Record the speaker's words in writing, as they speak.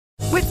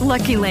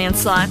Lucky Land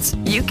Slots,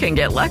 you can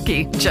get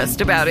lucky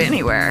just about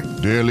anywhere.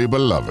 Dearly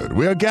beloved,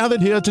 we are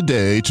gathered here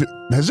today to...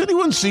 Has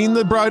anyone seen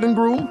the bride and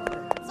groom?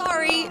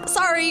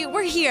 Sorry,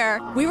 we're here.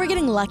 We were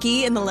getting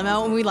lucky in the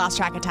limo and we lost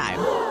track of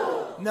time.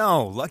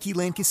 No, Lucky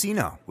Land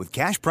Casino, with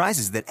cash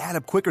prizes that add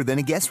up quicker than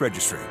a guest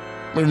registry.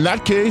 In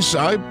that case,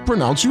 I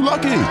pronounce you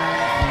lucky.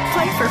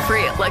 Play for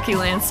free at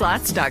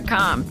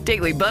LuckyLandSlots.com.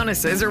 Daily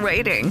bonuses are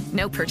waiting.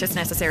 No purchase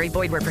necessary.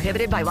 Void where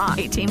prohibited by law.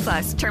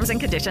 18+. Terms and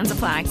conditions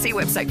apply. See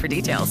website for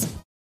details.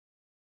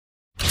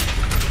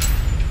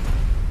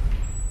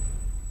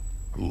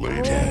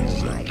 Ladies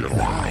and gentlemen,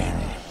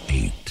 9,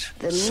 8,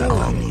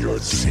 7,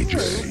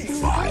 6,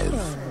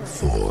 5,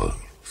 4,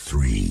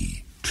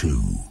 3, 2,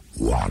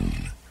 1,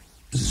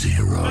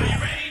 0.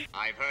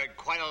 I've heard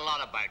quite a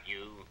lot about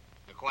you.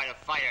 You're quite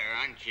a fighter,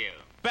 aren't you?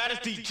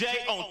 Baddest DJ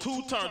on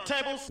 2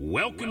 turntables.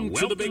 Welcome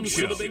to the big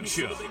show.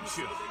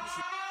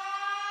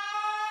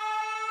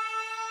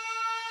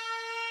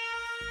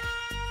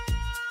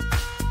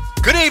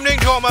 Good evening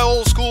to all my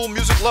old school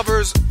music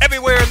lovers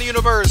everywhere in the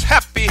universe.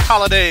 Happy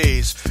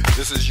holidays.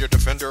 This is your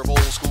defender of old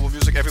school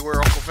music everywhere,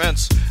 Uncle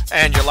Vince,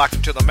 and you're locked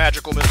into the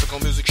magical, mystical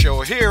music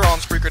show here on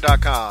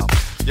Spreaker.com.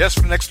 Yes,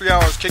 for the next 3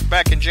 hours, kick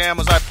back and jam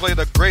as I play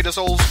the greatest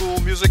old school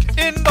music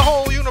in the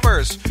whole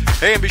universe.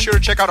 Hey, and be sure to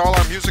check out all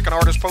our music and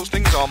artist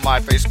postings on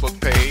my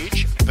Facebook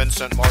page,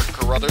 Vincent Martin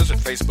Carruthers at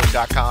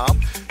Facebook.com,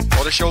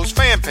 or the show's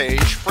fan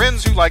page,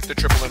 Friends Who Like the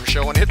Triple M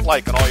Show, and hit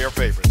like on all your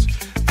favorites.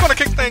 I'm going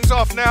to kick things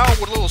off now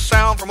with a little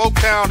sound from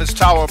Oaktown. It's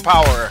Tower of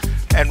Power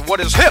and What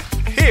Is Hip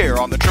here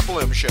on the Triple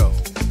M Show.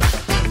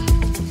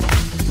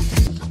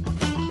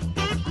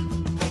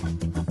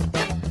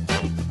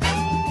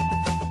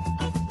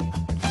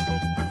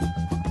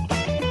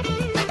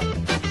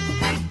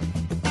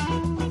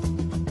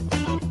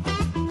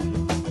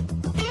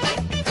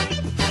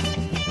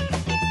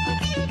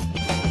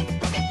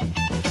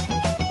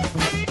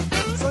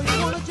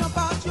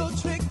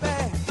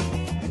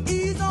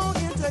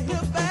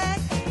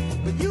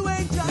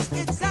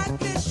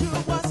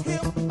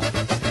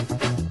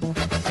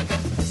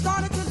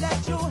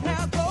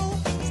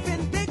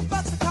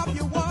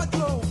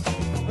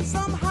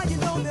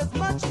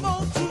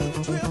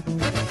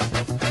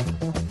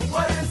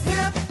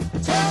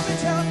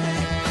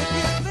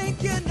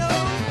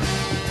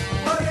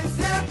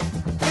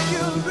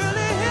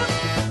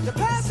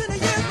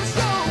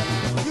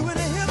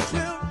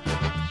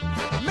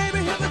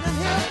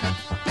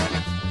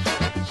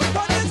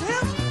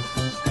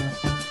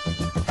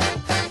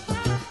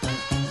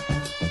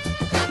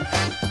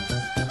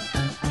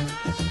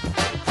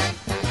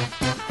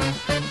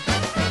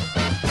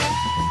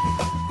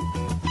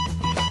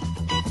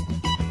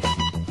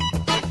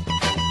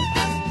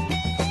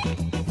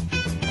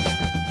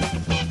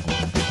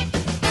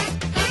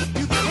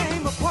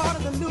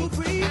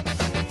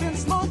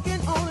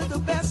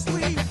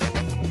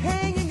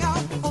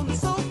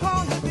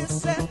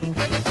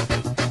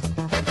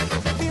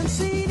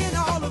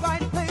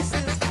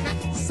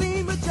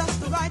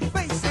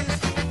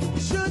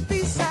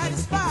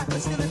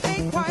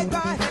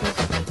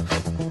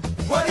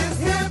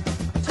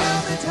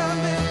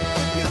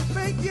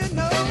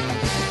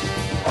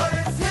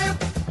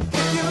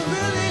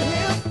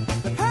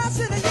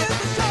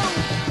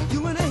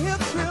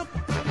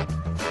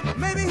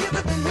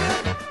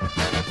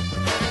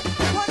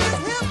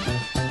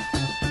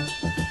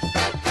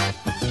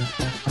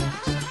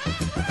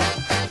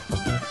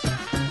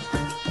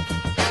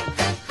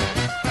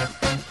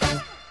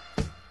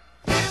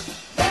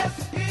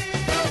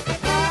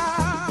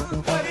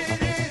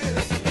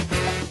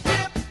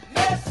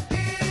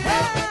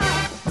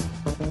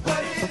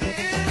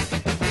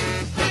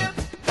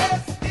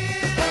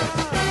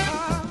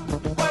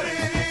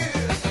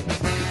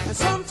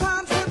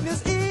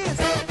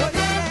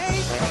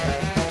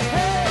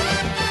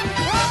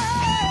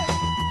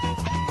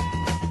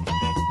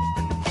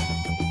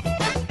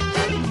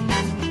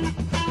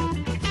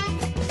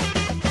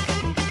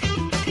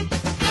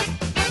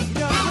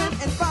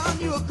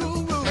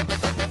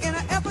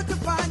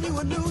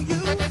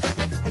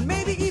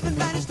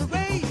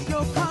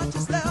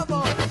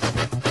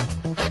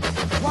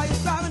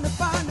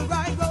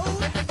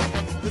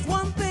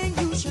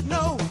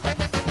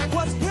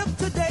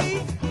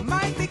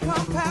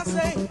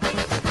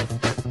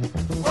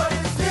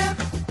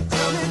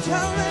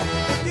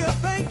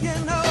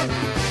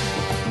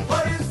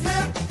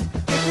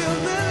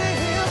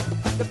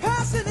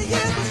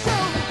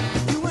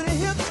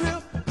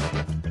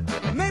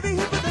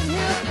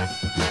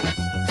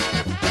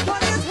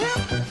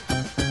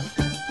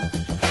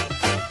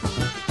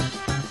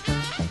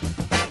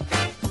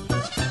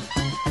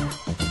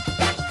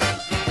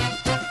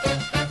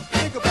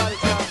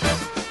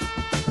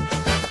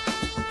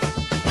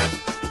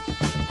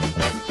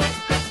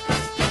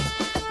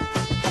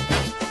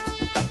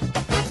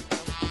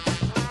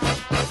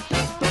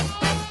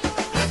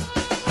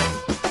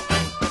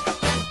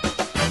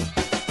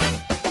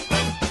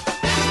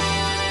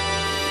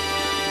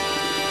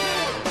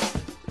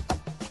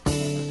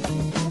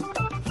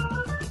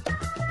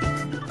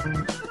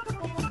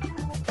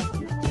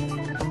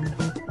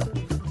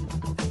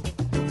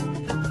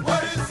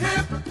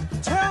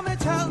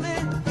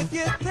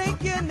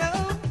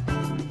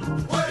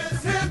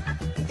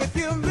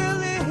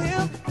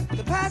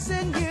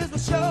 passing years will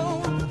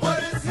show.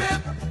 What is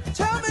hip?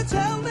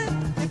 Tell me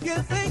if you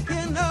think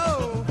you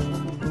know.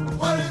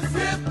 What is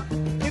hip?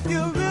 If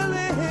you're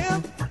really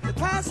hip, the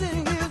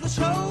passing years will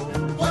show.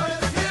 What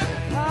is hip?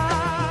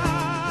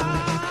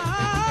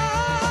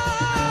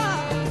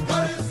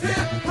 What is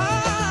hip?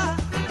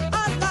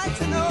 I'd like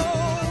to know.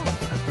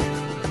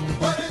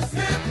 What is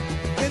hip?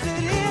 Is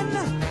it in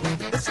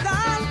the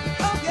style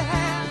of your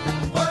hair?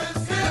 What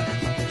is hip?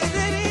 Is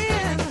it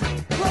in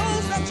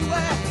clothes that you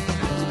wear?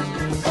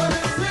 What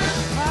is hip?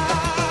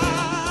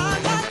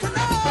 I'd like to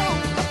know.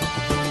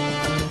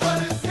 What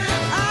is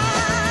hip? I'd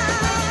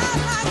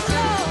like to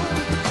know.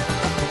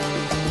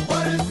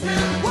 What is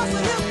hip? What's a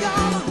hip,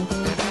 y'all?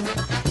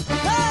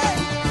 Hey!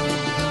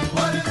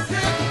 What is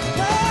hip?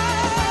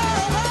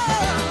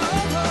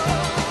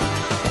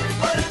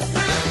 What is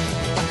hip?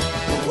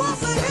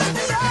 What's a hip,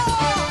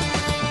 y'all?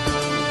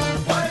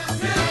 What is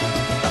hip?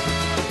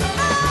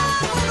 I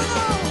wanna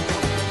know.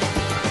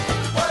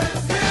 What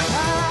is hip?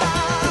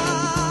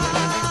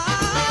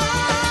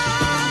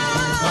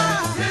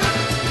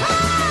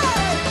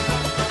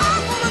 I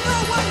wanna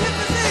know what hip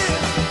is.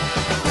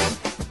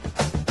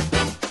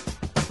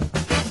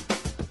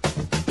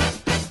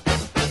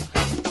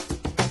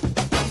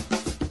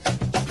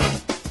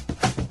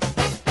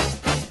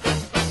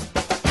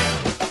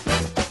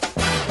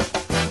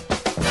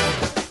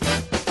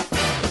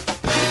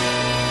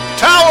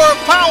 Tower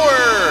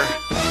Power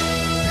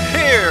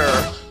here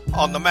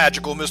on the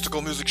Magical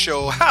Mystical Music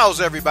Show.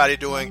 How's everybody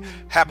doing?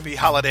 Happy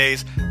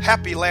holidays.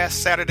 Happy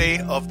last Saturday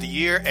of the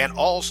year and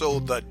also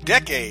the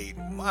decade.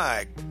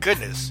 My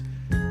goodness.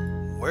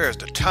 Where's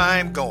the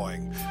time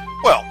going?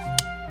 Well,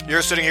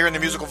 you're sitting here in the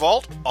Musical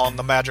Vault on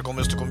the Magical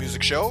Mystical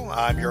Music Show.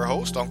 I'm your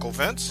host, Uncle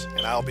Vince,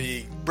 and I'll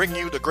be bringing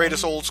you the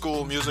greatest old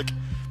school music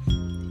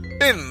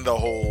in the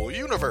whole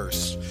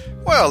universe.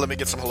 Well, let me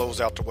get some hellos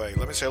out the way.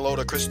 Let me say hello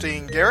to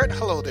Christine Garrett.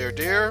 Hello there,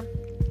 dear.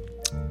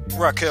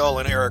 Raquel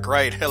and Eric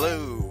Wright.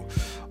 Hello.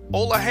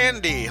 Ola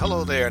Handy.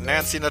 Hello there.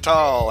 Nancy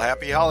Natal.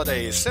 Happy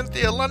holidays.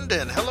 Cynthia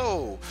London.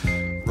 Hello.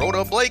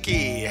 Rhoda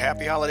Blakey.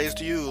 Happy holidays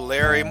to you.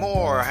 Larry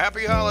Moore.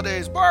 Happy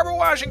holidays. Barbara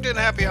Washington.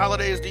 Happy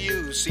holidays to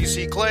you.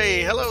 CC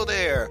Clay. Hello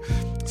there.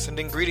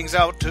 Sending greetings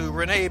out to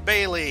Renee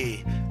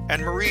Bailey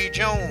and Marie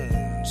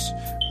Jones.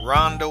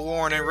 Rhonda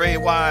Warren and Ray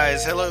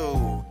Wise,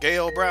 hello.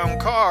 Gail Brown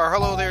Carr,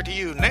 hello there to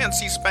you.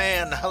 Nancy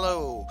Spann,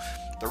 hello.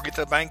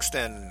 Aretha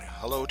Bankston,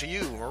 hello to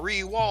you.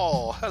 Marie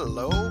Wall,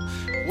 hello.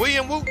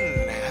 William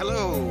Wooten,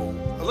 hello.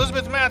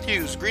 Elizabeth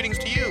Matthews, greetings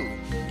to you.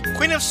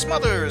 Queen of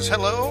Smothers,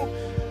 hello.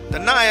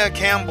 Dania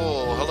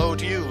Campbell, hello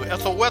to you.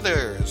 Ethel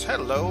Weathers,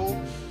 hello.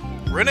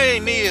 Renee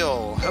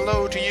Neal,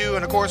 hello to you.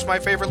 And of course, my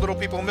favorite little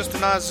people, Mr.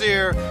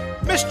 Nazir,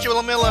 Miss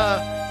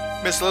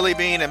Julamilla, Miss Lily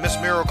Bean, and Miss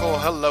Miracle,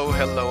 hello,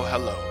 hello,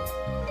 hello.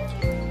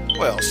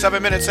 Well,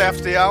 7 minutes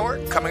after the hour,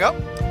 coming up,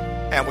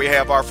 and we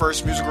have our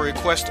first musical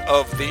request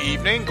of the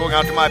evening, going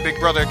out to my big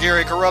brother,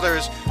 Gary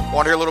Carruthers.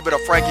 Want to hear a little bit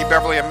of Frankie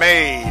Beverly and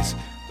Mays.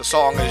 The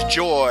song is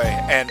Joy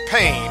and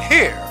Pain,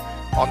 here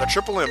on the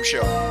Triple M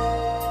Show.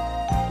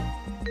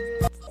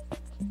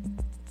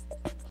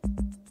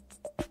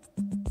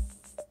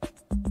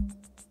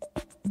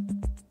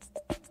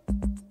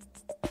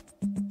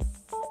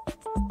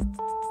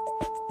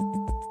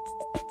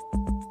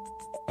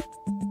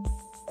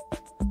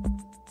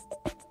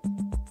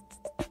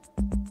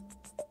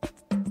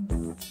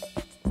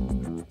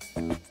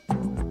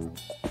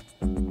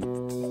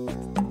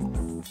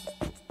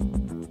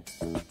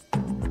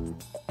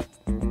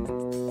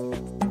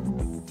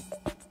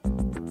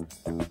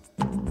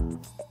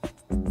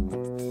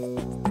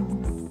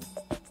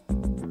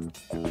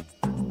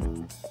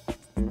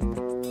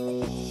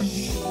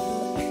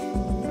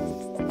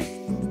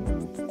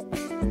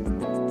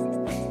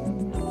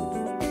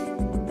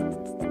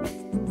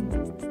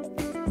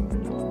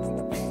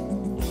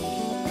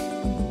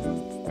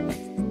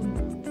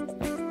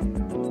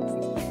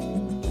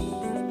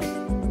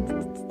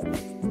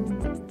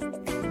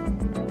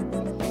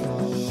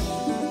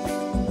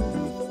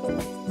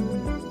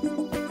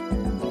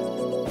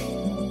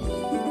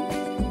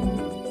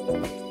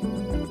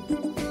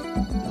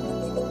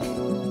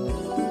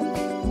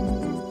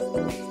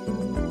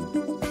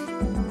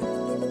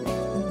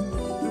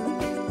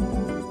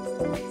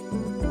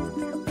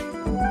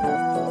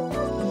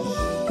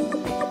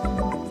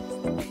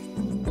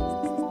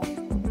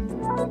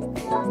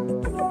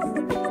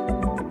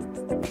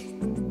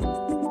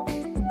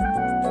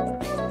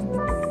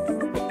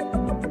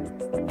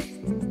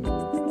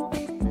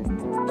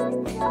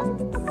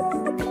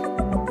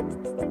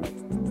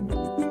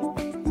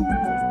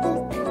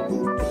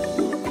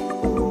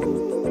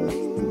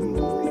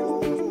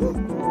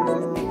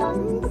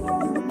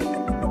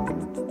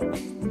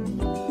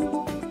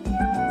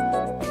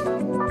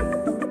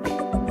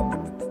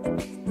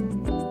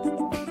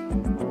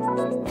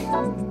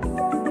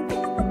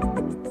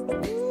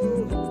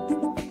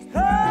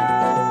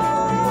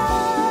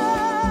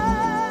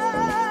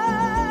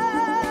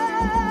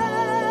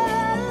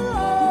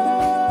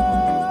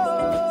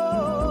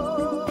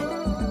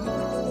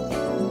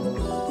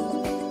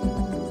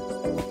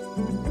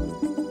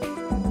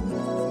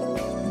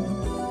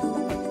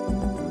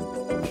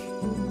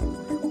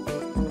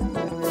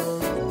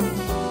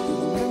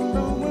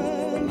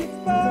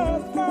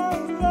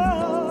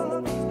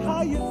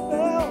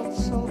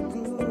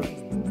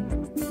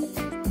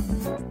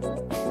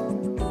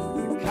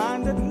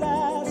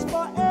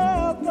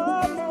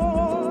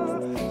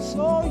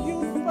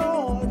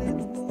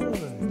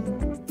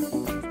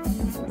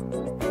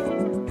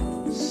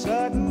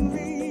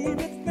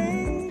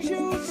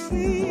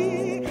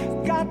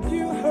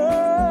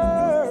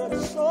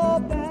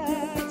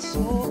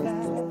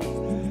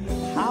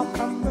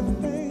 And the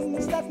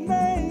things that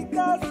make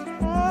us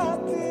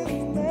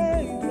happy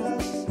make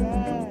us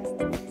sad.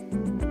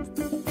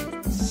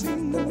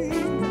 Seem to me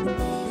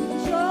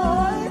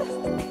joy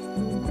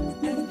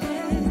and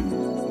pain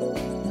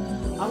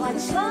are like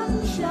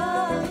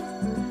sunshine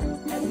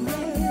and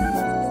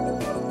rain.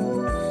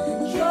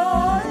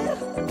 Joy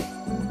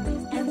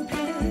and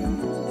pain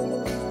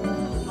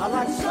are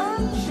like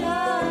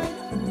sunshine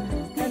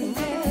and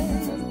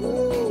rain.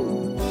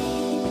 Ooh.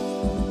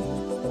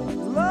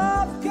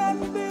 Love can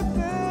be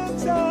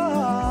bitter.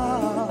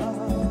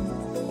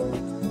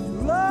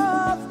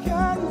 Love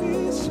can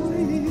be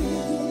sweet.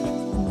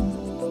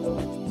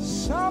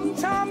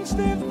 Sometimes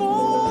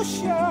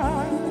devotion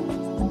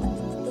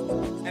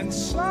and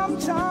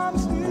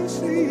sometimes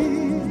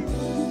deceit.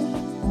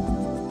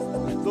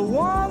 The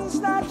ones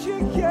that you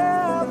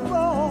care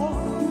for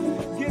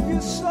give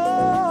you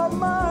so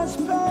much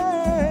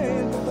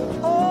pain.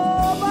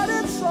 Oh, but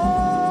it's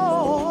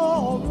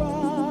all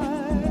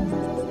right.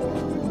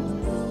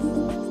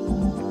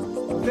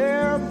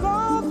 They're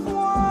both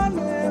one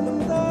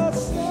and the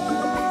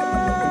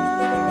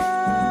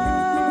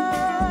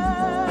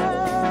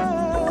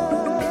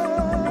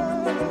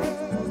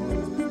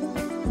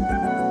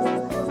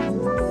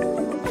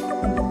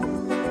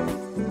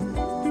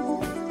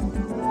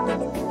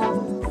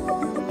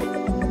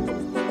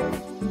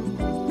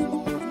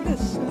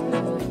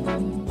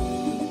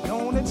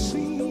Don't it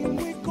seem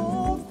we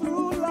go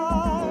through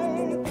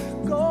life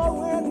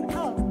going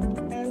up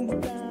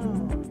and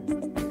down?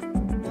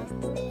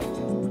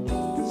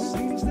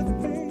 Seems the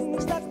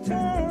things that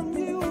turn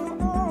you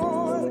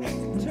on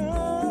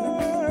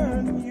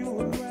turn you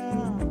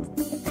around.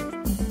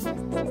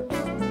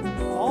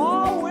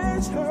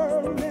 Always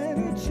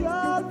hurting each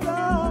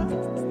other.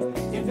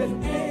 If it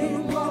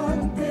ain't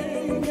one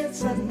thing,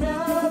 it's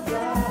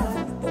another.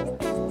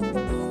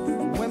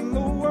 When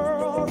the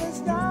world is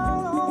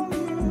down on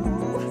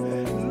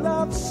you,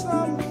 love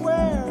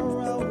somewhere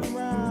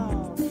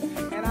around.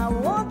 And I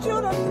want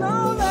you to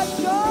know that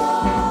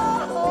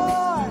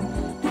joy,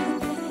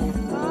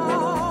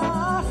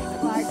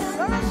 like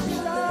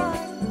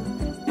sunshine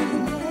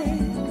and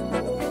rain.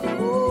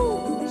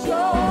 Ooh,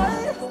 joy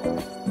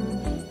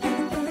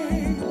and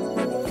pain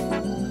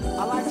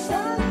are like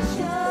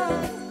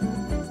sunshine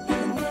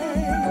and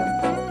rain.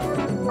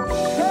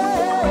 Hey,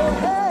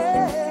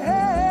 hey,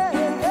 hey,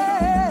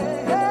 hey,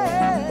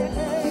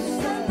 hey,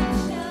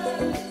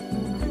 sunshine.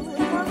 Do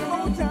it one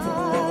more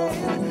time.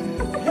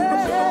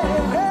 Hey,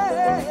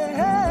 hey,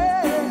 hey,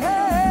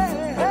 hey,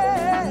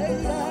 hey,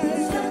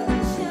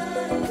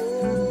 sunshine.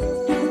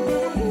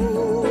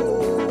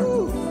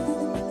 Ooh,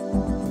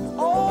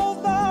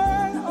 over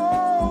and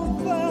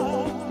over,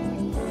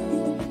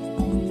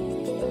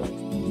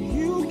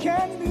 you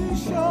can be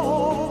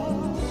sure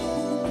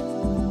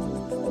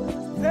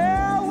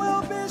there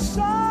will be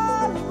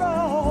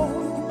sorrow,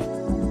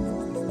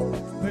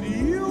 but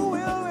you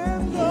will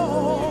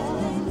endure.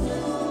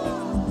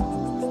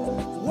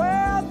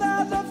 Where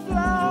there's a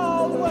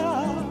flower,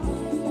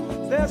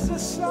 there's the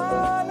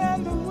sun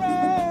and the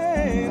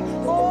rain.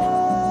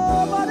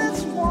 Oh, but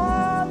it's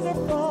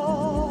wonderful.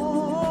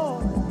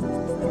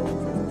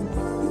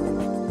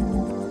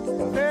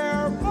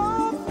 They're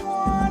both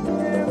one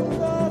in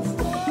the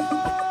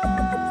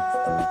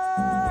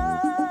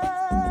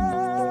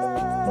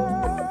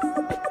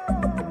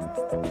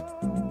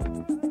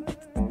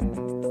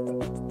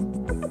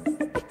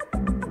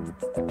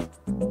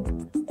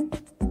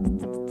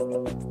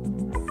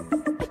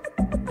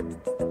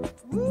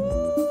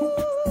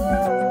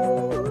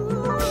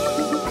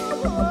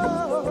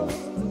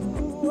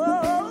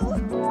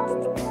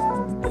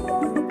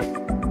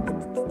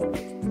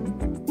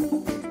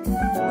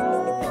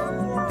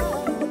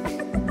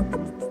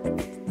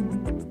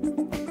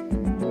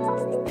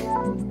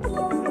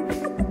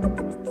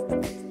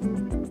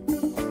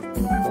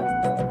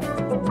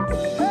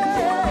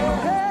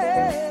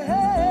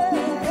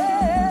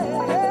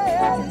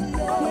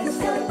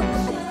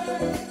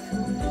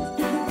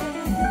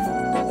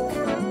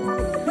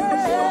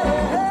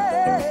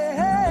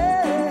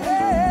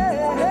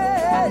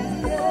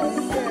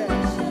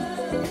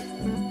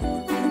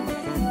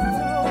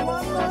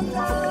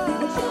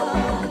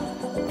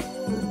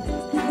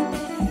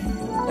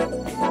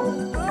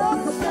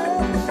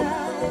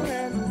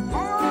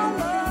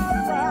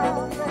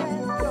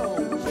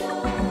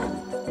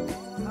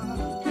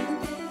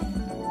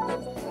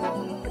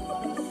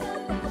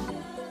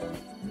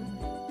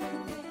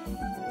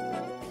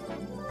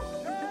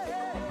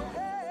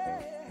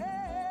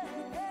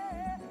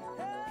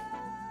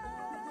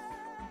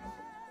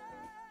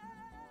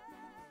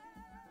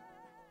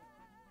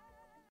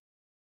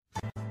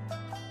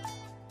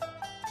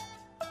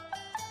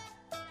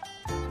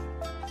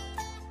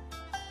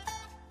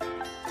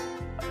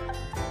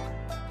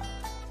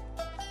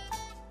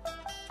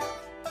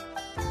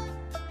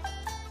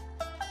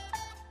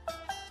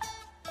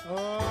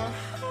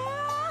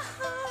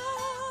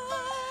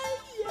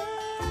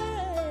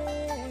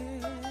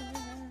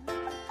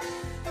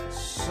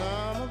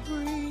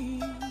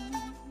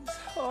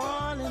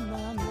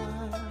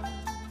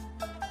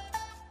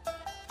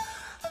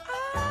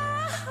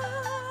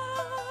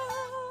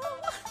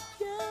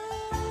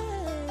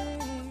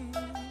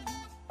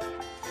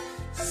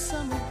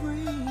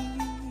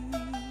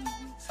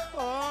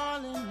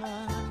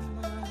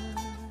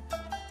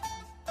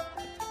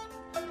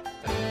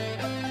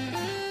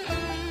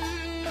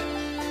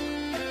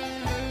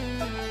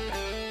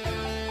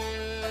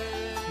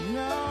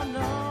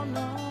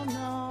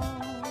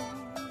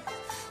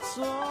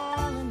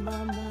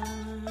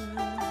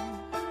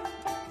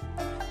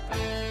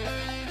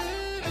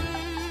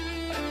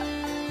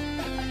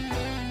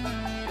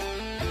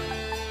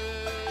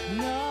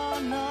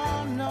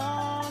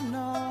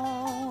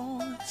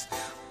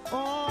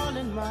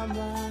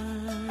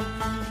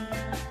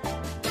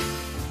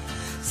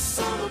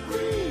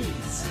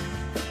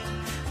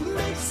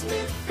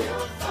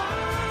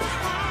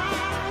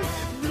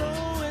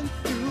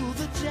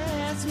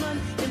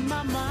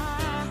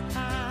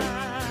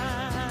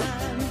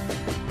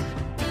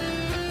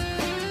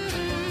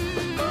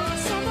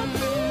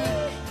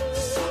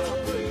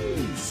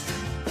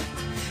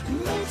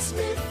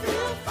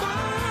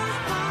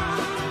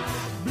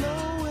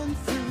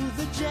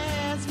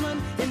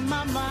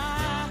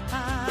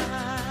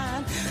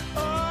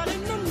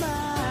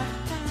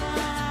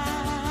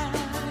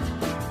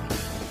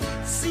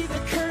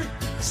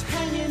fireworks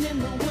hanging in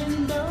the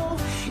window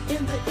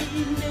in the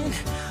evening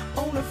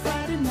on a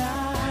Friday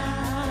night.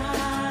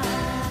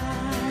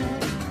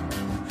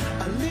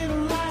 A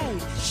little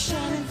light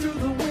shining through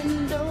the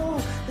window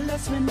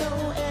lets me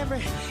know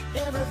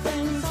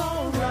everything's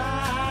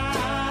alright.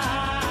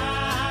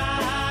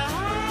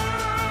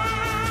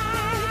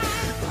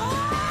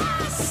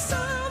 Oh,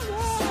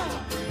 summer,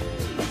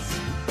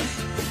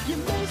 you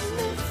make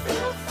me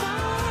feel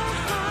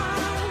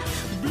fine,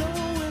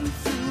 blowing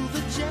through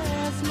the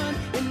jasmine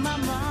in my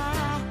mind.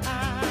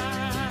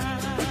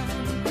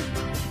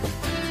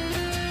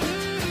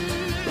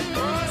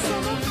 Oh,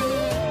 summer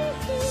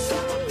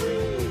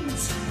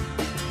breeze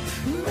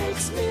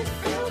makes me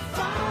feel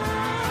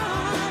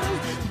fine,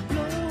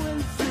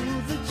 blowing through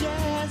the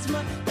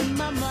jasmine in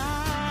my mind.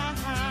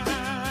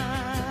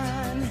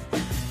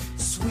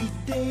 Sweet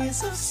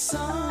days of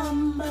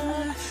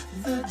summer,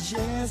 the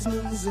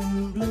jasmine's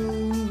in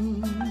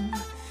bloom.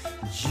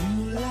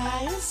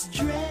 July is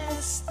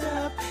dressed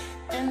up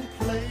and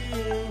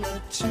playing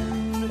a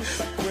tune.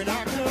 When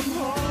I come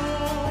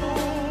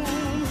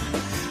home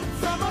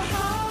from a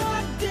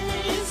hard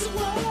day's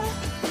work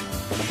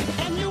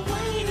and you're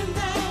waiting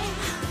there,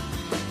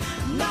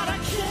 not a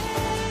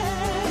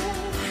care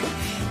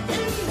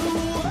in the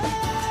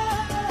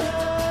world.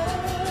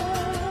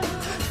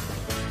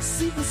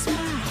 See the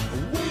smile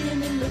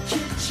waiting in the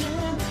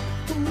kitchen,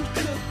 food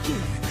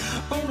cooking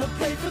on a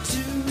plate for two.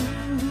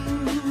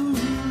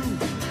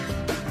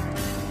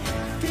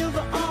 Feel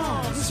the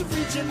arms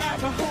reaching out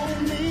to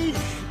hold me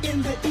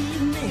in the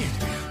evening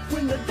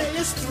when the day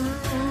is through.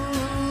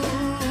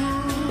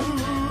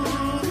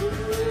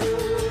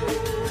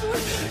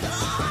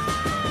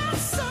 Ah,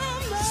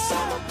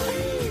 summer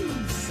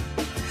breeze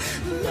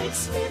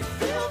makes me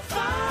feel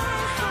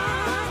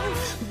fine,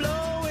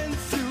 blowing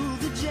through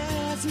the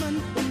jasmine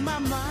in my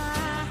mind.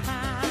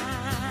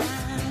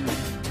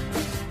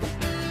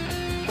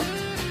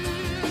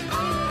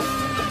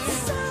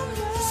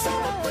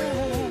 Summer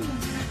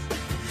breeze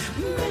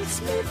makes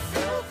me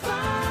feel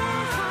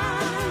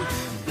fine,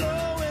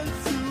 blowing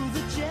through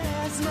the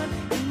jasmine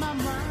in my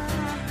mind.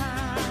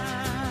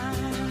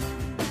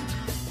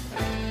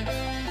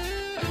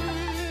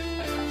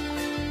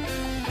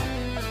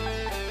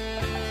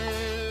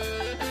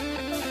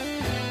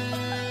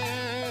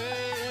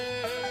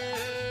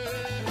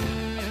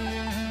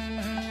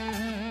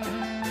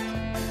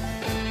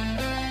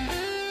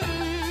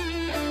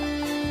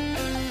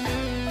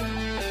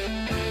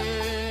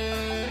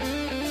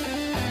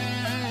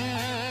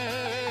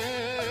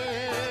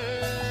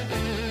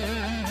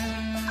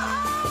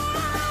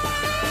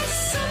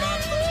 Summer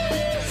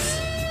breeze.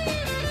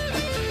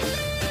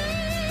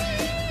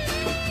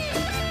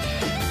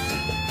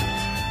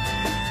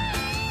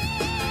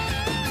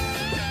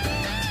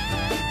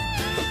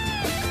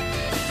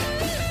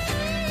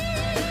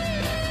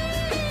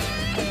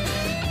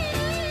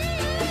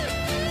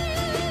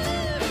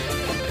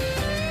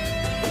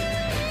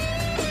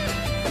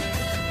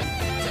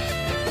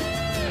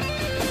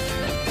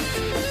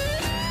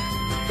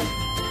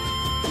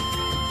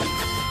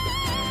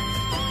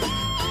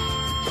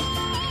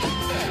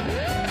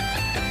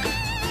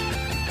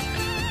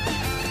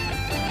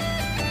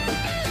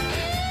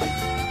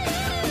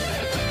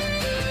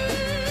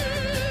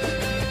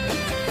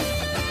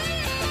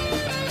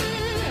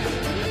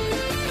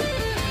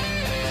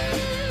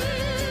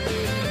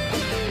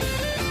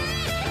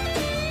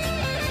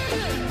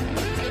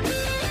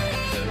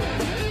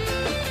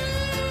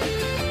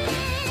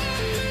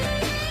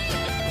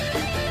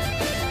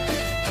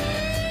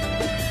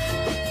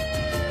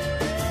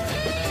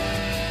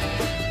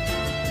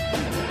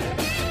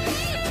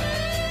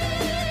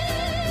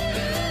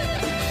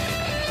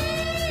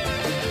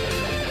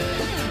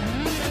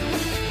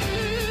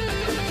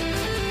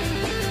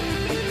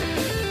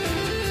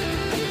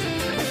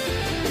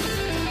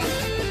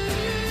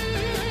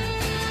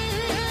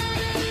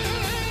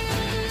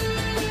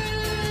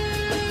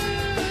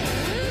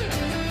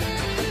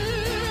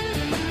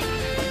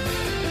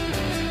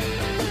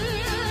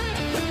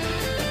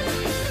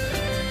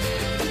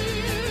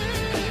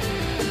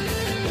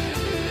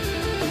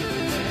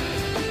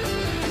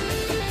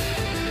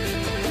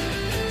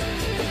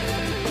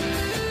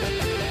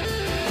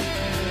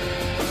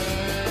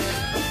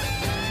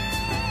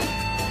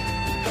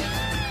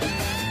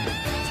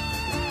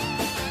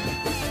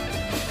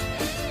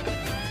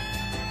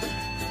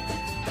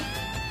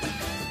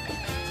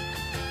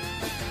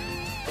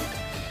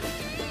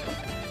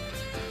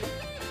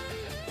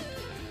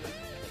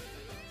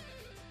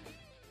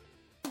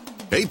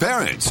 Hey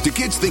parents, do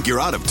kids think you're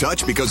out of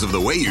touch because of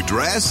the way you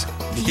dress?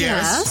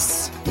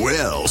 Yes.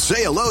 Well,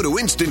 say hello to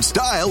instant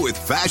style with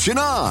Fashion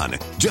On.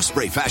 Just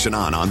spray Fashion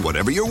On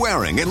whatever you're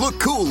wearing and look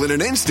cool in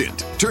an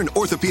instant. Turn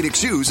orthopedic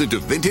shoes into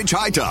vintage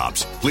high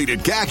tops,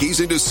 pleated khakis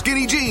into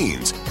skinny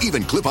jeans.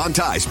 Even clip-on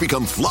ties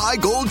become fly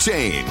gold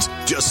chains.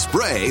 Just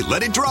spray,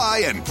 let it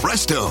dry, and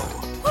presto.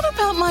 What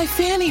about my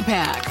fanny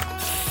pack?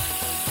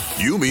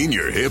 You mean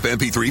your hip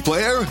MP3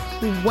 player?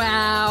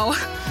 Wow.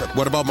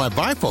 What about my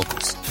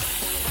bifocals?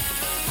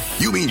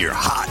 You mean your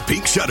hot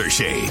pink shutter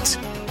shades?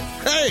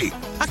 Hey,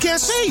 I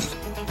can't see.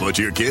 But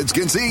your kids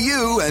can see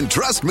you, and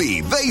trust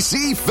me, they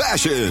see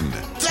fashion.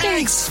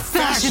 Thanks,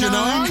 Fashion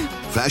On.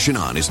 Fashion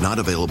On is not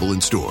available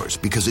in stores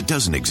because it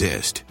doesn't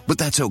exist. But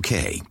that's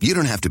okay. You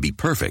don't have to be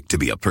perfect to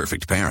be a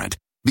perfect parent.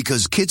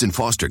 Because kids in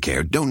foster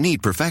care don't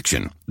need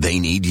perfection. They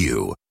need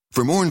you.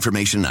 For more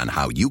information on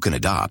how you can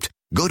adopt,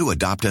 go to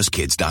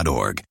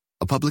adoptuskids.org.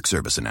 A public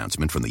service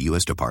announcement from the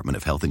U.S. Department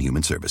of Health and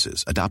Human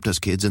Services, Adopt Us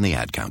Kids, and the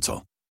Ad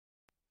Council.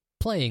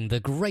 Playing the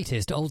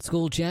greatest old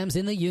school jams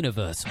in the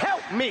universe.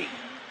 Help me!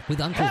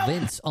 With Uncle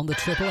Vince on the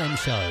Triple M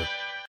Show.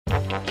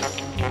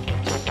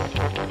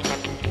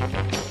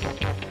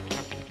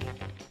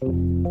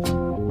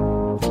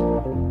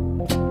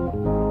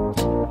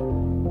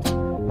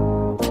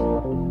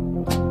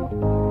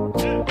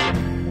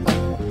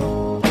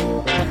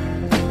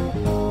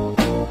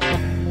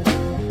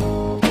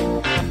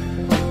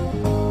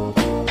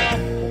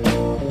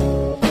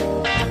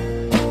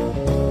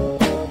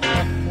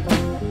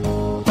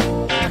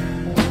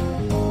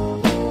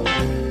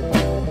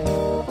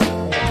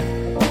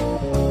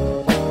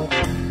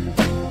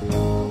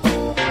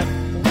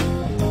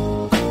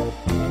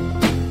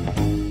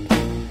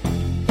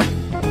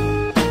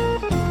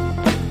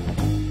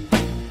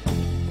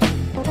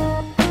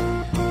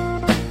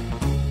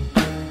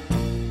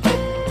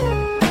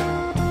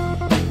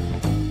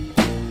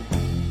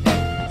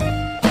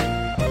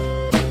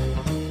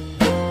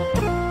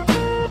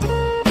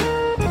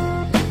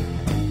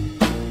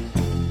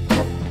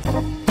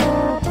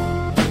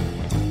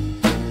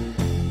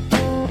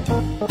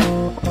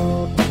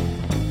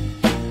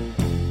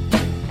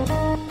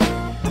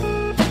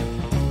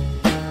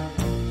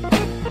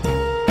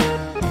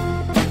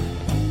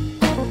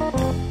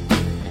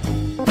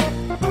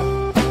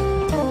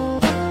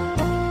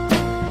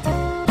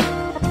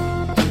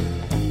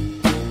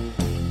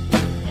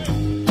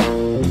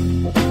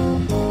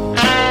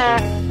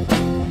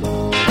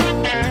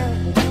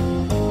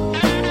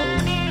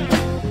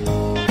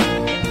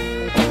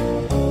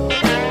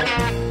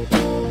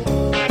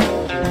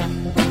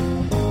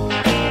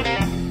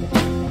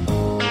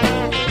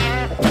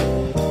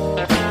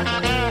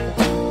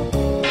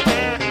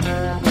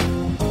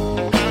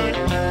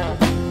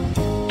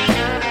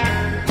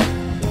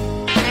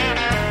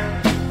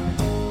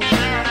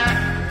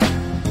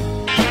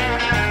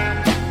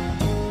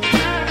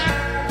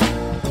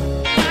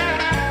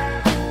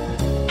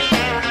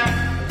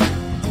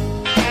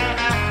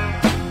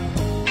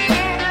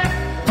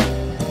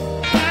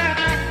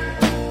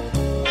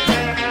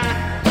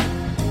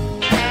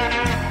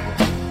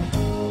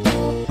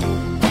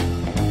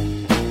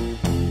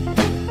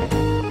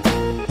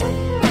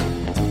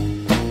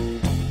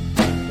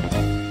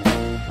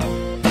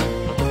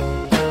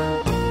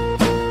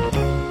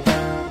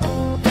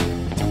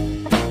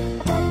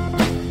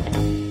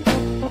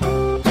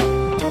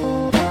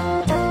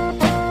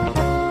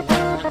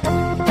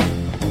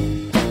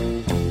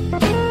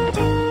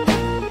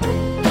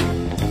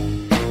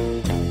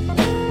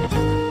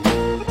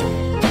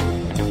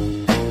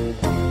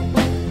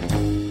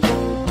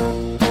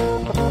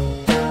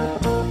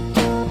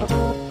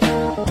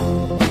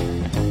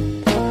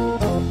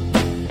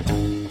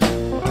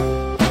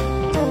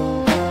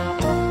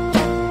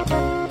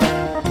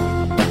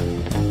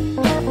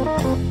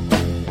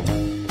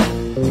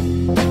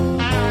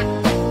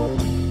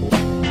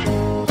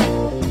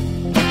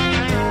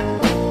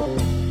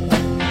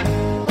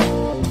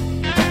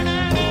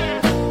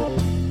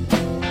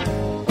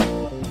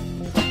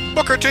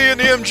 Booker T and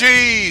the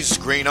MGs,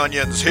 Green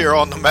Onions, here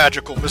on the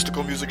Magical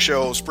Mystical Music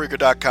Show,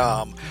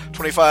 Spreaker.com.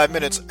 25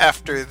 minutes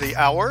after the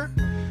hour.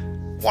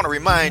 Want to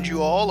remind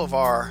you all of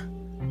our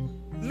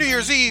New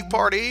Year's Eve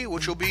party,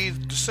 which will be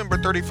December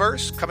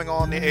 31st, coming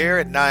on the air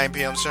at 9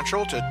 p.m.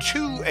 Central to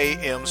 2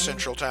 a.m.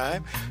 Central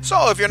Time.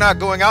 So if you're not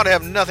going out and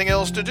have nothing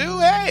else to do,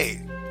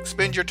 hey,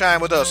 spend your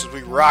time with us as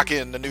we rock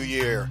in the new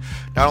year.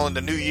 Not only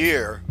the new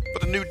year,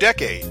 but the new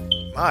decade.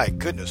 My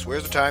goodness,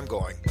 where's the time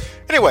going?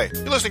 Anyway,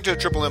 you're listening to the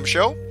Triple M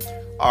Show.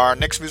 Our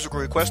next musical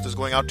request is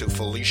going out to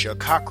Felicia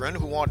Cochran,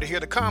 who wanted to hear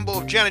the combo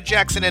of Janet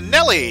Jackson and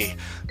Nelly.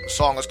 The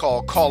song is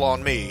called Call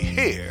on Me,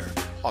 here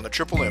on the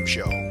Triple M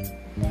Show.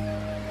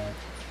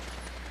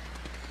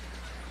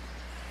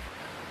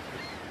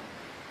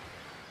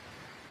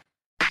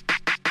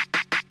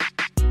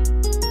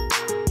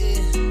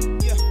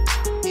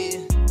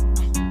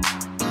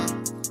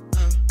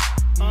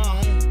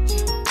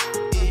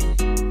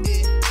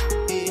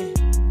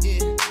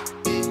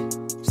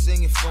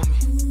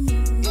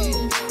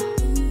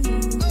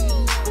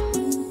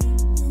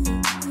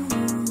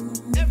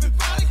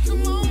 Everybody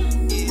come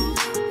on.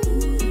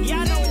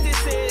 Y'all know what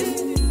this is.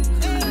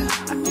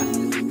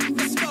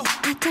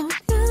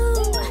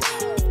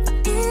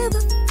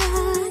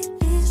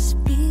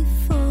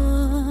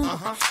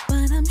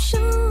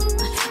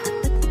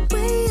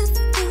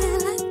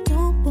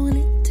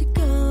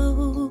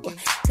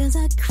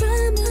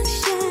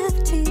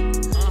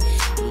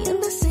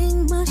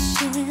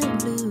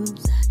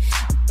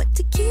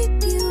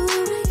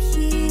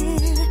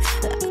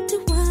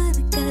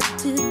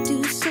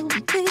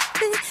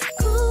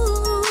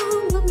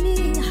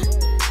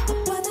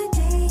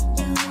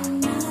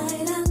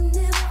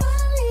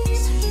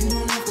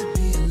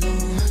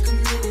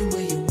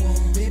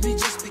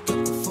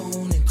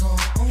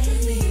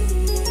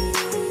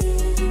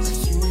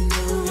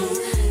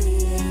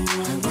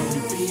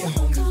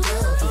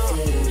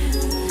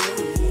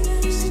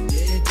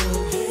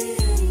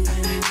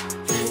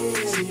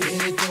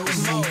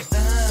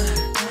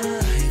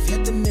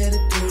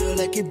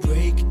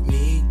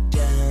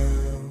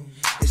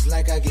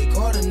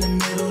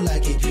 I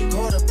get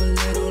caught up a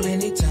little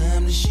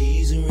anytime that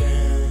she's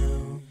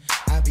around.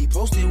 I be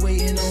posted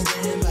waiting on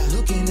standby,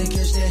 looking to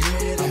catch that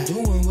head. I'm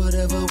doing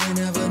whatever,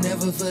 whenever,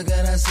 never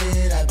forgot I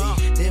said I'd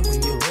be there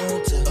when you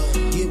want to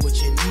get what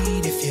you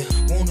need. If you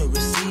wanna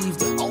receive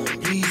the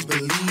please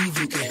believe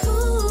you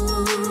can.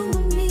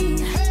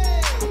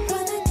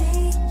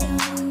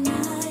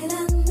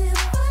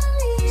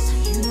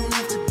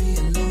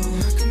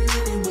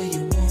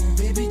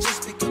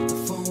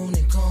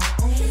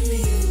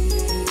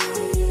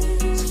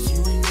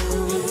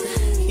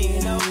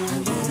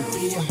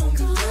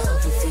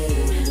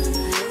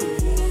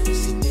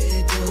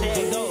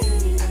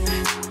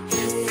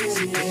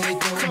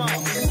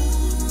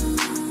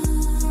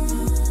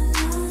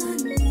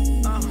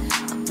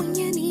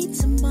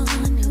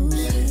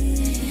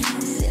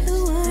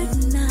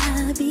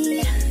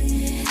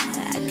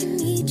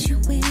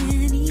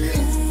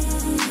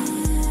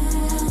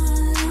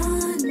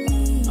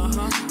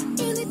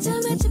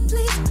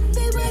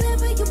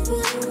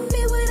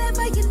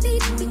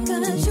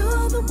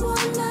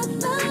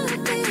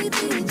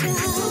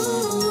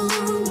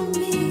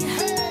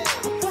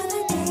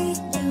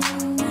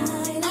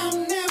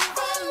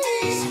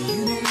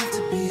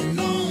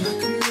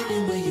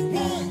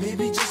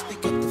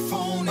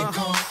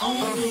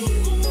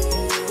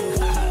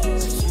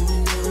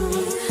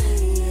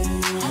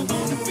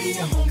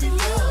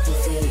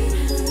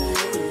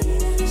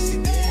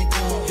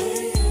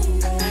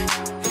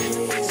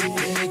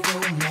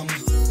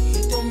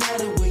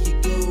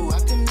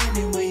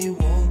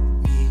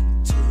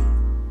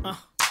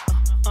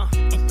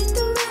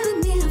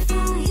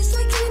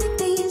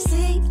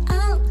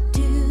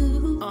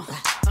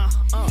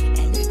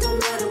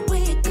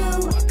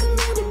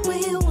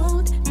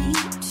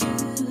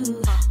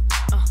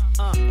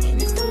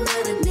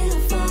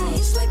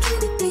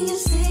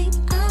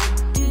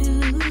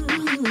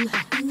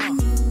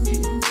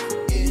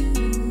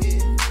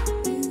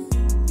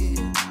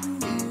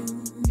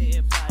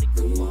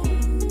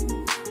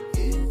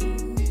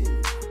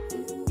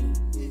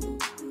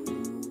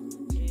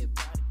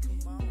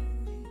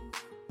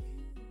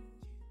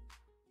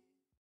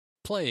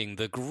 Playing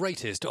the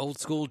greatest old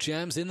school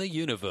jams in the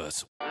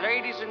universe.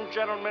 Ladies and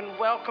gentlemen,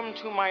 welcome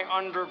to my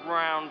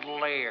underground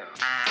lair.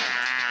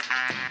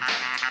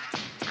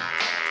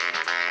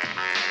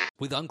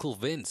 With Uncle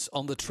Vince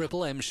on the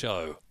Triple M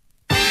Show.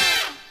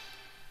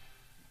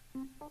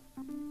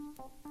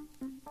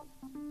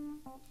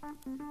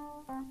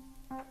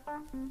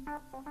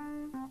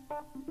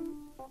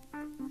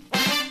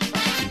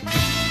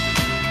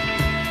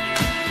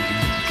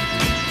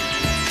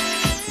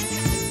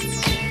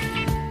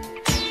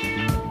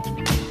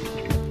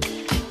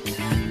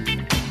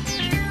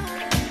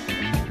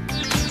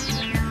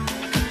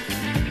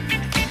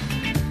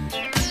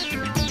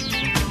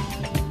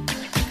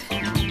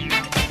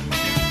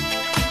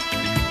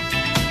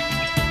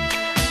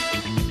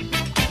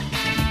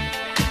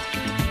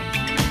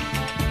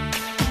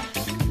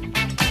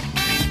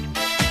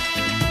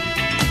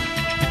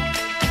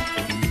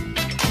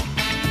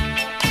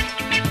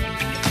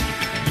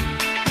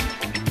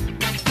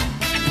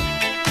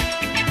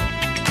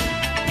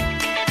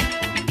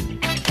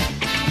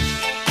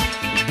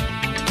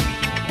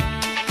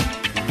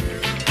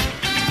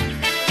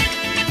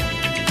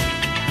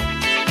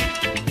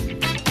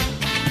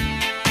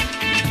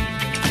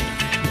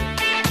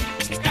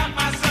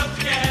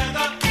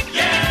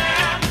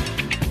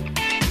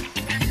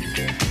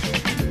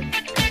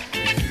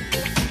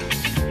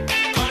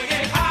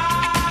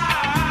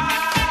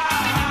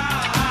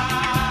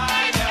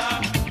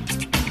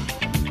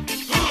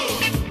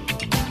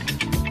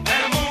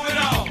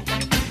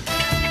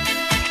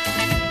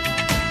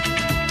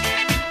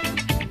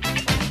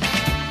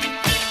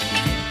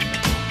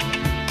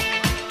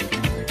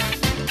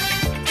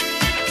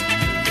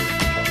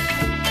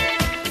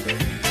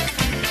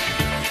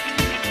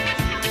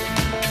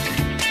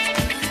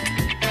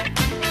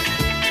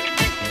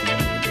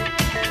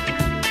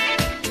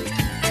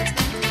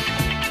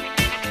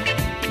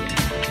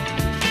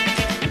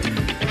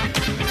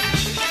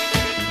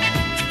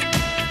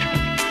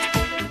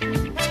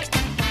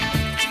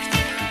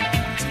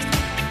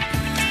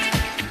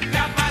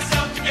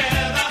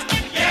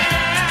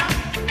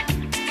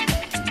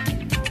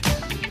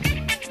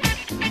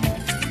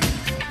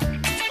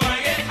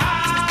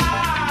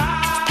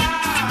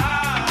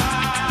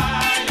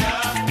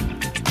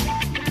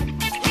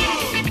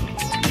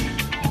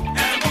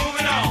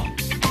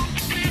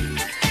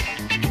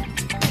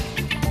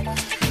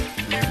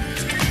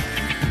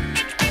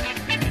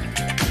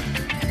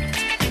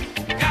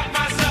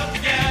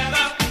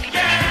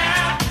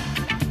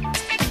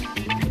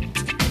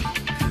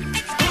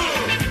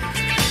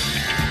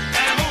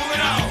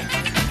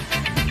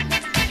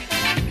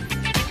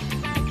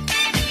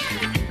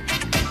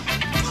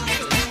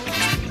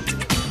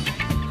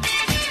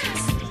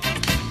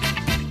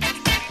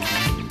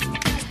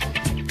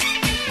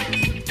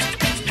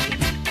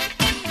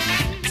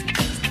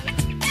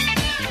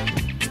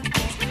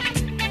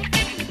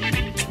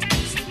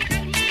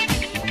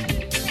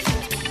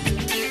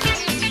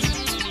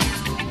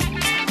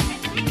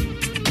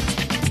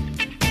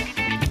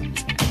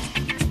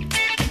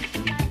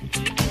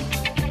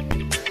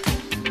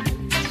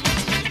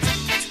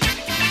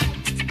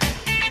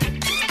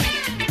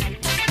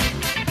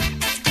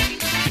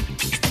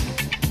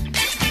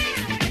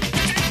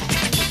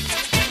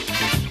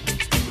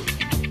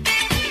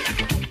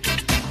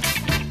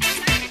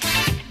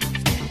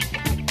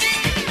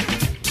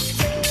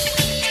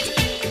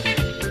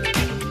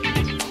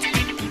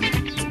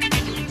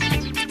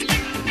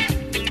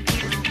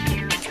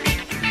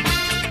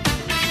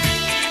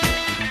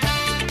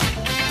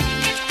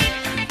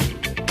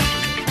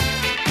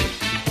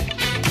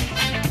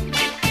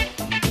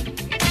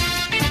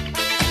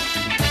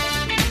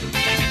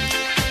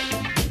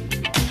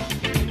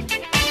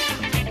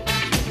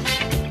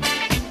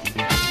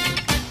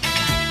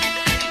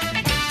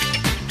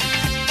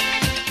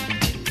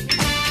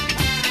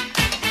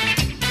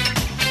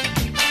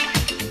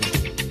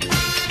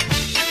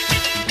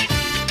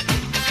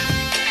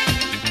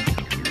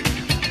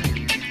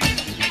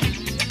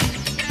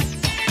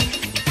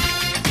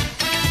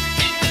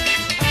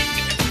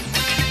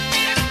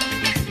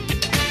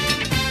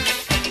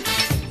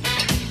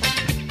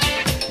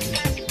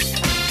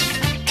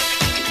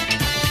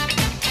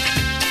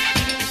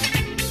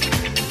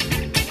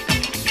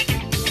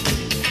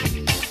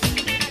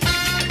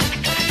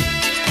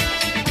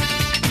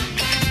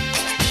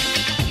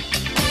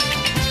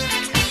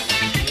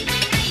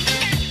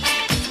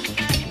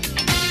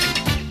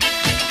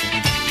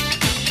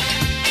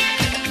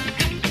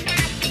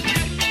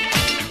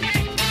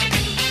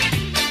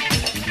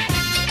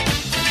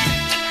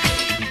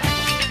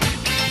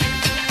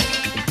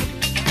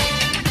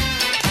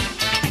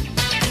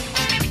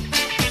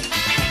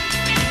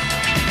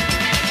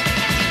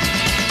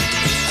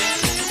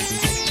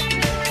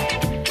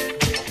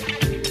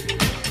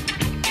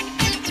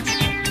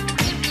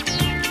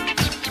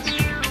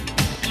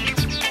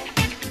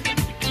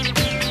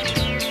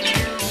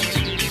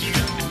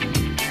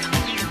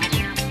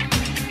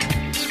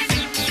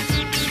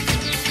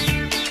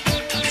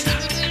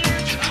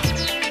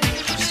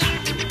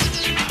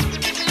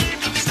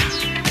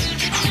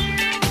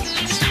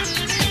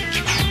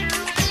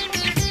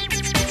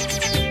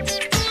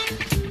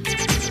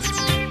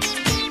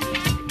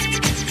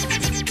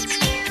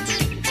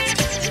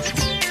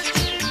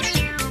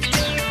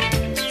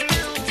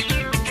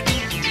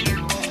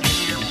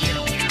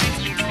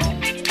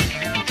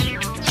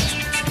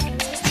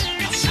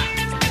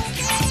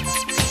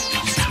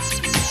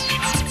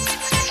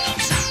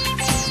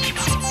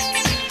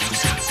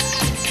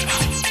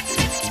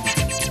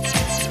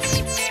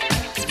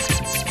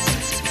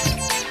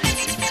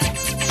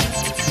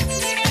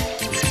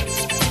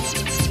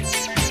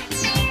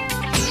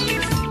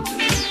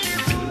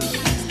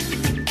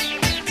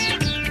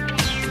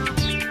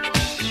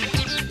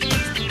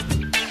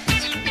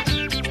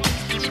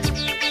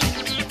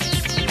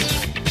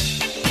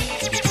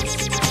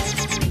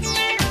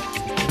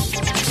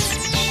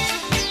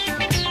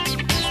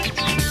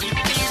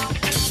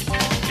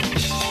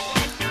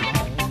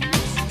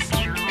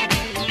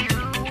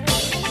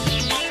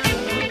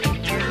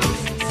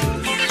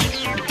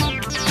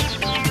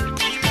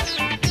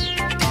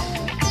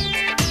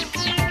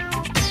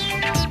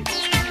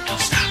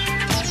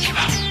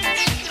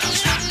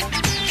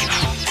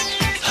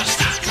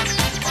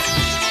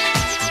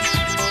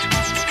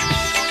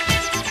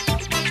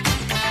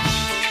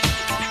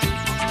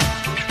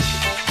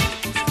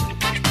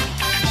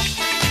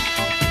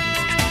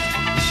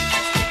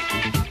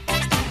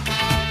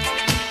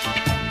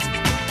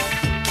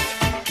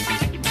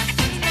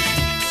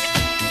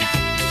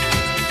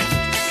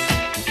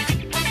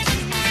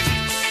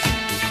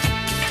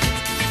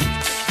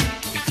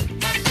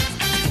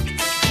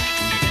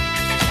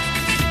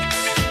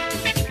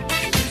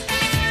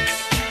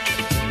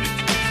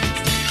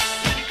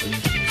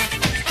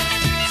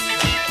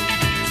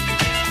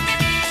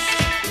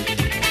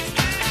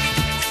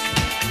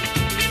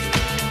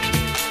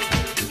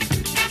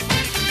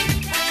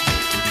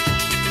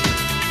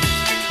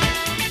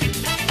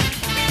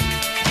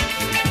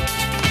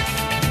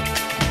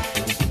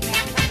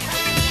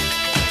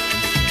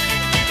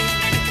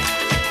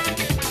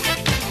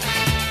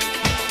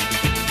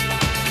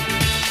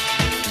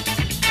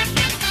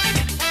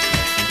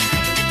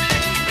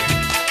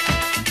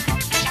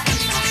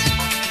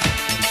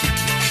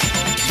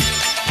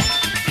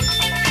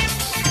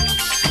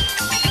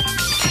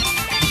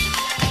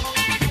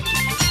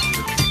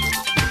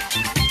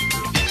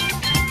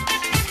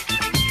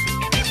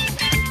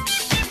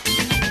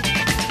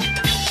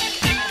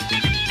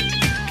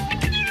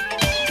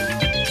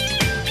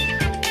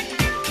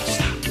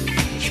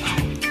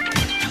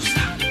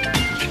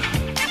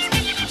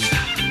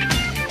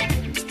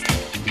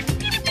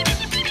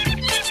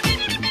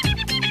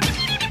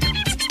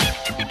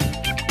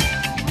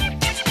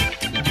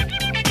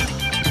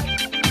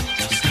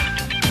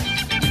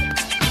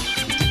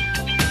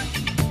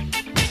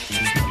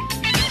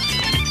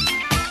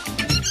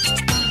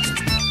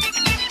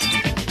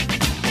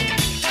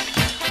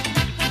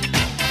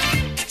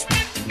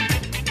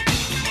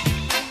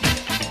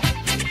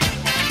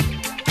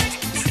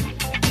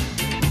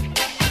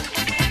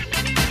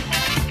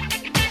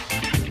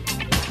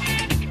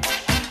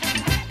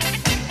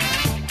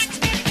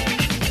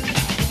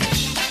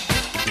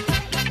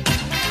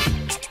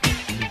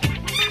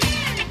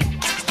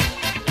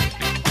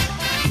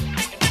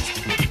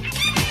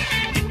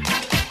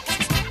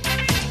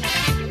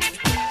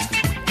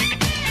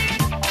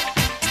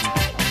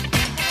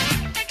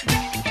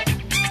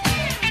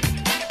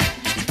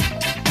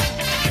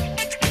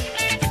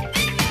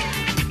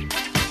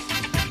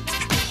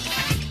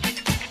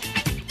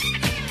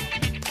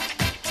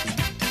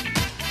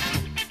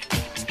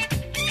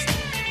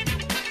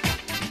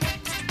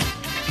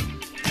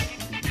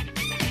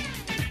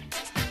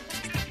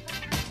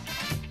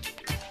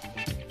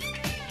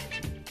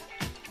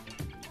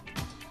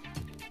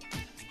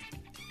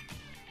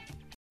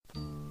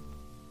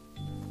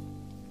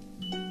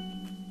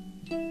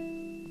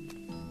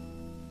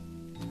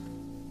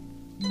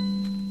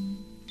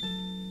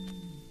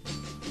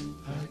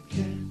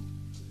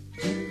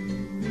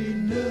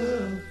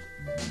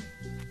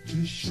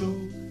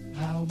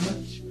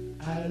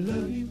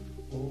 love you.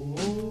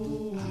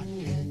 Oh, I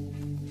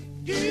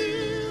can't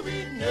give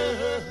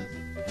enough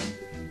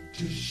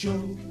to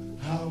show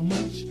how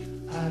much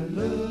I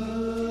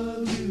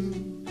love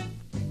you.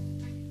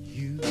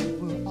 You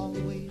were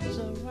always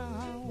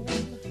around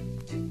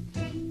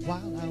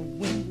while I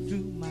went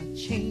through my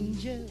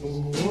changes.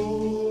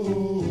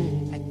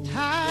 Oh, at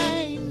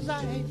times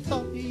I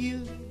thought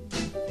you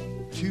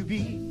to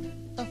be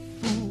a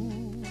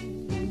fool.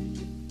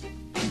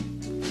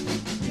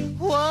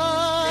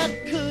 What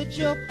could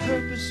your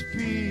purpose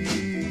be?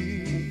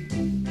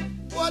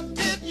 What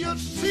did you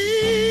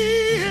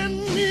see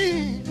in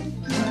me?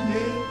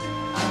 Honey,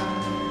 I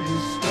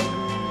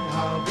discovered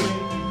how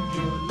great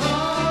your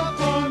love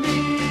for me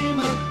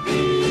must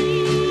be.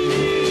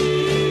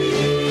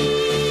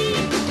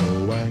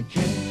 Oh, I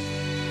can't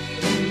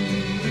do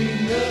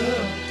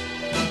enough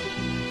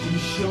to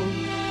show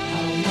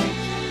how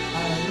much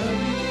I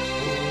love you.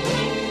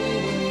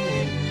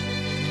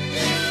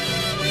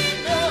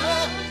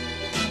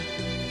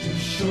 To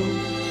show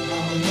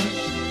how much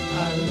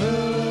I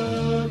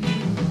love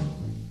you.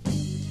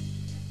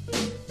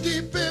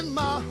 Deep in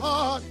my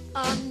heart,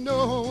 I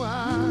know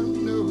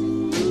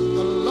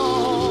the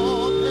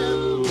Lord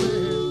has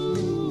blessed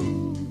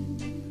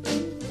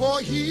me. For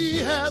He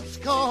has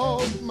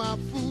caused my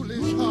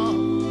foolish heart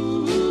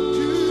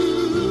to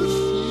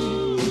see.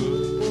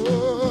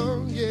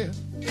 Oh, yeah.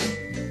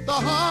 The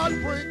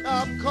heartbreak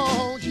I've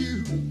caused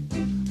you,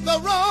 the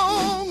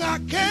wrong I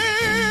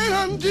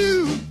can't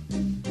undo.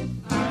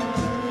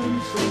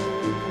 I'm so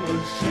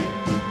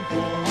ashamed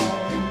for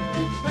all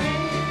the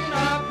pain I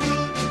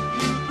put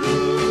you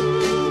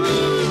through.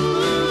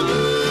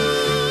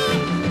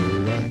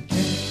 I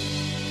can't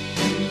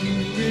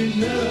do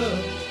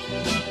enough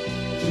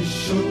to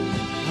show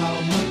how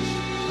much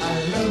I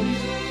love you.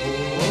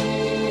 Oh,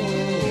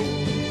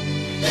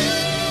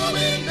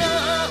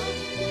 enough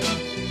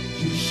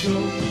to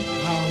show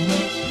how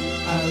much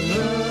I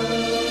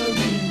love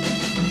you.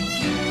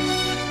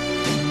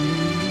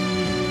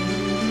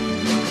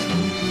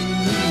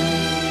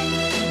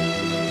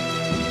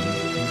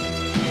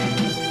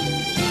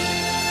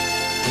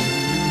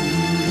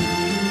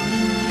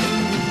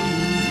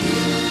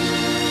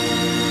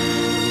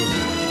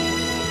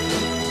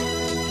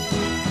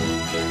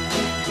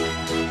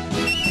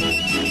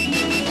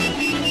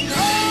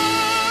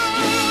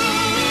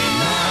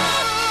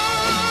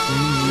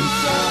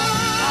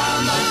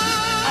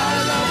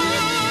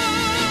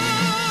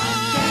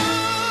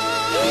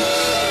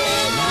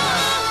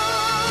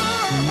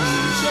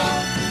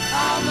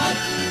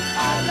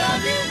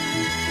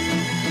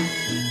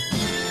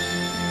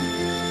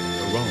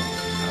 The wrong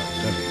I've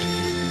done to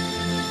you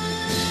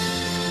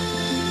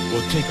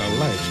will take a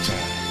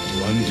lifetime to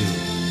undo.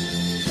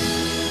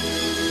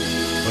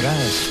 But I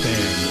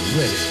stand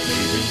ready,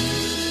 baby,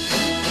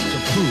 to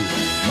prove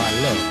my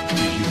love to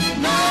you.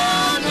 No,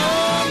 no,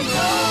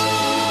 no,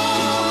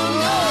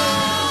 no, no,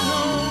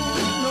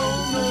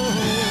 no,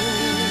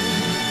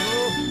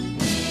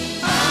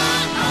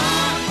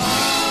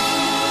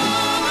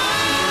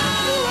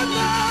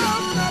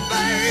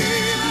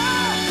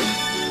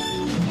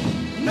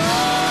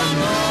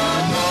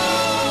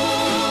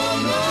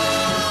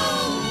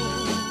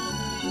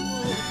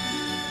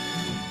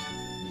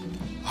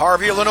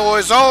 Harvey,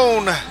 Illinois'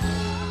 own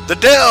The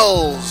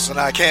Dells, and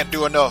I Can't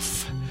Do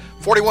Enough.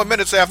 41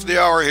 minutes after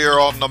the hour here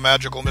on the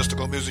Magical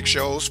Mystical Music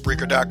Show,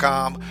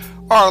 Spreaker.com.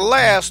 Our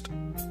last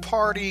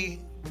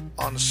party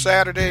on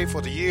Saturday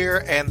for the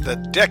year and the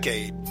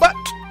decade. But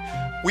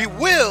we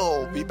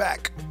will be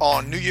back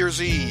on New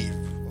Year's Eve.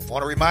 I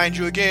want to remind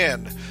you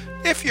again,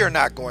 if you're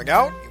not going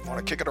out, you want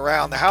to kick it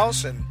around the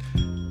house, and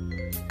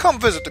come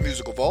visit the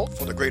Musical Vault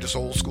for the greatest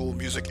old school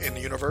music in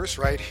the universe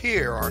right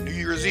here. Our New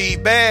Year's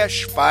Eve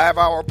Bash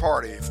 5-hour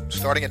party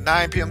starting at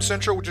 9 p.m.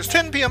 Central, which is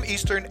 10 p.m.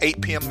 Eastern,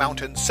 8 p.m.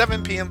 Mountain,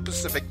 7 p.m.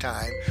 Pacific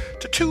Time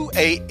to 2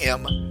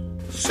 a.m.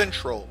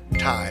 Central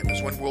Time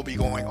is when we'll be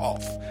going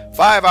off.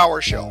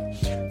 5-hour show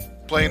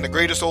playing the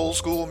greatest old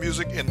school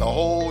music in the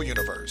whole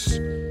universe.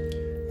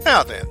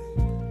 Now then,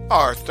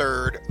 our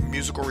third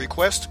musical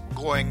request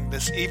going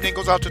this evening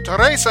goes out to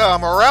Teresa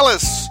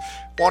Morales.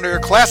 Want to hear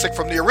a classic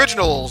from the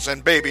originals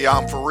and Baby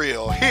I'm For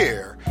Real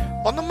here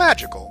on the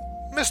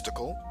Magical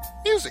Mystical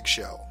Music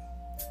Show.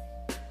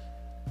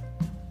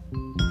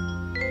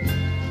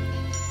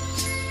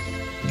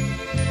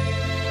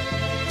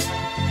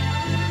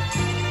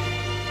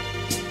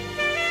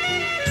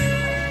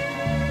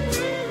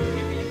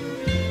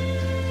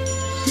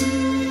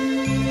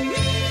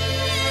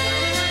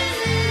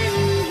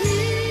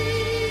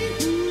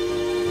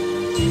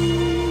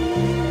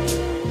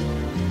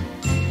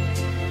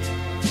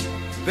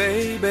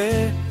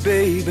 Baby,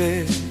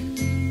 baby,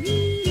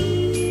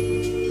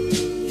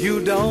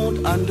 you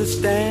don't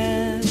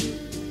understand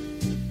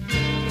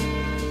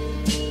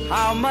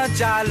how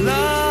much I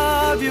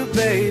love you,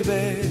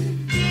 baby,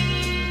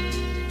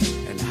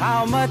 and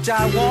how much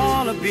I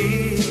wanna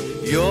be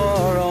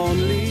your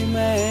only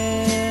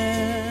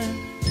man.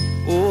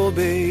 Oh,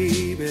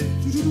 baby.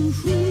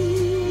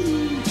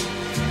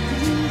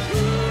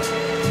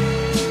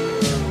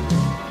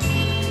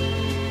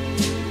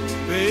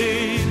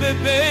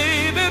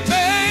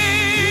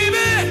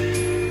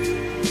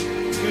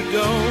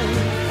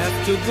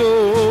 to go.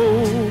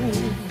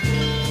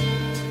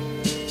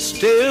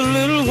 Stay a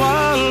little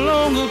while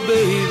longer,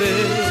 baby.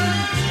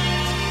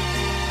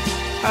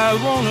 I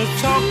wanna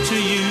talk to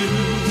you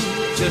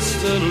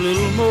just a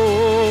little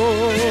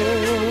more.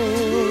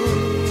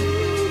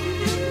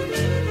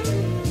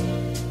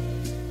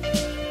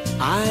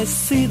 I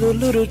see the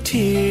little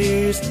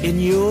tears in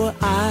your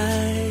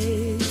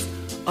eyes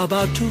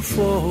about to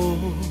fall.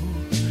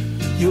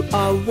 You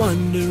are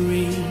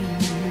wondering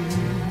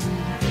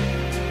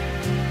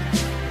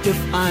if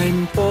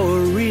I'm for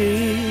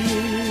real.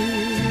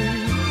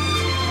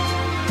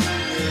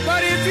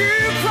 But if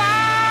you cry,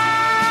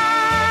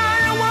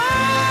 I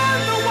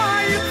wonder why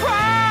you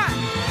cry.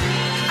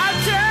 I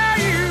tell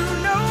you,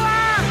 no,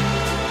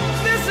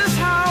 this is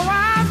how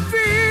I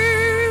feel.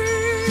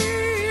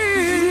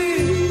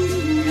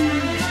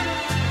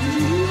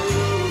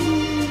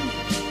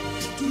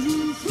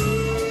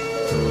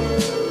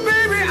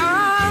 Baby,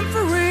 I'm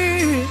for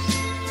real.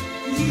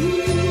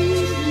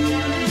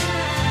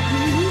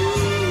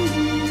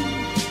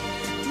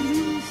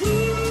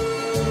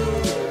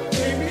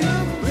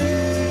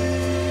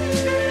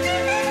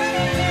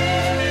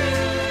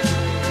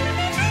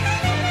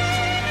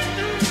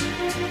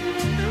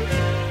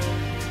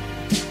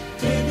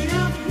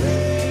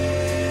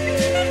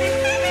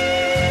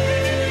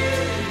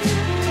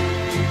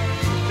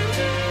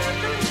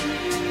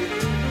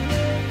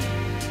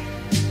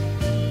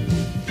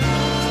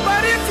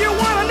 But if you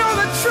want to know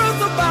the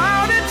truth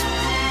about it,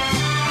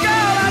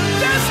 girl, I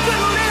just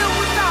couldn't live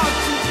without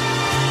you.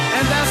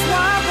 And that's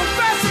why I'm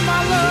confessing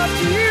my love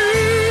to you.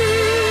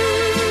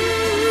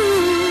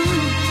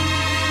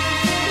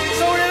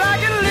 So that I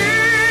can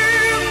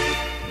live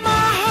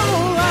my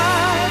whole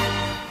life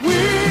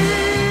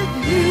with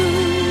you.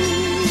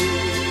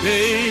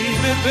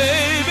 Baby,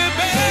 baby,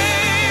 baby.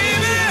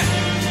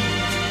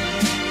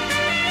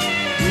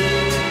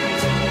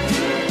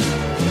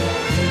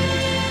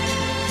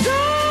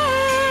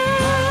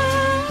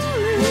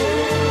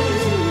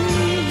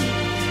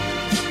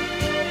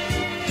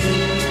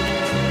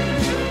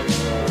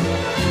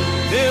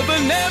 Never,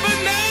 never,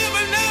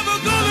 never, never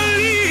gonna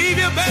leave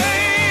you,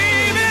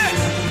 baby.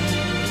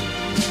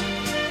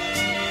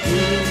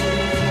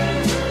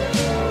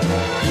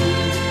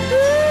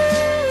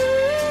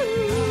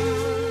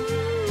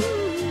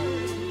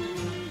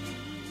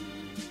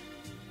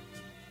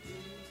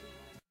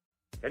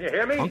 Can you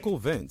hear me? Uncle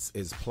Vince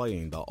is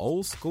playing the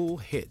old school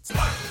hits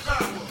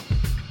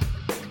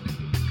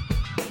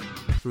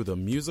through the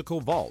musical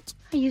vault.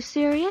 Are you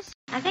serious?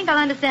 I think I'll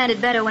understand it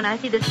better when I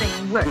see this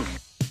thing work.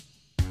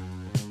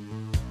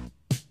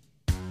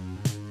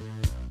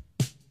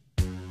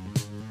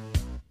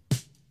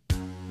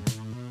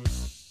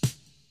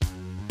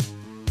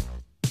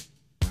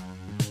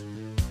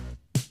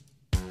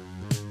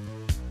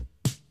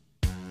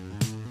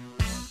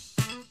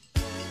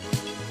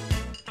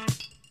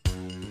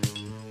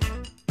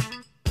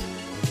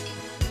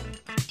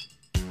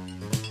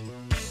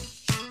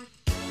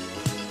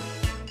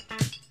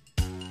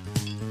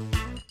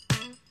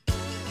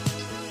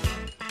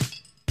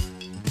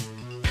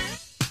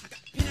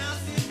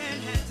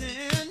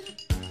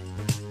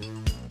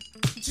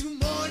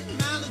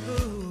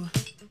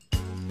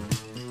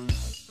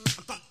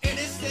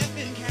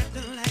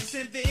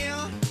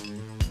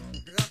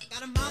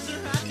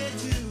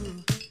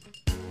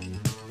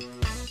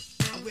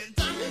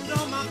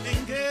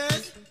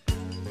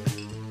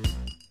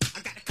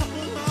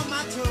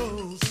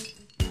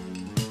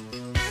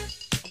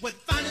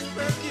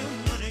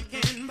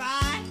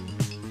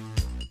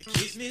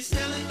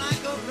 Smelling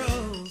like a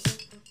rose.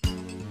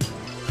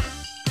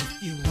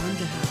 You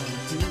wonder how I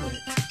do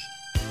it.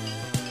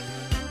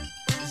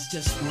 It's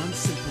just one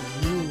simple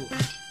rule.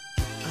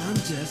 I'm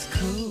just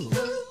cool.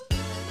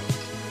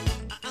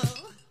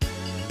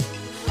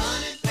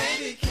 Honey,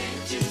 baby,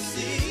 can't you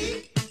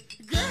see?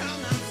 Girl,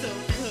 I'm so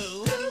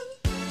cool.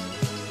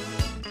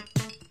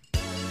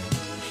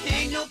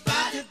 Ain't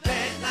nobody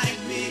bad like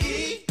me.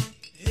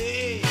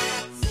 Hey.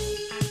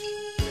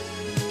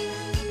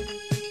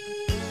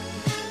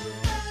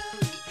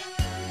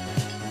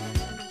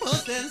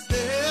 Stand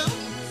still.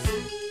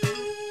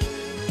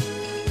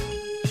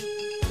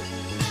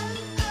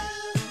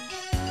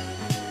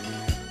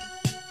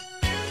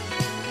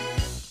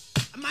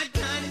 I might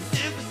dine in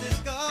San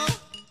Francisco,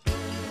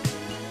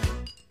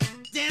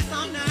 dance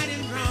all night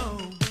in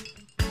Rome.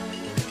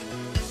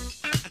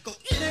 I go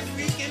any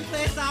freaking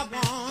place I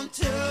want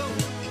to,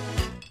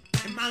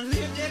 and my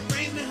live that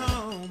brings me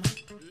home.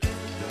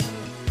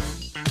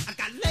 I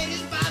got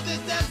ladies by the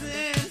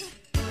dozens.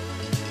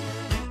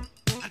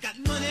 I got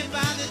money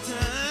by the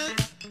ton.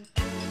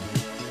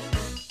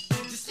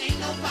 Just ain't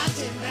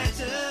nobody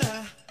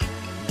better.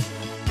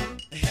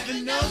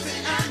 Heaven knows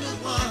that I'm the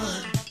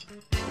one.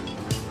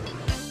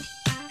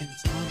 And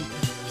it's all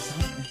because of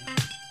something that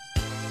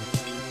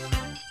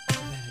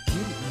I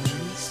didn't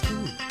learn in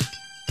school.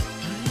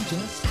 I'm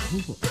just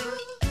cool.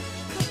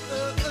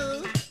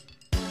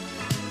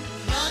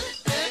 Honey,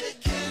 baby,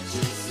 can't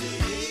you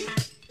see?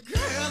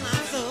 Girl,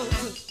 I'm so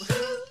cool.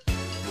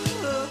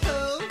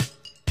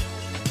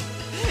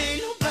 Ain't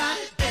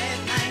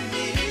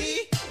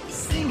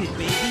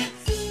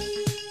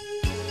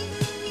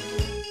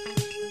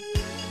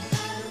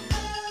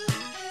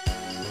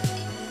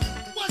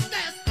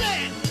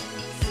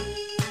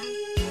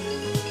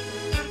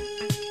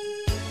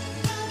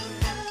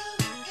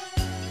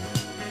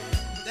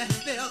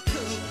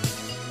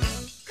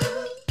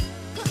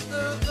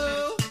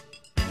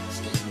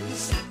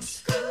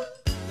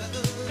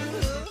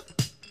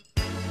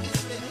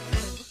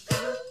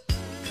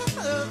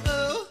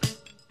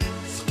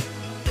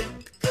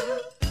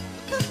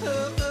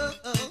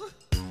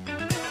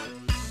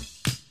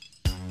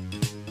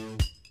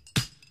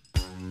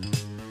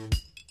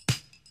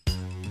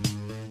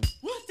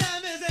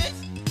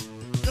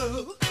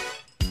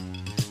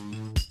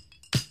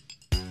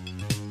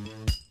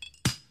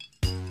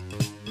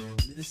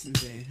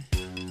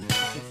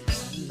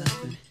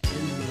Loving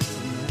enemies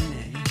of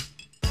money.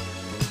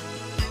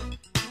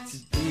 To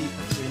be a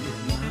friend of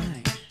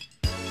mine.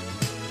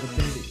 But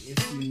baby,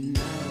 if you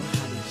know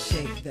how to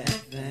shake that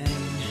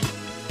thing,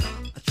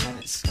 I'll try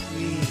to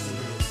squeeze a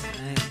little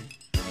thing.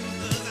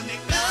 Cause I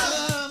make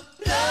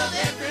love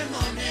every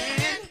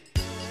morning.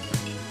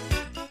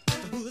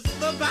 Who's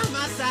by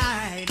my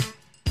side?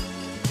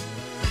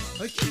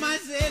 Or you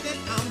might say that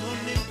I'm a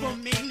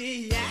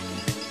nymphomaniac,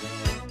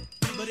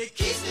 but it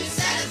keeps me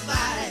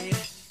satisfied.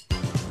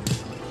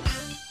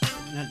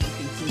 When I look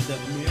into the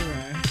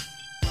mirror,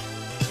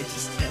 it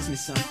just tells me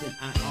something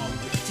I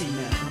already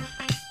know.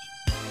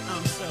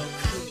 I'm so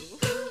cool.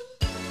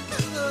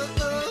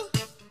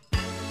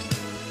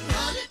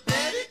 Honey,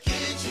 baby,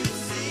 can't you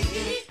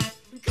see?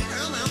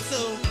 Girl, I'm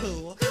so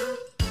cool.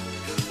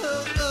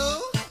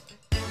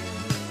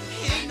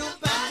 Ain't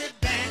nobody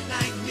bad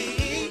like me.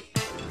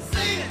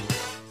 Sing it.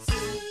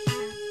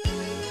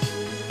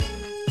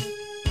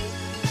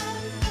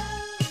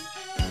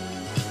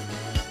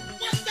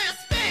 What's that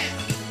spell?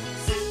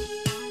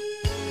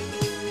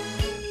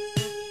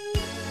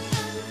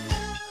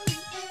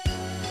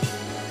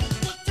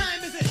 What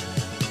time is it?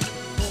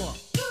 4.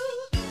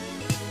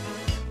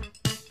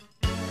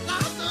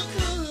 I'm so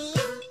cool.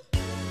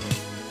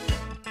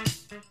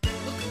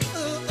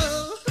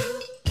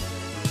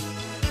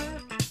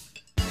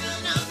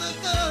 And I'm so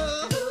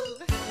cool.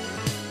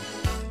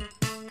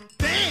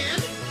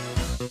 Band.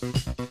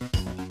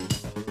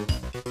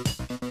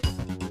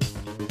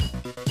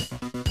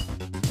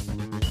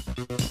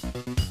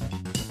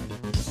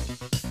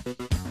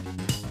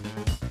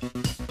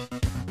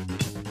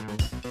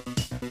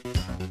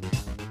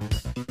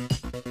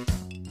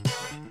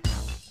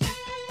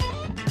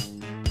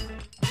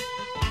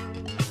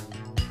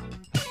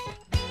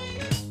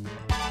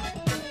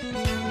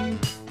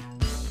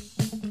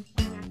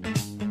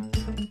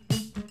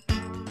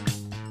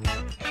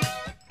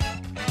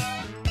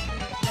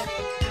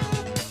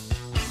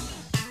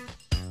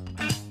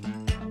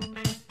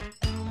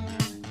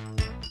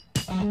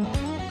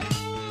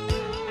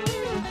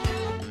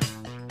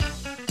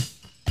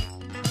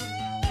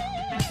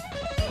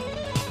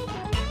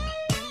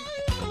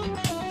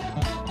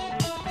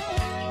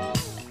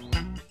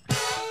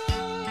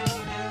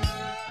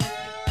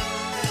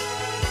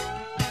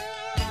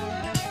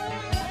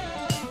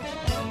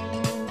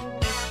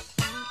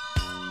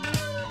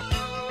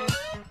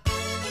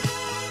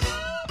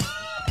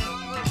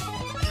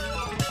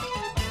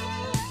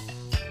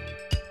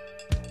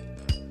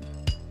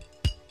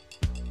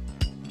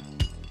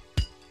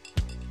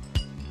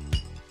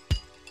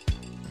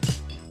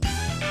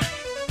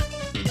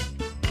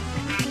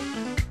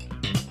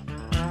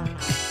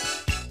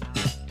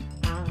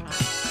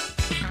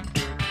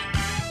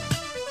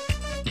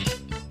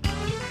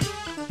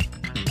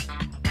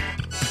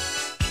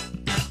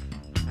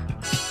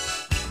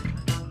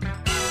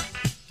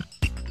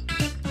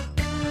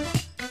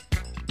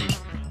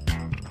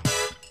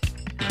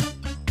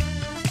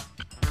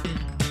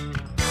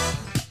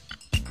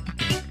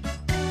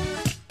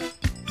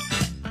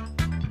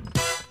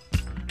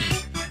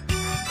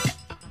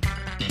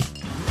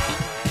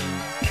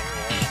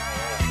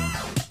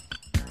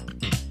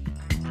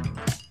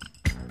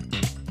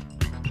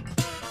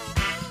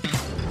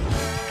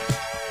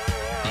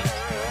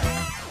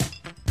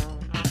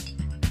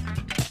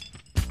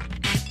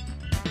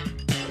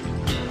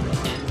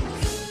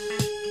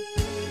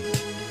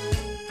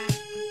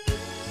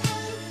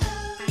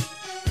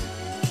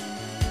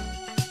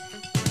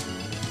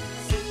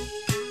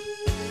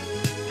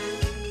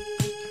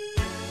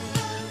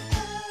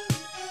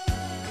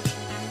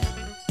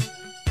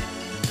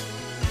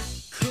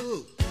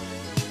 Cool.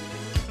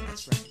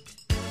 That's right.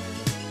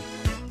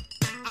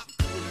 I'm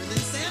cooler than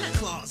Santa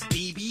Claus,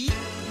 baby.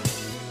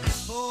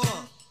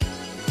 Oh.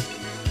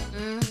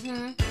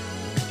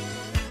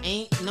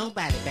 Ain't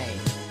nobody bad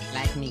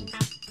like me.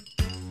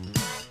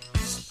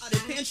 Somebody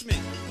pinch me.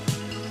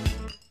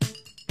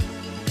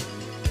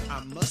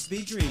 I must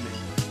be dreaming.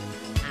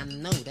 I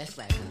know that's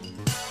right, honey.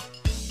 I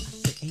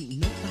said, ain't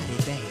nobody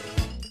bad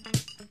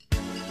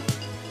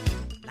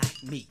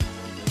like me.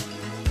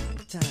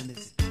 What time is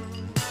it?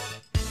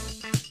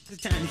 Is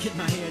it time to get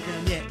my hair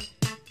done yet?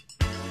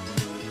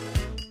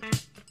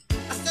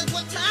 I said,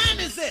 what time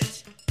is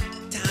it?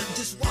 Time to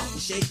just walk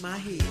and shake my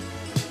head.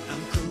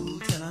 I'm cool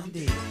till I'm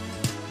dead.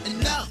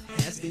 Enough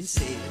has been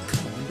said.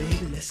 Come on,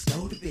 baby, let's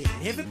go to bed.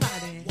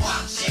 Everybody,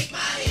 walk, shake my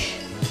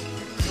head.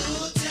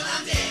 Cool till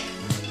I'm dead.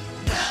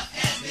 Enough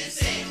has been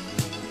said.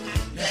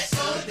 Let's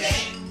go to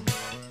bed.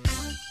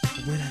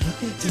 When I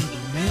look into the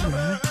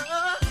mirror,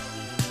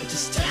 it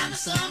just tells me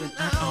something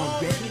I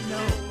already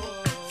know.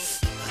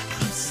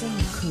 I'm so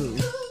cool.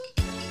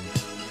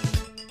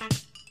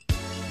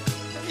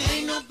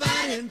 Ain't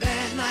nobody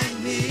bad like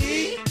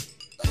me.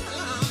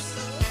 I'm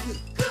so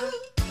cool.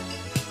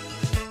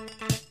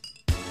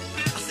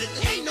 I said,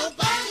 ain't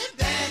nobody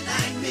bad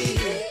like me.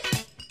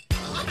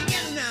 I'm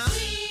together now.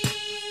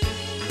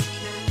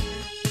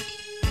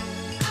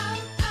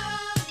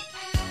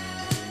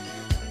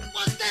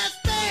 What's that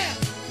spell?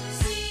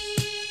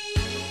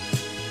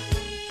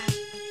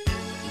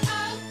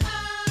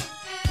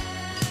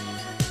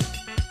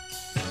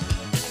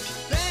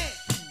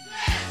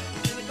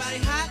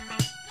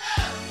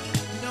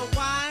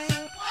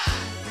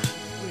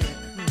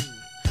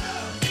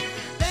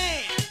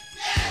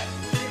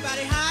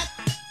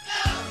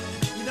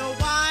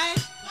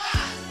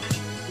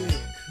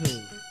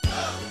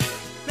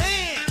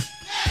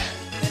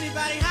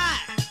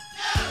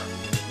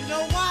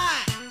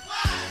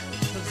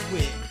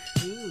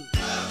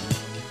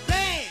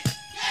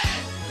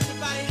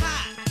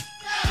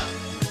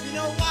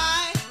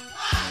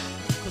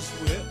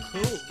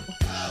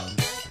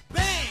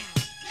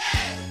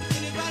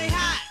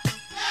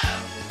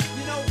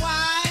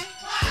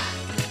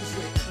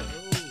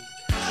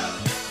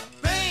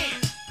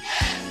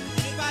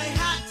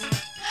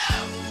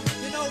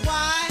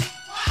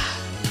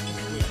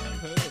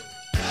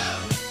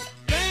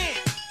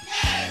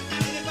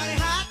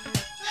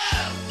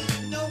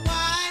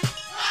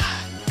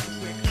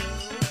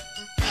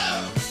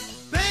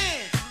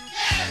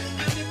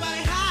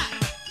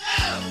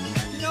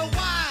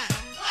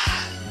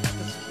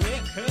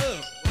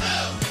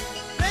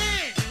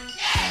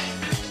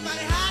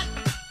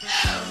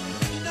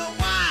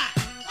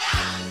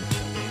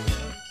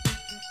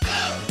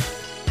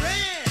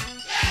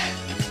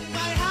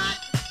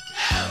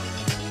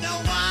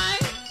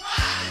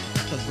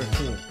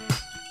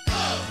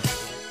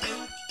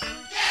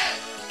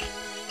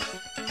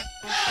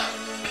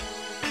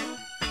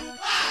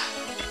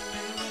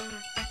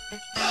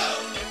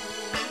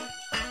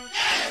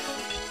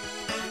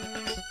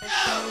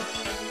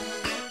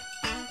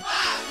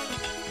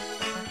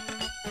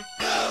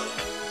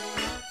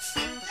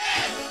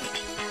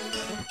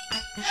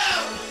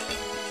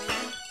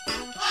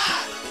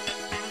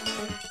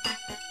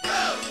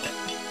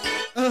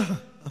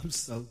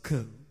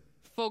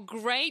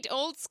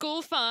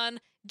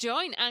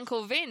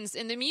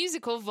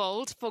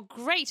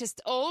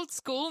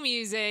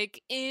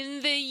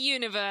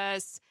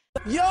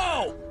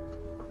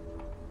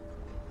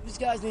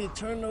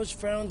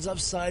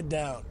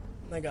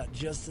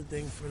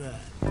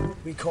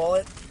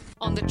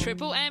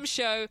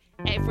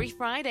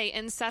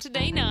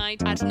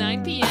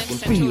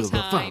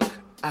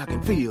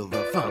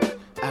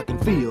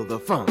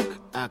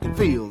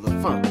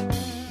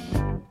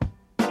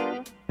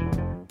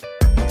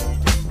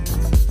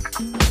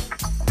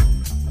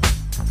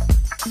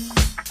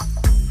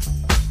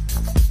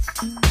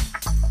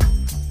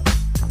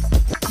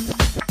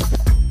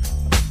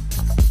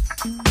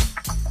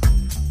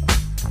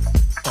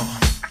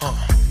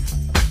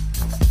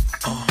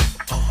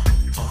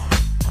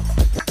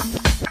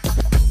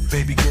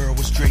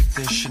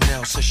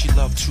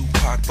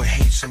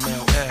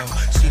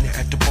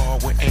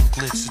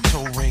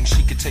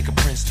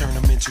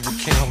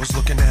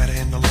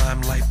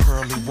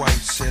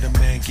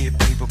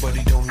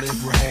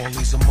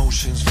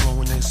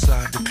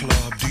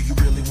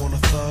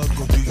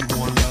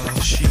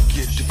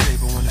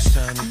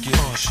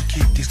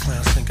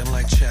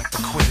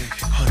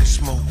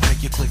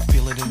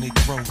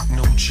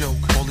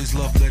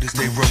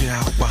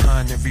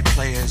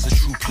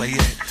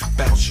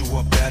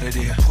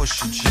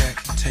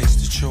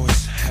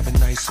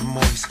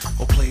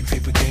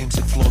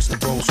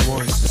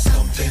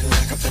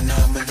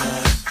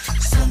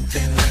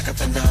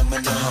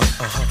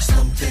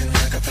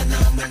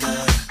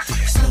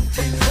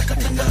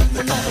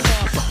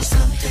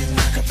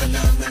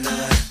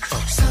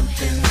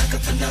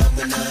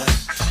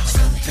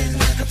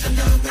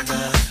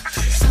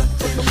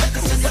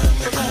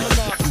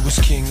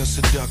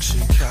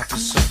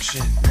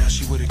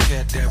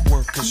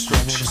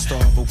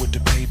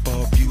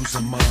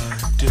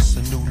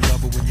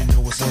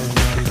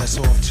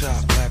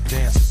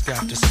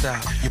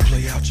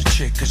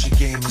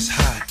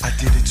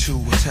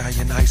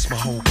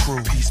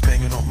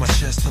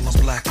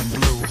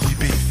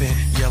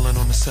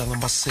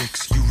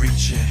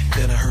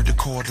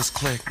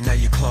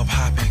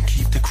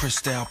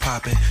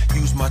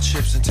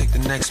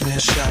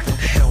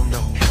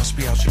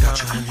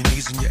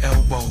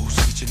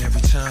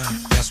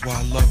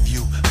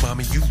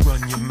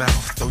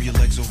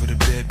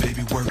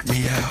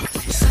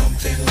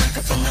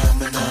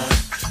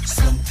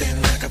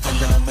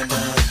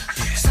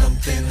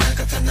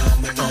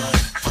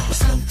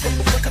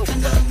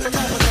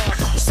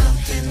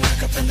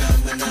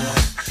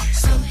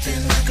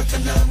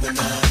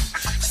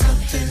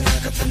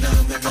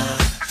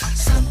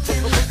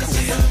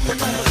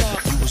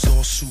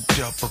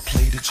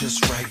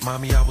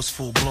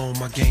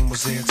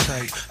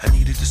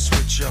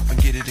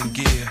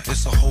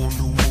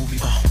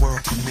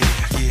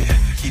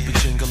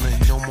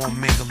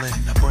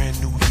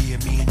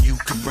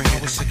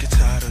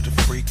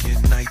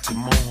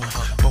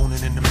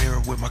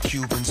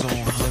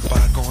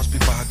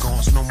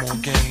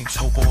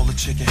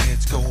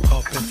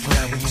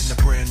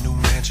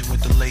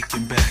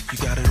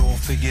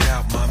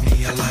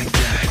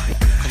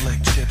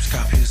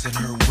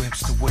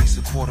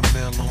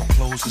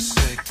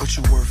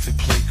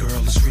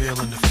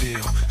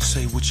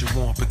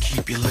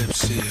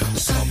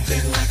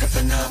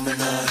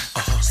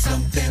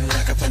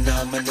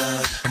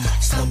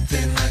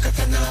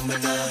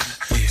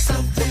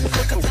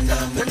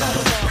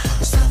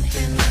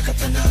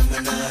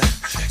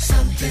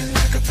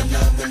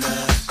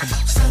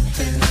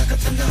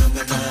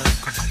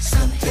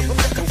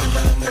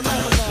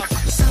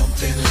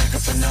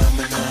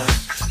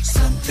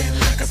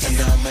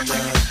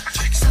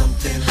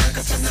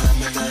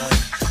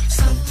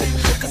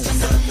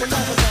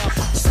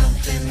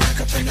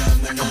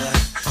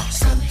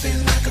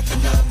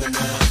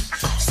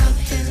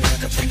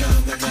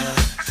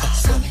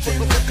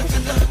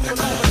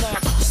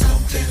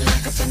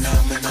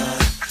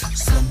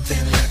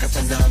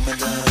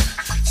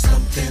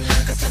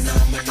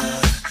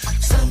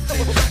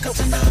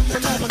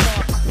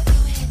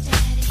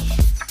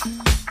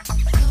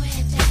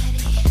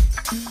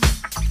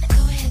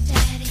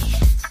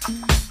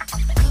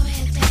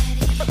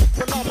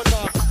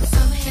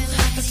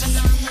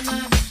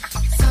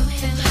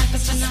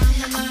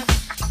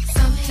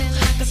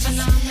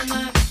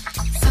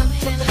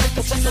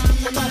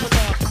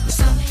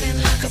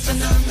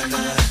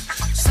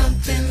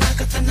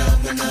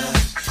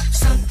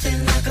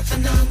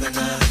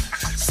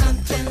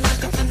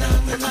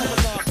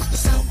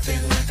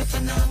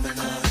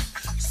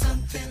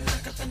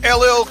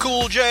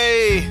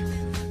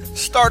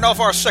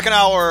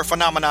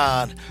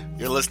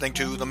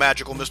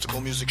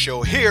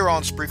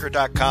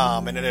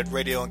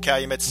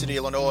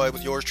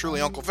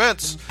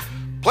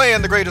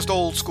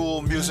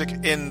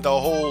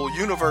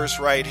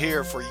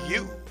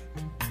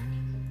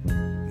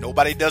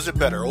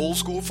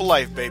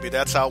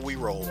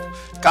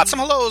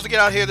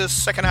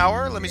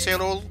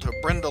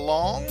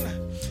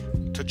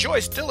 To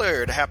Joyce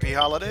Dillard, happy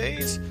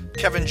holidays.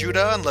 Kevin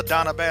Judah and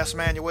LaDonna Bass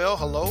Manuel,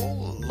 hello.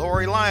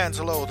 Lori Lyons,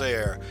 hello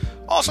there.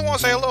 Also want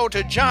to say hello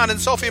to John and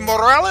Sophie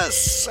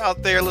Morales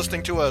out there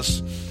listening to us.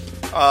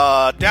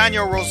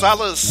 Daniel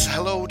Rosales,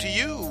 hello to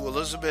you.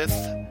 Elizabeth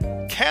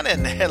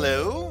Cannon,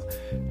 hello.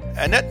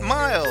 Annette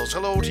Miles,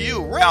 hello to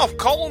you. Ralph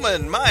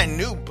Coleman, my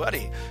new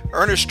buddy.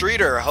 Ernest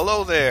Streeter,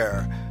 hello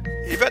there.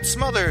 Yvette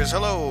Smothers,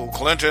 hello.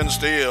 Clinton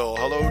Steele,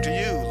 hello to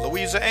you.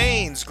 Louisa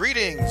Ains,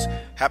 greetings.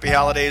 Happy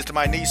holidays to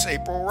my niece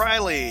April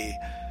Riley.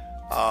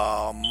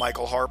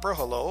 Michael Harper,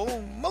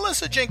 hello.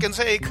 Melissa Jenkins,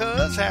 hey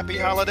cuz, happy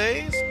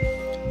holidays.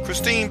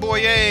 Christine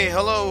Boyer,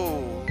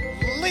 hello.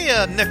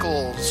 Leah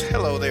Nichols,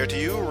 hello there to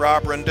you.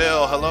 Rob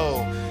Rendell,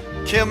 hello.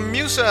 Kim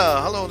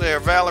Musa, hello there.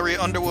 Valerie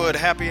Underwood,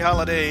 happy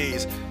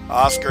holidays.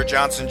 Oscar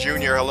Johnson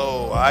Jr.,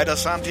 hello. Ida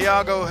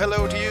Santiago,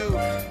 hello to you.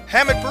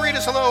 Hamid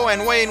Paredes, hello.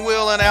 And Wayne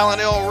Will and Alan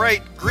L.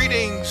 Wright,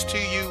 greetings to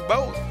you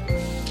both.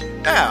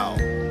 Now,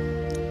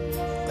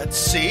 let's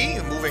see,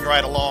 moving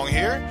right along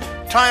here.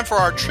 Time for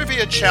our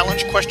trivia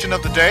challenge question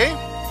of the day.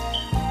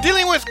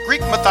 Dealing with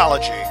Greek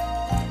mythology.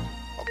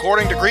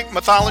 According to Greek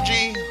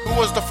mythology, who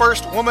was the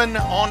first woman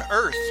on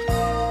Earth?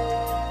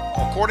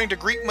 According to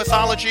Greek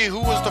mythology, who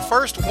was the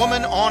first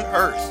woman on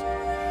Earth?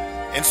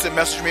 Instant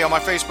message me on my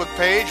Facebook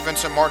page,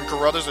 Vincent Martin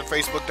Carruthers at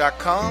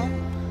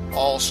Facebook.com.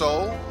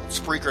 Also,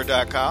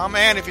 Spreaker.com.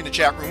 And if you're in the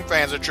chat room,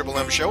 fans of Triple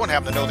M Show, and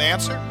happen to know the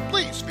answer,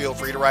 please feel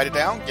free to write it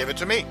down. Give it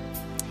to me.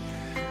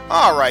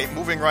 All right,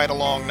 moving right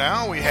along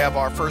now, we have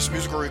our first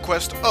musical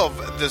request of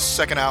this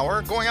second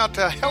hour. Going out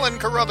to Helen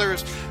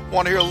Carruthers.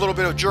 Want to hear a little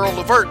bit of Gerald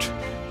Levert.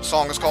 The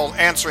song is called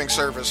Answering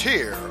Service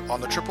here on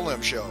the Triple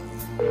M Show.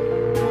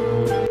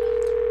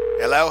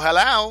 Hello,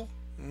 hello.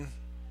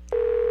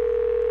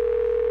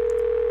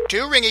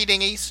 Two ringy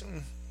dingies.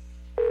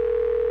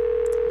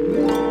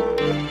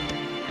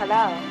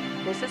 Hello,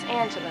 this is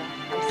Angela.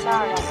 I'm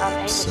sorry I'm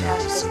unable to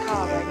answer this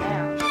call right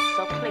now.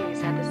 So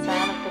please, at the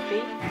sound of the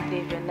beep,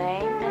 leave your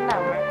name and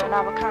number, and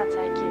I will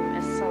contact you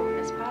as soon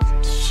as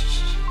possible.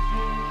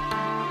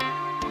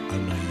 I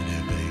know you're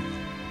there, baby.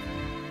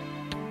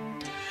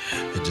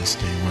 It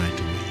just ain't right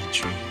the way you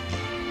treat me.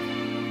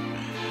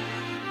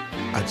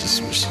 I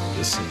just wish you'd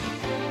listen,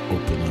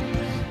 open up,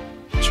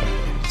 and try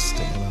to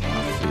understand how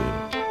I feel.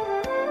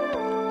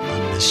 I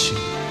miss you.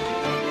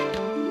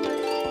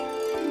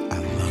 I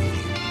love you.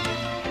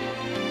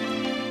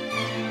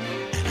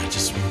 And I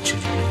just want you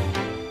to know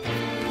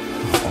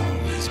I'll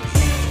always be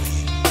here for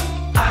you.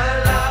 I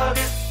love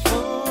you.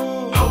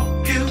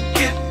 Hope you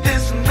get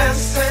this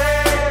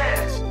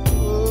message.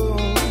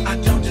 I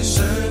don't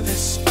deserve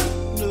this.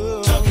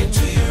 Talking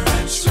to your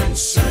answering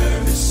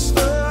service.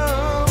 Baby.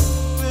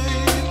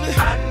 I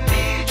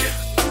need you.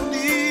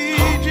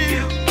 Hope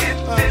you get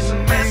this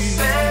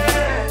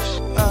message.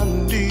 I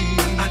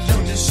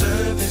don't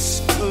deserve this.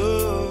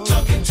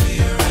 Talking to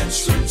your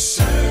answering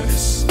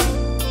service.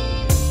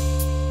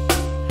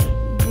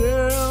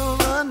 Girl,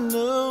 I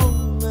know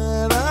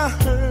that I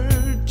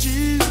hurt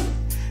you,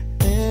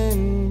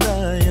 and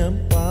I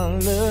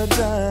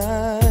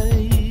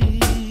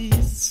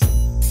apologize.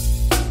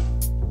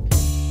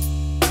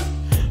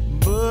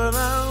 But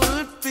I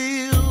would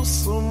feel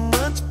so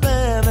much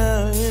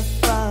better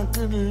if I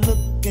could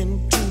look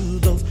into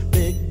those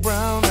big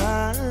brown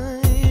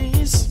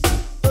eyes.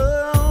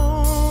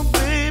 Oh,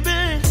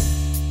 baby,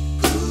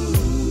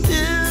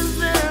 is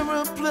there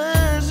a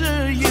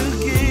pleasure you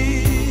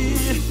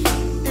get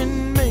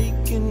in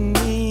making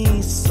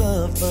me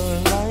suffer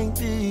like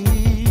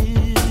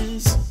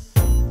this?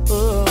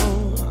 Oh,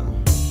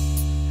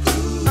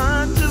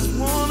 I just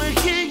wanna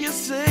hear you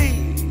say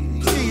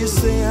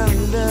I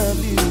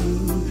love you.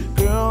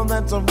 Girl,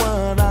 that's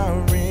what I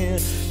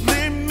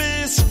really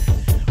miss.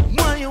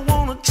 Why you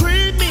wanna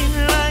treat me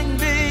like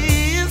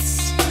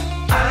this?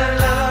 I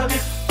love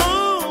you.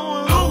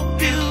 Oh,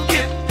 Hope you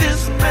get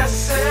this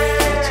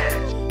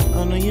message. I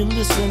know you're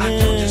listening. I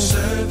don't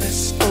deserve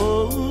this.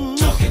 Oh,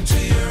 Talking to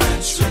your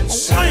answering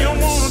service. why you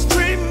wanna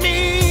treat me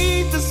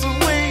this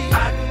way? I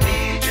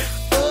need you.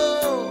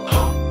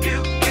 Hope you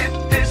get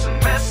this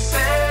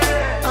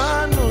message. I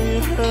know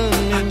you're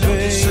hurting, I don't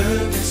babe.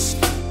 deserve this.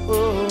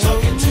 Oh,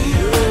 Talking to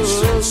your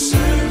answering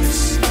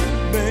service.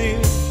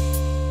 babe.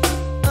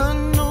 I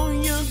know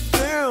your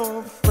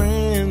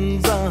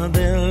girlfriends are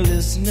there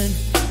listening,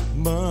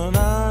 but I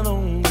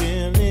don't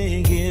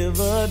really give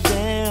a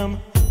damn.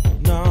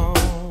 No.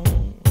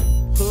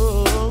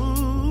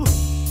 Oh.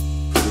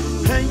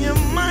 And you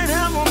might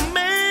have a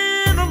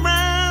man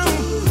around,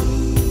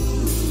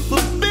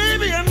 but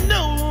baby, I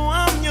know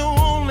I'm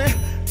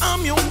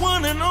your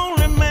one and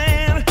only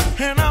man,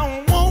 and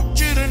I want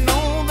you to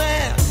know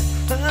that.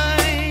 I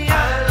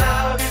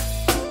love you.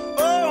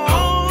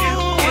 Hope you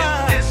get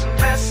this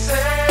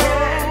message.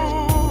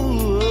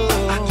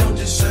 I don't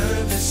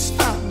deserve this.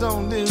 I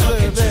don't Talking deserve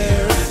to your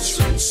that.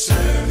 answering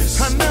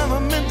service. I never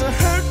meant to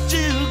hurt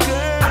you,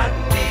 girl. I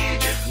need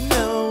you.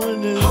 No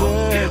one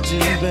Hope you deserved you,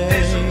 get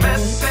this babe.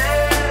 message.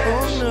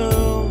 Oh no,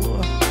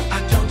 I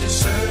don't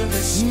deserve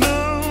this. no,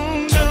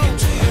 Talking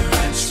to your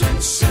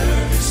answering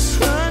service.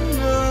 I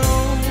know.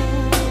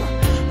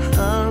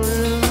 I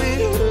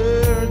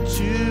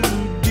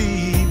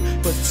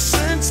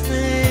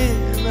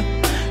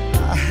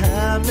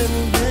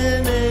haven't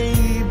been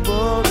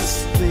able to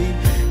sleep.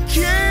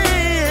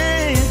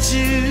 Can't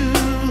you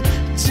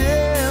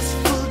just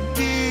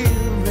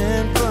forgive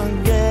and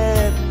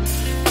forget?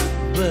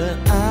 But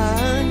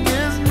I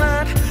guess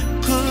not,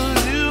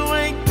 'cause you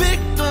ain't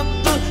picked up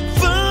the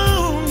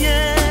phone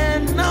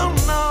yet. No,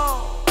 no.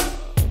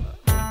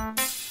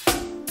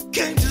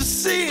 Can't you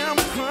see I'm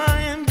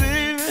crying,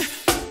 baby?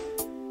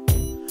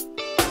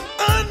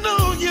 I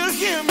know you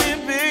hear me,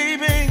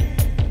 baby.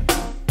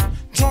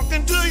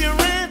 Talking to your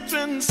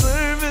entrance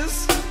service.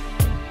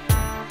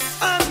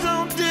 I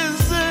don't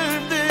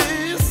deserve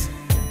this.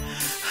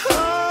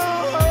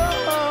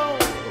 Oh,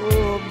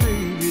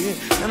 baby.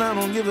 And I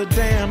don't give a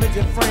damn if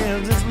your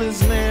friends is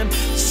listening.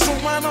 So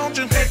why don't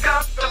you pick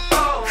up the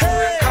phone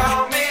and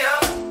call me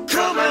up?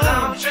 Come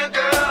on, your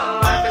girl.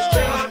 Life is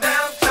too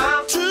damn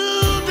tough.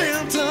 Too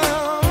damn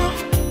tough.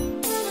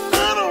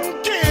 I don't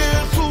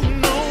care who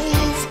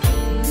knows.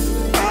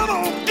 I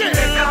don't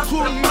care who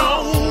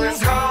knows.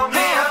 Call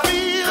me up.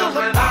 Cause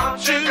without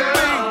you,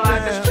 girl,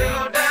 life is too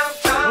damn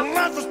tough.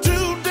 Life is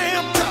too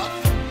damn tough.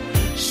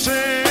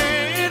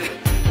 Said,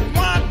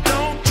 why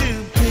don't you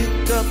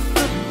pick up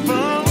the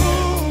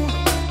phone?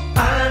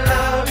 I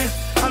love you.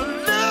 I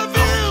love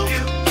you. Hope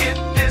you get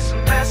this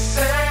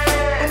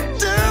message. I'm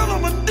down on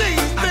my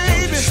knees,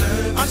 baby.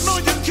 I know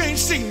you can't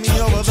see me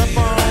over the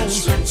phone.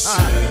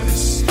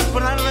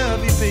 But I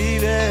love you,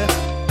 baby.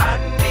 I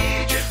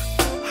need you.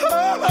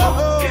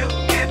 Hope you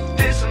get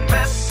this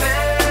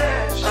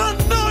message. I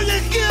know you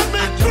get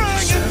me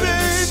crying,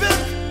 baby.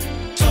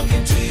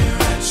 Talking to your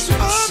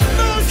answering service. I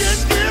know you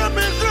get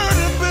me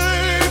hurting,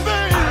 baby.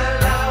 I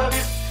love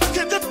you.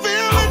 Can you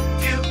feel it? Hope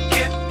you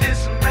get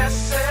this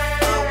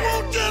message. I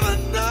want you to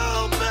know,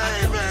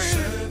 baby.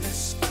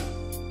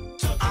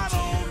 I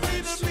don't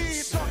need to be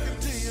talking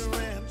to your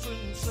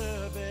answering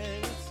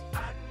service.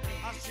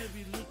 I should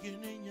be looking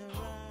in your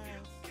eyes.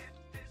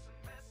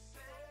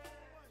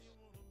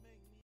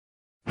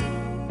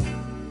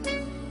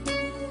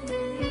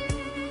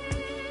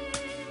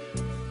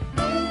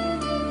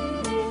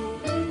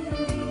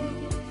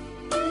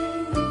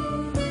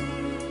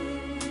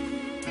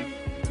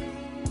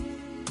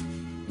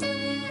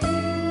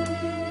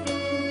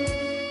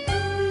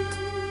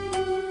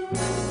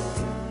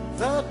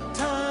 The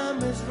time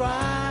is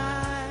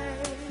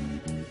right.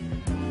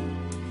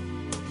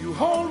 You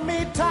hold me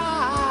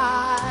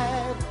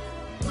tight,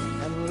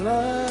 and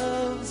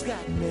love's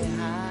got me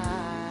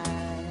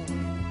high.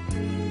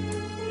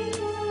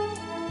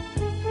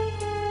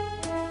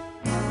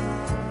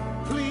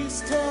 Please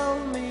tell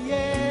me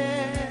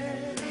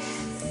yes,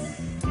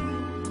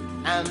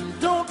 and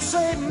don't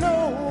say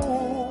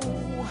no,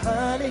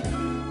 honey,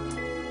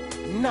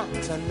 not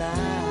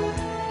tonight.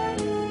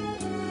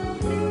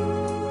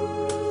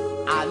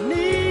 I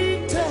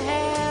need to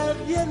have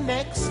you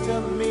next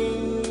to me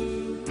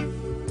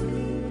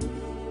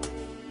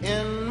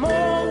in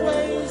more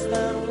ways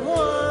than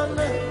one,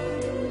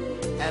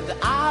 and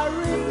I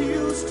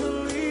refuse to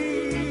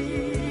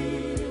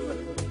leave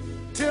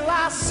till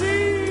I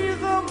see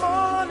the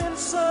morning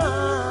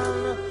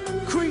sun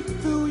creep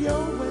through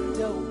your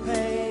window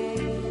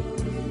pane.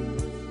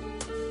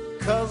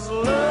 'Cause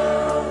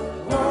love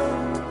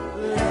won't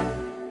let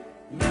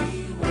me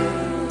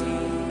wait.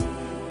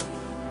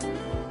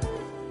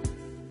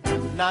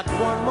 Not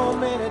one more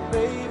minute,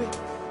 baby.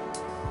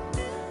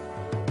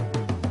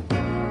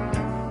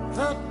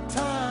 The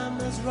time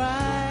is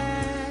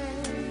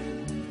right.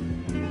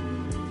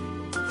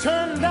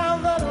 Turn down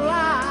the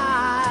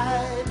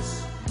lights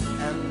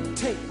and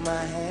take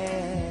my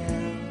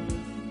hand.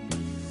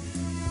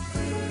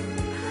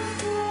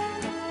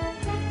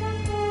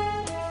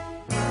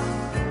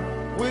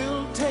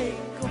 We'll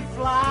take a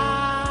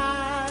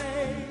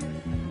flight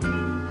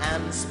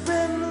and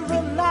spend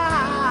the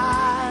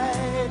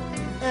night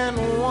in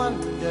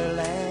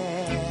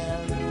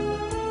Wonderland.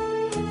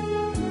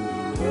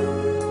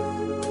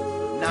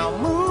 Now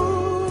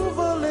move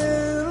a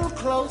little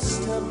close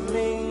to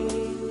me.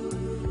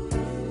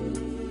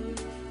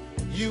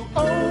 You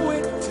owe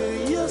it to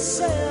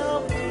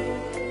yourself,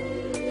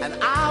 and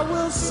I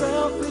will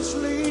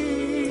selfishly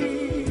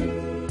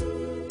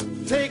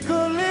take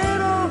a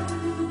little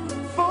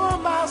for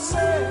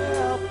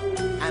myself,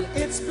 and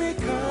it's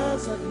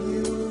because of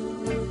you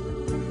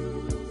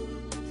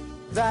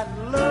that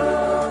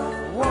love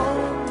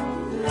won't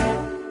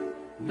let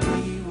me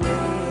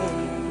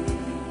wait.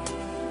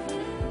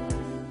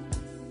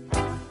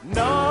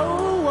 No,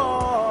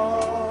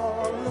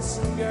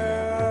 listen,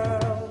 girl.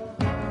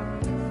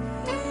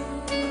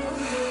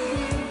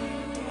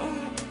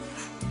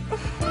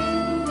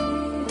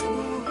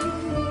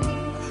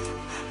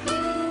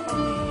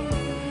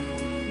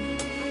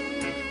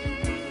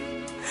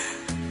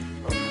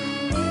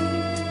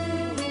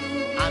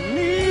 I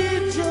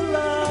need your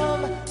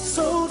love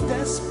so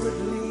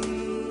desperately,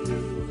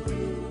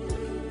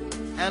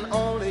 and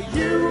only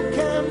you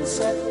can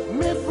set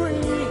me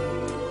free.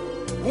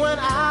 When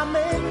I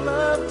make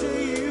love to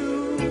you,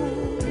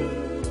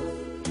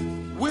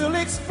 we'll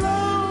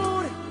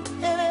explode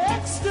in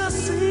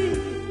ecstasy,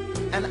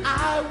 and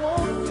I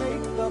won't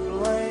take the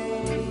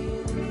blame.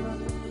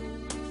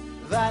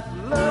 that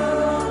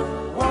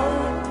love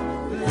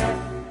won't let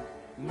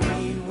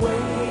me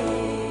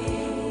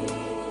wait.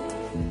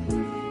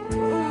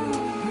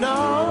 No,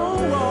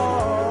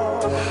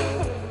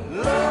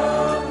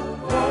 love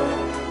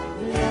won't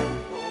let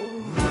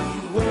me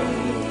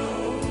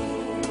wait.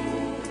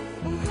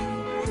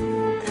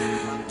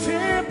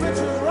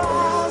 Temperature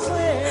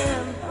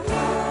rising,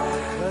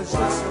 'cause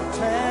you're so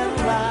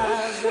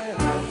tantalizing.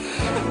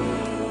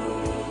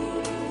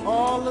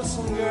 Oh,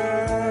 listen,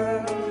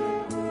 girl.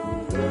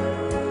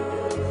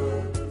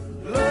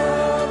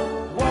 Love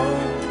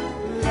won't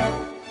let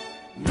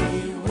me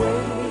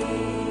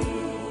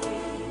wait.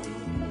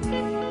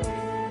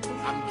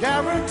 I'm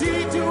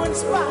guaranteed to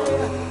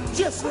inspire.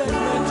 Just let me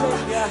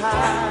take you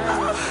high.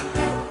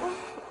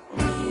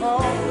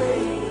 Oh,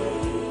 baby.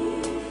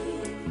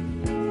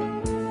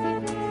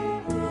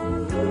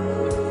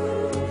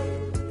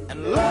 And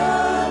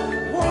love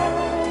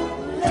won't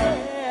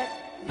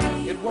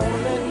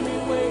let me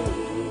wait.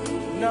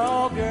 No,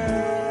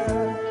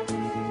 girl.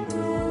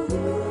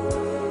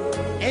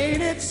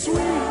 Ain't it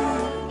sweet?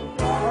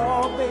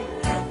 Oh, baby,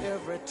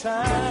 every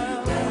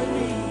time we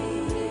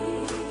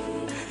meet.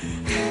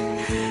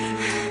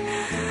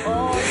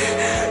 Oh,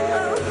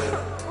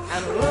 yeah.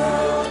 And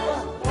love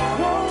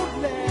won't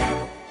let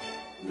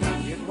me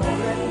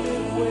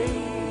wait.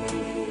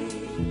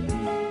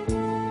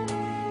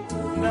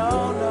 No,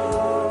 no.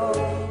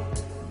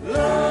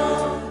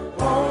 Love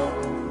won't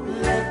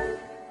let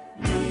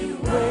me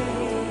wait.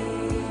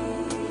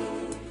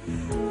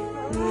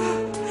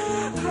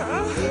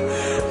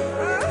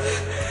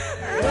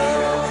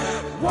 Love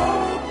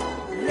won't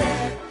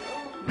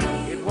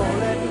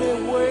let me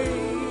wait.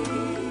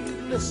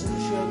 Listen,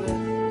 sugar.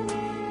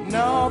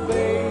 No,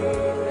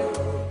 baby.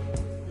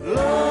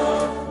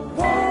 Love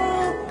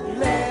won't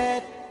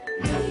let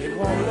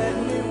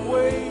me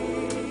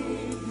wait.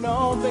 No,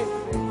 baby.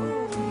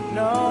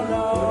 No,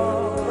 no.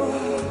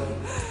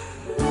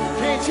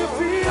 Can't you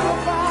feel the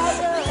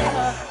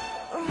fire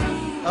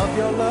of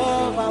your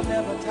love? I'll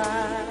never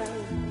tire.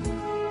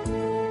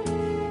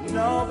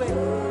 No, baby.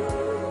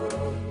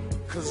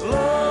 'Cause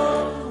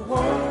love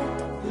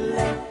won't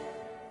let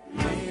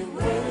me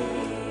wait.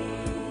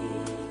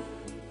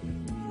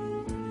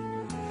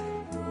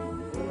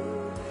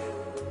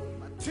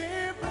 My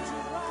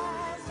temperature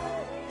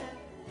rising,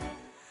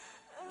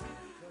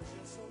 'cause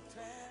you're so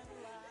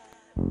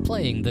tantalizing.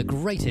 Playing the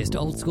greatest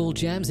old school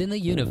jams in the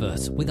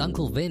universe with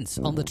Uncle Vince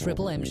on the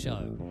Triple M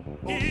Show.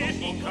 Here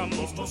he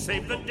comes to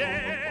save the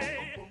day.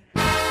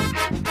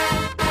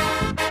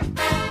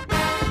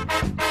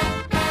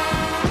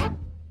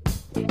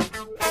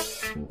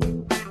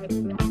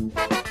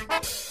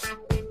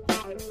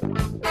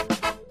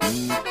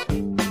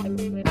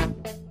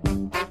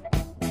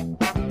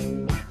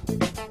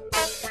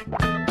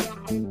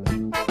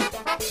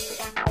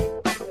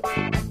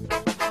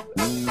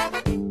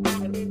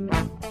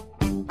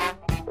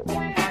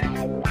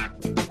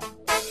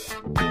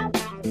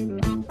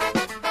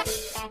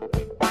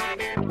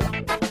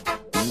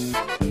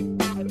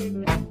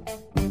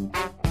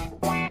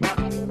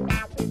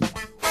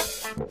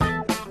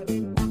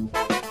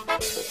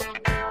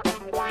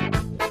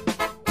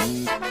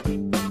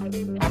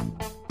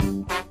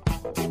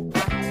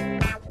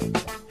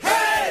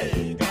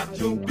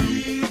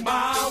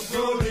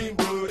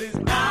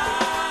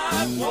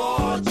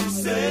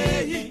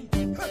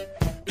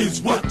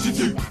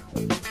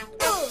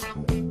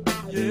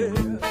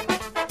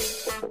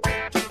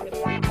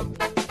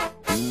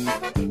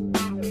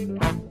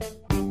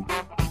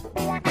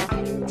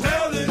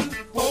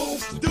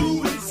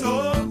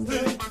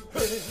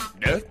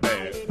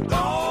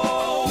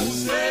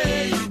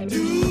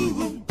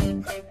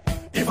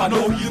 I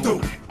know you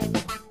do.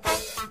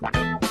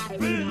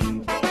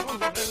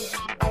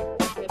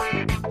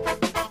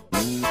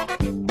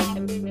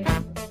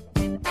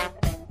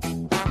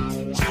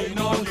 Chain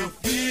on your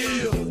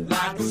feel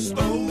like a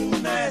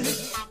stone man.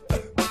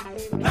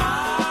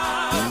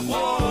 Not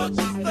what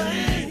you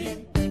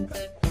think,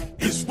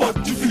 it's what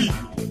you feel.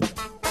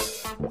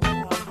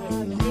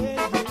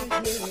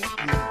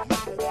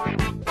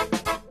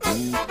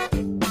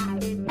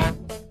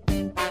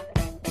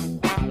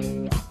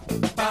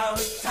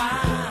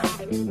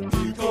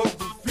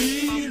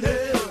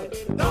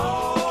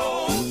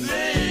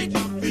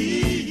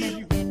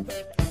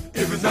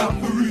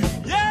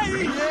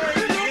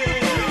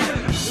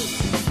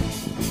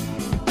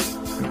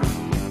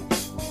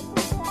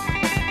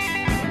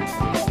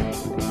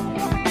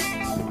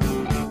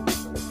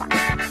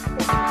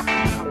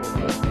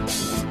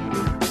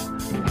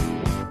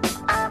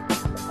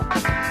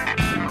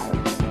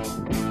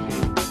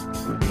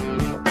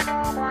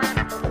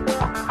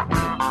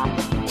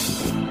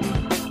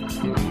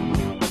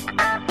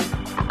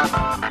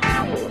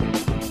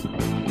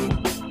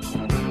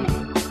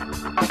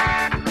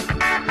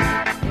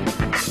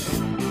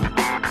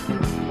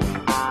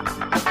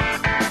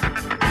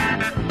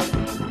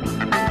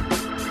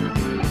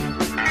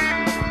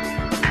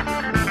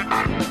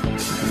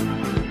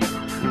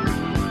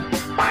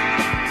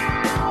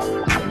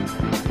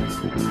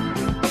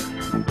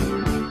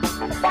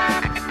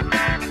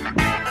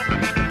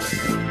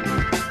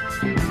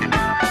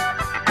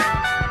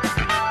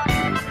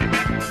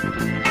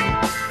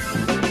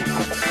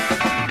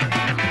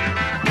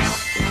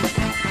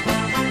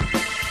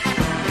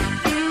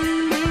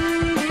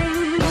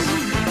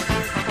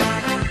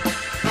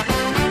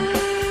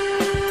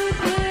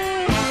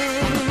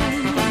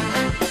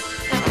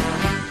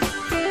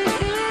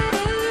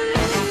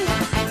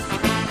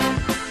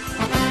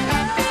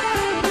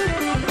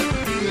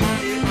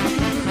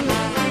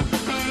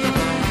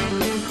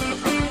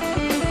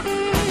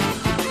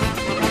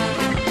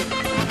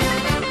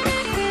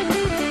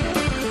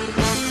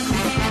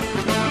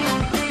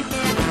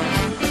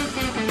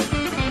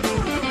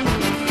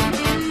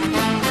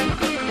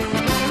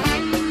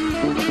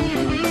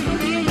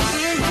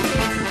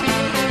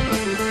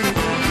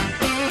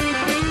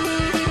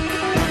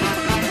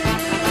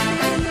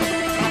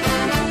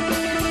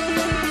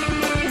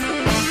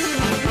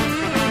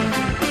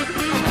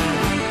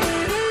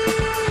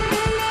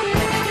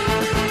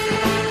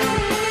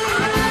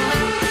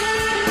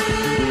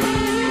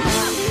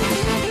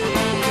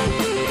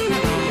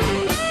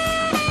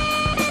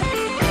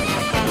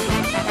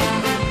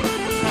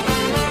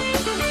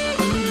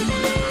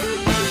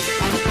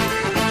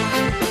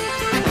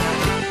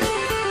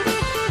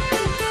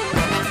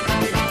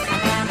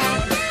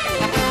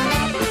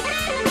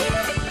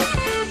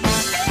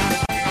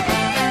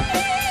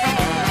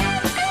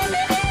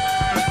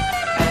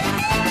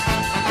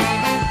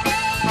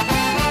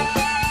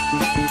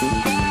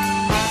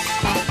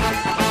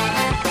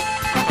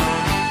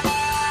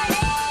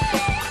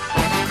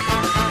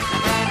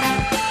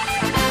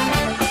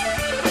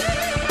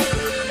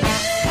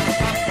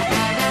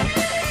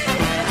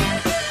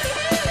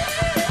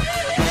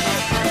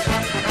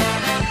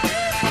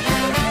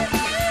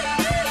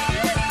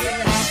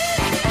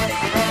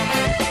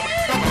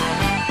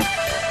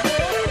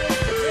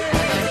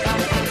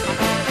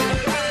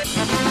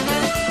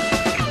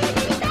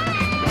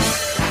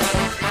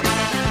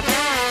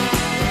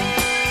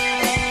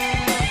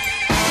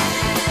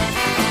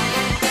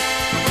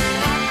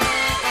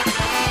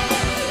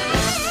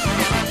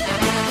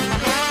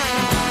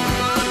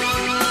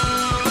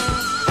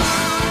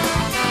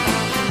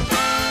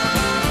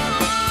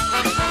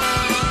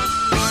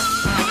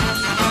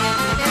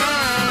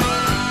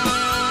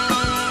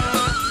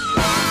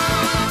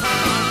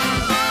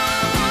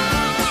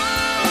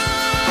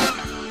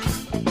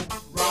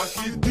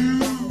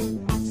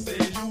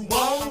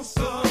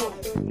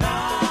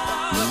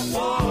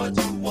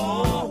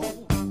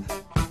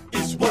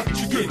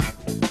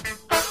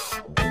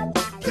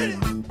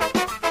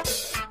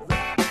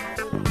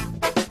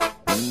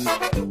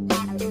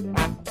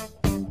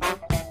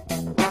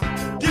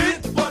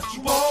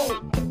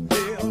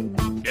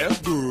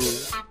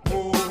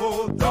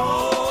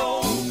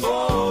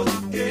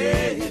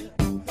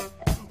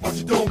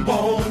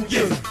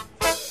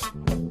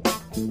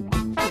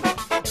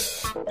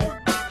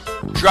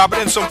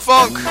 Dropping in some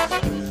funk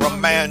from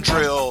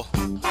Mandrill.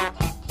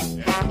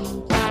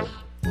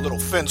 Little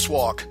fence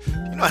walk.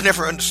 You know, I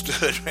never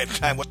understood at the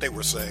time what they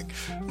were saying.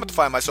 I'm going to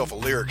find myself a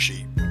lyric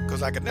sheet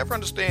because I could never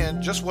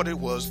understand just what it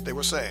was they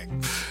were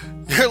saying.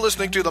 You're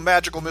listening to the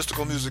Magical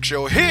Mystical Music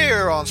Show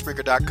here on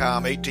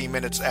Spreaker.com, 18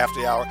 minutes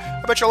after the hour.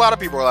 I bet you a lot of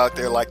people are out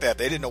there like that.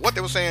 They didn't know what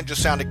they were saying,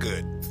 just sounded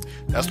good.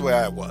 That's the way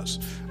I was.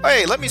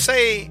 Hey, let me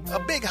say a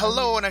big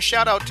hello and a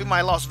shout out to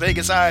my Las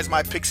Vegas eyes,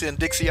 my Pixie and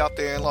Dixie out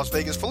there in Las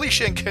Vegas.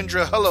 Felicia and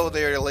Kendra, hello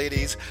there,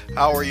 ladies.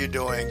 How are you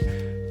doing?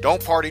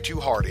 Don't party too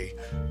hardy.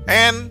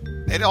 And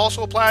it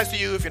also applies to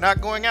you if you're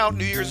not going out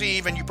New Year's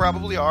Eve, and you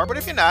probably are, but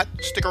if you're not,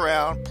 stick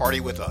around, party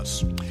with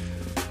us.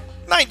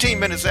 19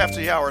 minutes after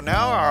the hour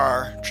now,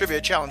 our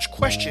trivia challenge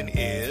question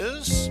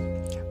is,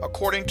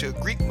 according to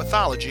Greek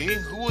mythology,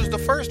 who was the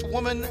first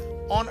woman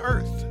on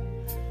Earth?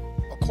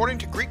 According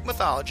to Greek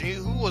mythology,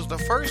 who was the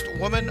first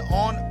woman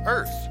on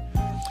Earth?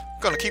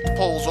 I'm going to keep the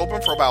polls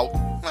open for about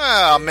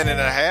a minute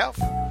and a half.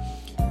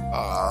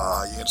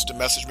 You can still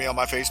message me on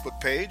my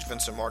Facebook page,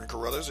 Vincent Martin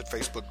Carruthers at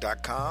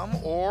Facebook.com,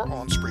 or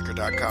on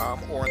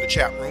Spreaker.com, or in the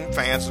chat room,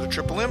 fans of the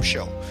Triple M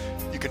Show.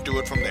 You can do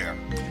it from there.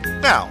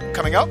 Now,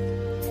 coming up,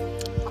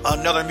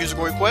 another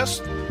musical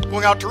request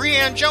going out to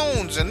Rhiannon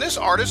Jones, and this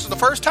artist is the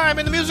first time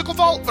in the musical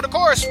vault, but of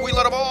course we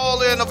let them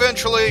all in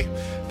eventually.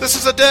 This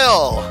is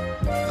Adele.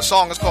 The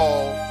song is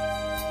called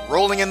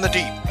Rolling in the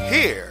Deep,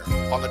 here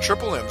on the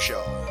Triple M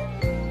Show.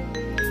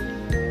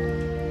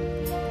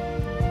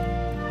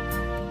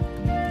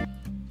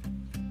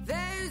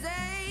 There's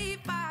a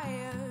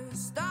fire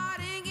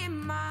starting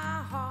in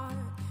my heart,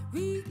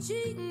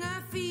 reaching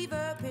a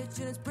fever pitch,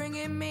 and it's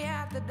bringing me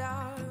out the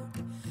dark.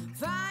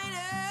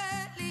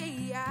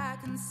 Finally, I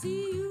can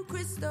see you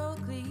crystal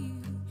clear.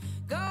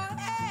 Go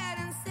ahead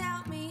and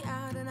sell me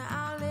out, and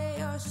I'll lay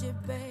your ship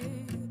bare.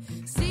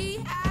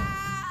 See,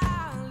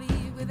 I'll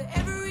leave with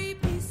every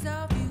piece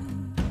of you.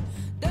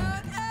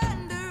 Don't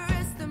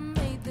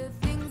underestimate the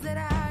things that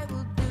I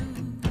will do.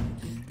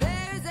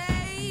 There's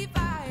a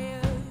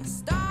fire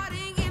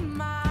starting in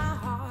my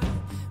heart,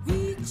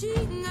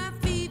 reaching a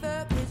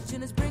fever pitch,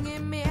 and it's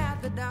bringing me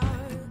out the dark.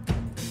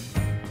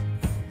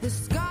 The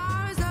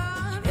scars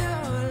of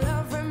your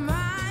love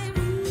remind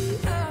me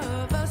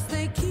of us.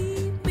 They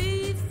keep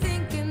me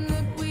thinking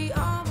that we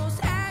almost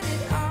had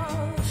it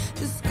all.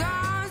 The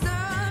scars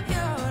of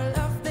your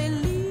love, they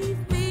leave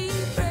me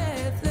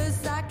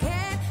breathless. I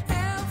can't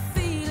help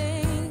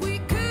feeling we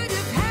could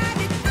have had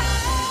it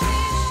all.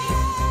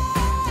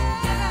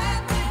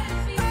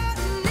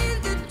 Rolling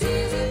in the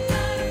deep.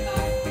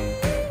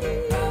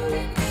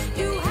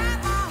 You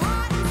have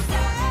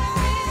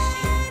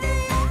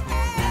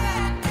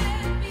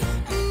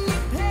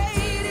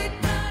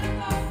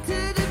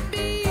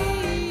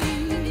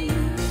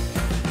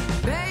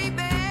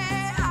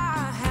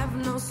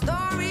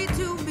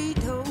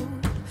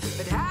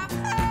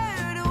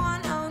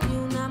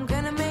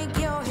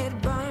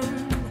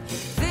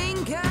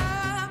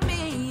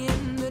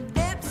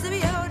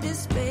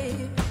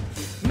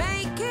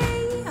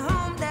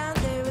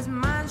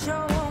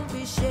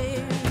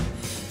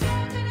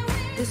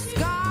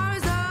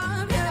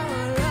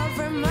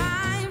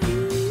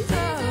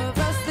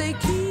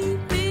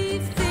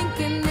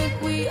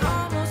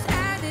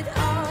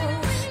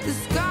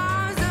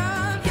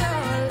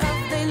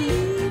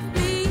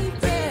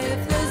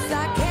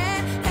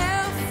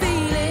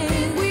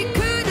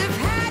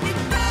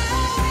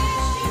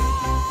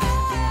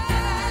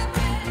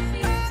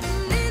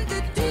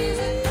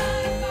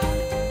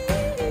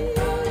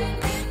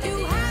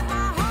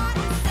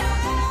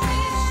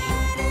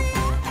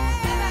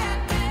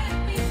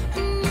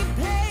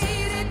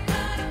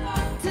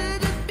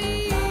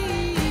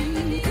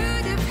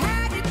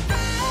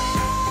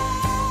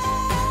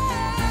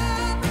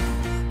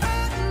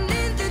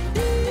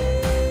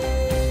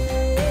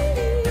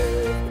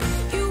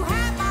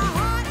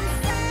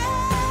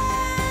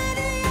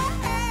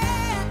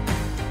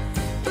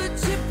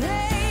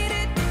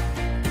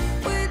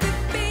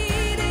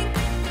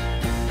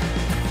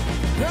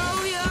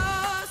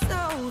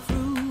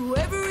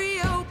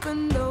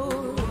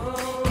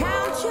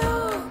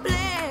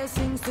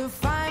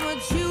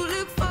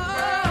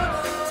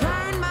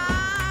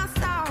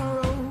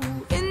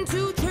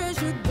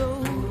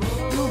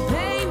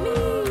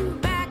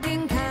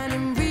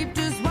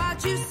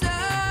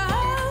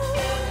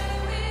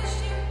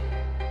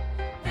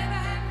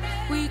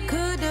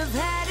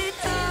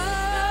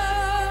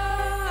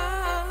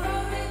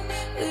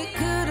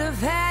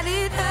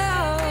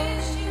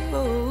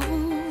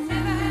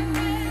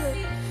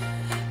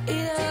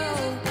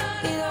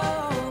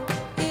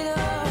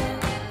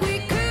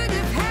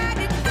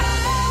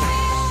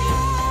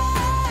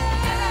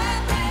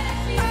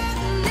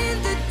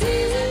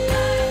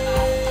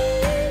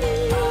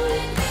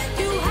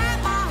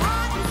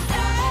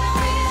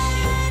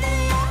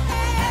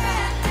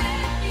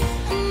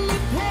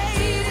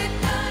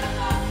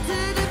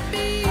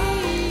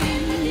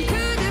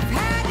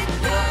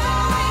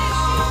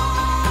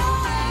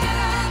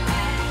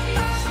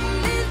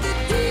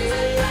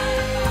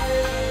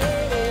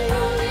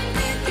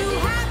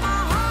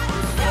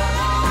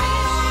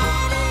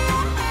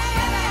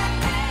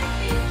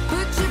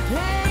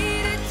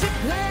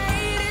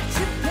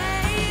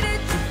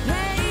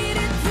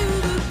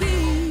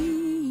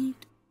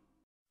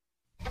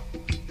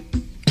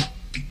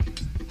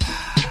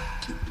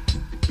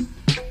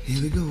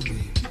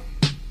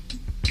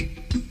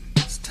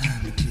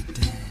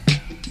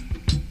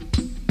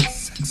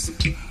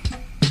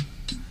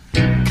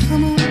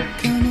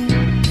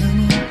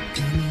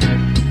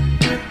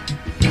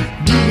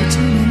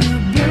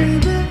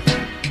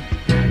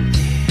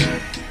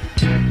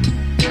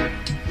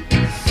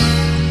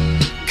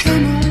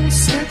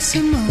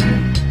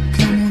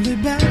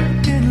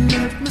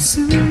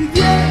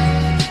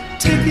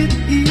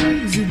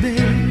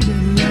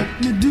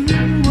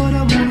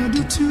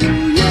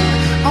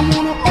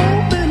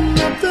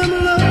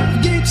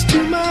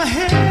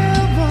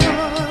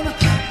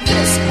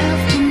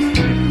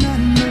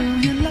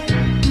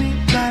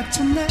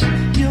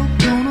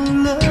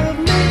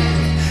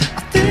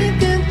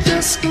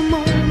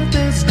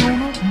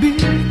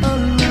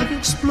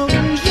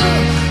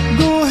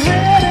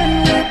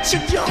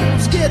let your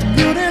Jones get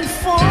good and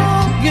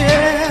funky.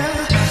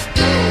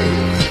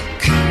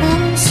 Come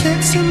on,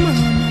 sexy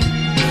mama,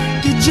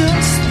 you're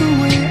just the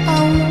way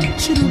I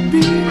want you to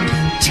be.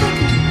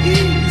 Take it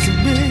easy,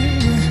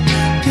 baby.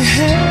 Go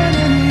ahead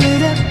and lay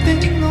that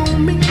thing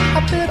on me. I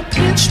better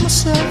pinch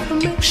myself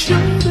and make sure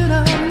that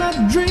I'm not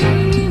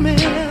dreaming.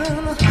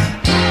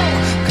 Oh,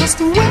 'cause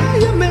the way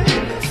you make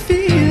me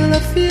feel, I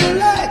feel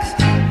like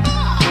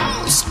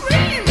I'm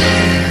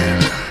screaming.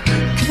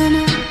 Come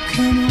on,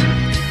 come on,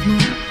 come on, come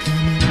on.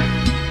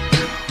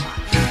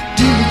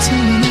 Do it to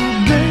me now,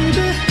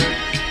 baby.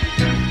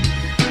 Yeah.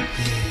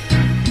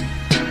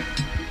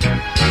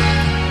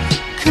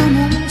 Come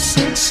on,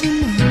 sexy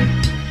man,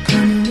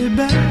 come on, lay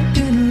back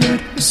and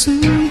let me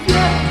soothe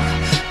ya.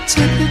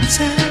 Take your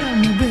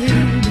time,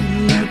 baby,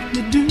 let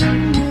me do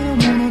what I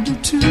wanna do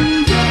to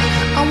you.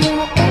 I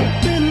wanna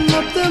open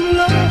up them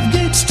love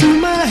gates to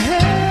my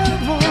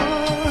heaven.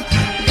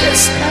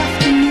 This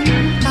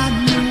afternoon, I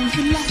know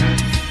you like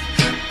me,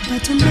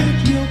 but tonight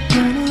you're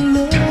gonna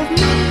love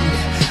me.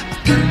 I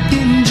think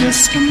in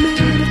just a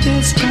minute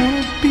there's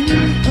gonna be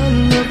a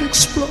love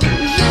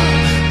explosion.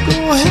 Go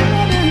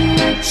ahead and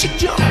let your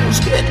Jones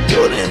get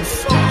good and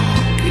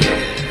funky.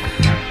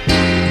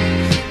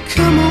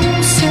 Come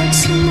on,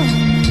 sexy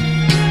mama,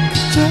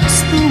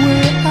 just the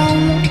way I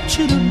want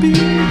you to be.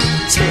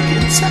 Take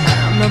your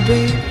time, now,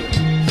 baby.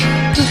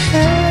 Go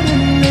ahead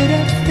and lay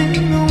that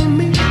thing on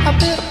me. I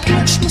better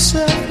pinch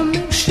myself and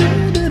make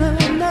sure that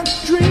I'm not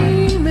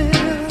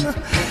dreaming.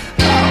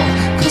 Oh,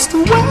 'cause the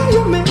way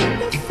you make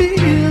me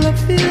feel, I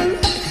feel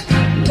like,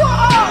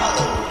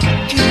 whoa,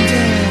 get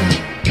down.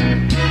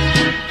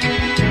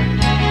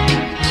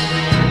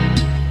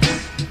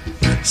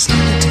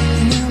 Sing it to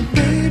me now,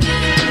 baby.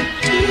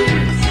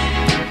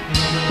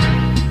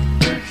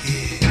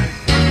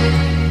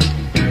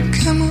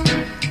 Come on,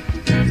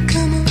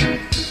 come on,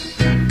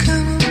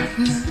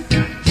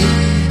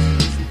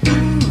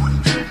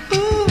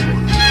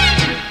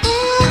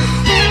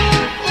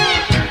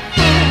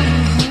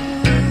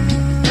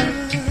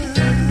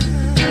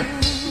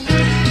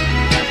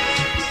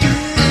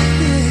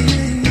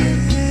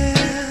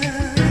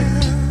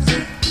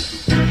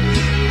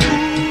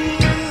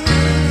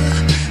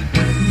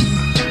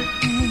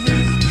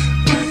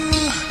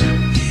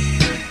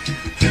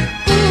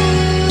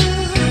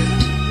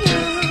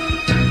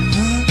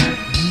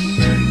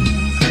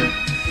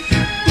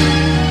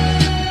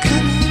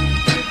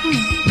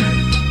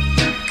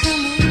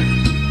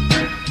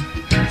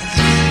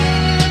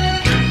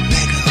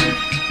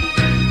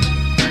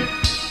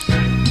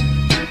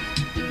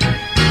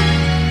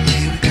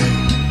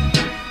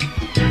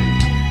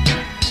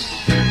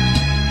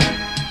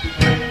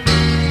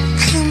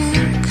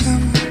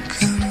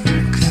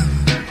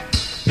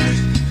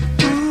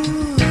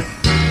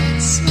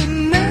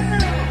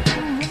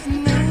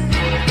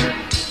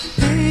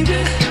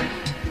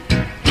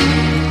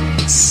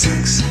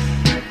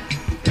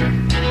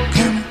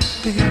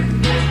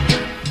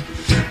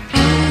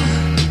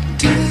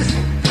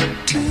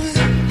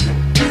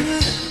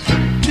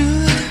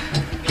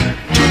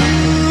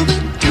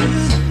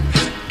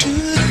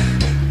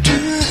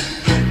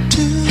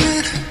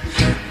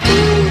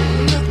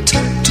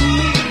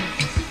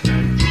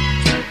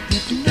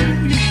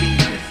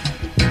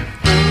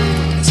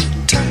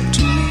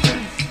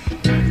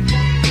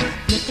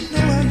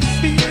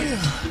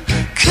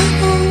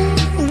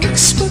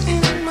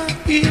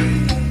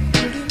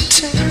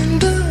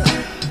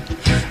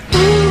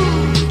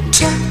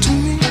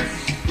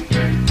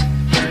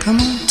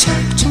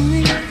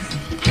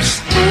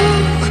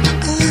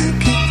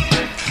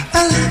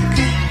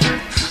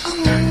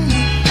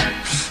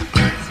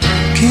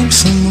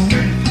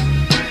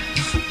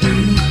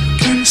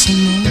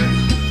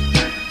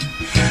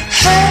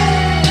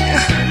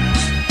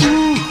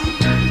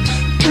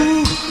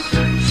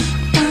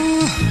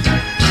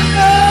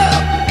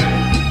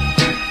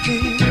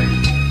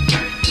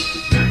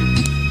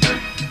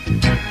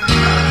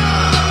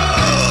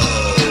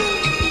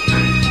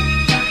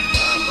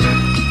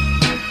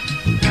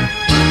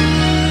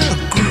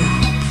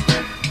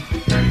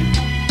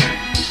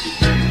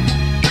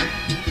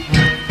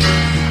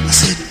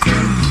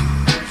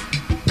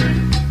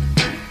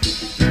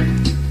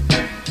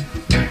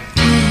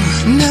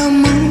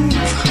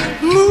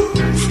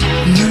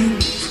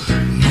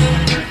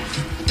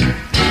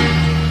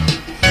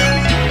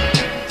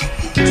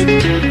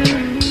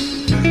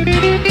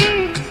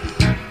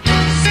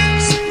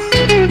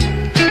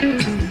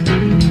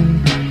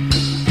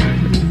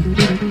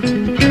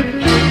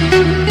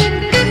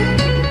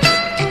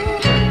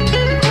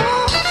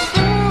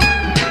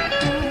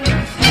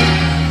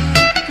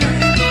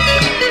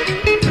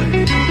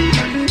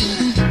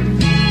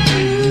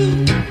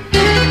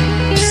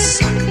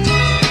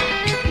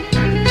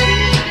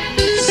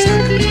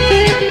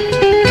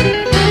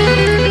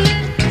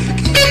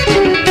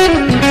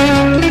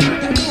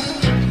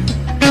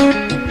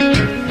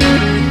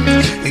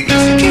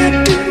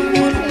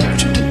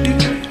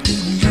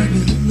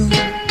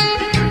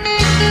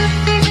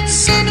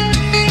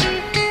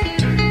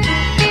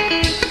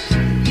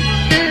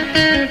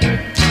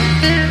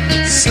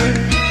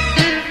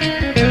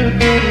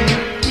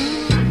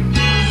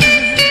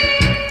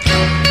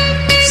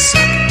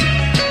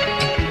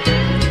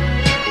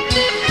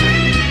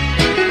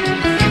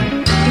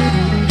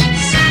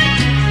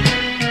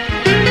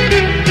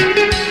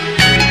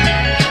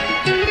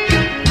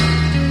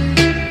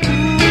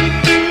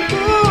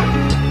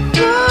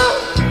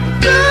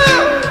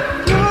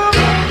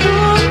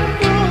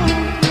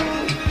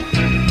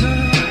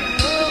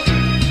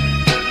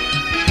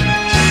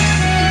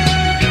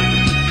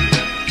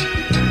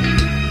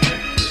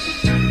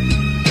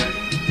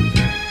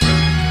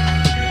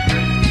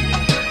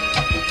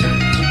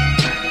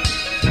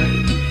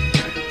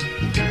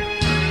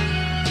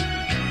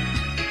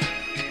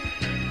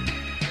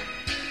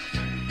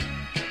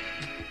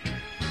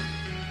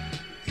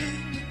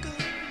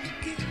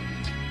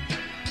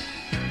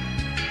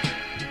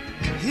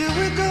 Here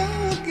we go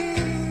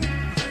again.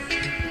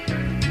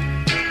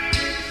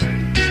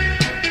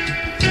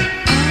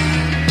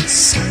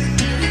 Suck it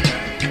to me,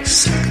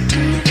 suck it to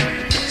me,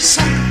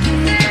 suck it to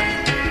me.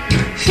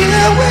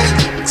 Here we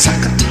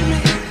suck it to me,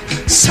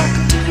 suck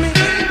it to me,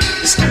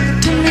 suck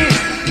it to me.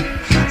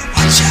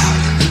 Watch out.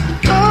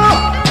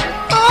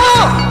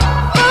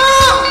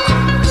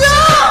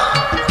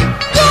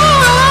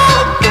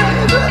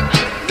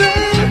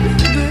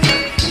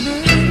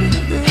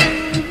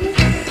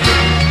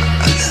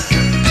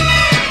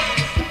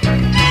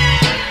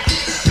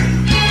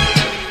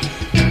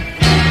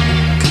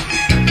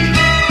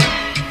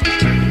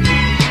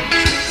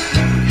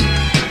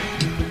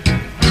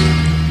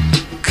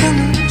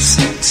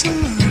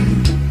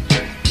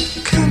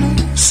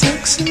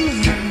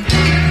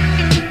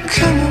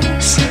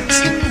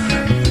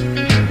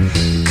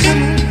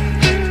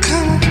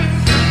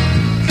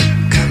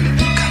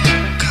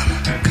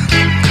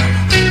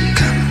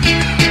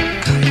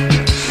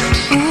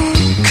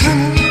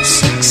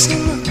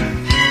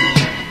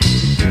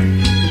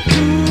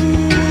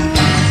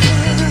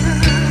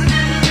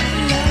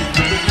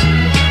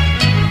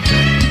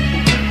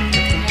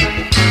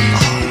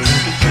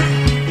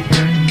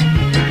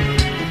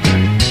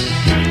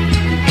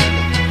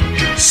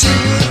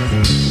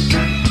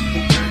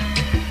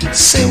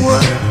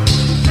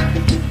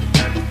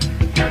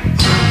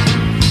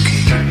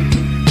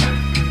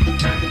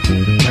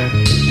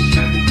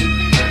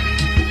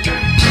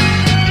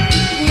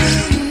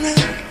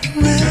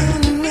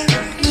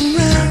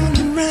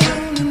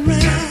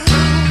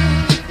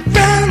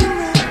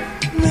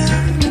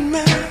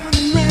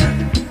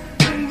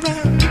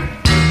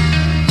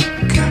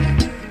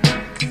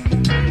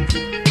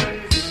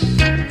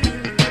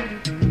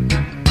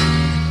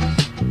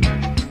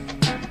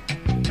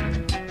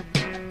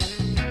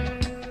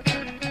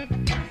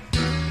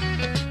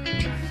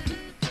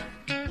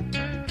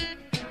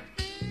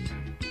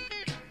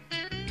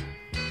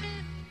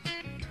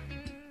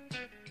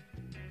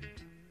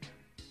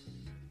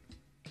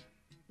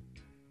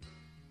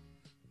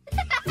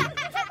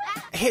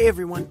 Hey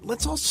everyone,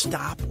 let's all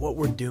stop what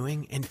we're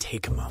doing and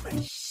take a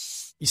moment.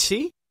 You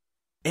see?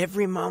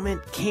 Every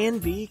moment can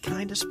be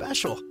kind of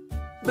special.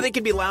 But they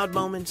could be loud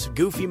moments,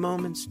 goofy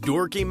moments,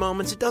 dorky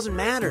moments, it doesn't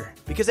matter.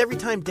 Because every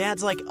time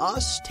dads like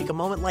us take a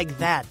moment like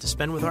that to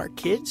spend with our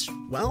kids,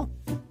 well,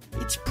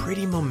 it's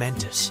pretty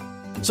momentous.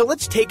 So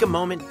let's take a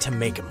moment to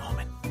make a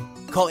moment.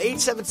 Call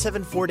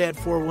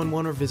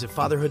 877-4DAD-411 or visit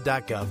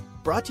fatherhood.gov.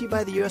 Brought to you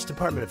by the U.S.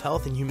 Department of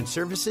Health and Human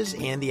Services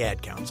and the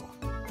Ad Council.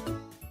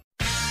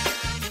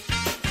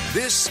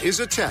 This is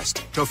a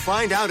test to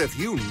find out if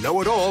you know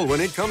it all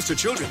when it comes to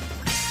children.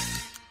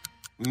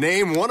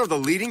 Name one of the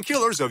leading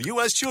killers of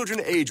U.S.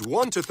 children age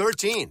 1 to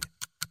 13.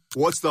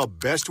 What's the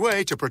best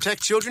way to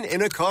protect children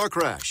in a car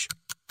crash?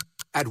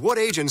 At what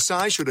age and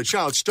size should a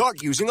child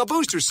start using a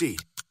booster seat?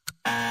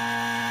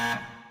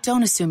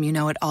 Don't assume you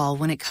know it all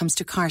when it comes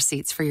to car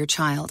seats for your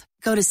child.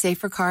 Go to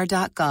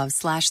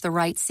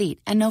safercar.gov/the-right-seat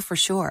and know for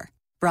sure.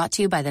 Brought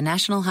to you by the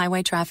National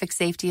Highway Traffic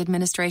Safety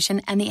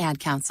Administration and the Ad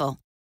Council.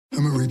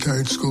 I'm a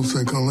retired school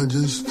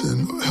psychologist,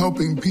 and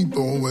helping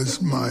people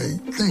was my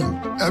thing.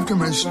 After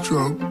my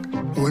stroke,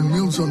 when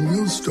Meals on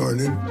Wheels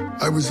started,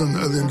 I was on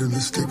the other end of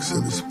the stick,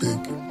 so to speak.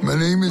 My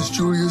name is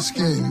Julius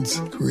Gaines,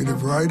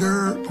 creative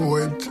writer,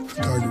 poet,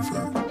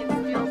 photographer.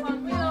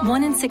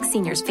 1 in 6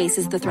 seniors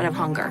faces the threat of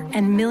hunger,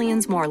 and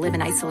millions more live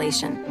in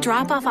isolation.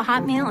 Drop off a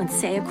hot meal and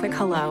say a quick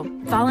hello.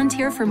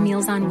 Volunteer for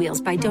Meals on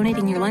Wheels by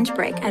donating your lunch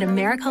break at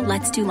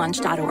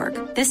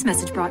americaletsdolunch.org. This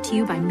message brought to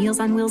you by Meals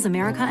on Wheels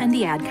America and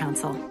the Ad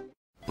Council.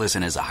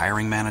 Listen, as a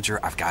hiring manager,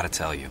 I've got to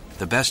tell you,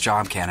 the best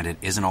job candidate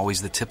isn't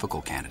always the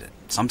typical candidate.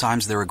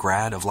 Sometimes they're a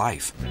grad of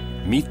life.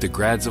 Meet the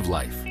grads of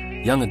life.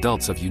 Young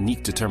adults of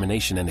unique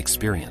determination and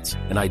experience.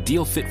 An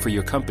ideal fit for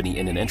your company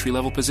in an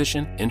entry-level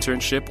position,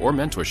 internship, or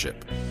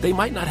mentorship. They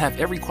might not have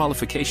every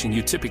qualification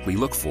you typically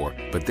look for,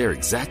 but they're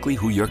exactly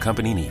who your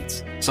company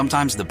needs.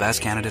 Sometimes the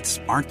best candidates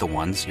aren't the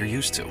ones you're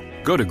used to.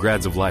 Go to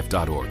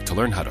gradsoflife.org to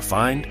learn how to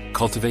find,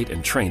 cultivate,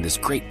 and train this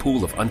great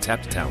pool of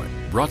untapped talent.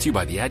 Brought to you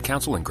by the Ad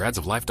Council and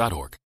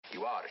gradsoflife.org.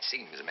 You are, it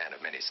seems, a man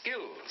of many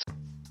skills.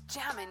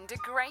 Jamming the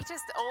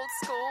greatest old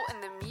school in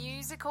the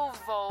musical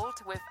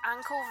vault with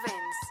Uncle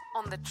Vince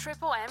on the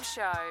Triple M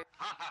Show.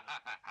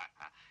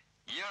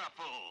 You're a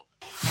fool.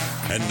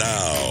 And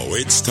now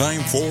it's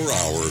time for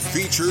our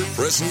feature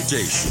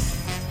presentation.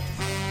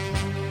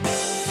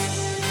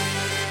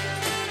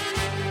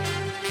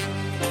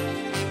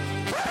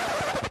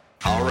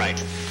 All right,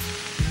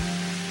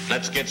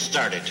 let's get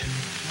started.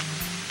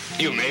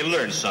 You may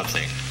learn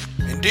something.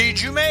 Indeed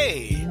you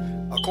may.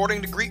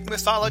 According to Greek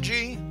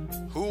mythology,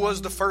 who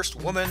was the first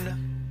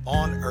woman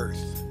on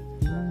Earth?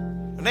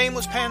 Her name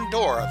was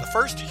Pandora, the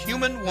first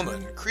human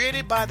woman,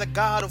 created by the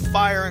god of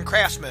fire and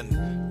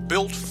craftsman,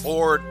 built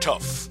for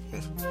tough,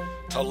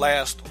 to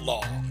last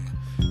long.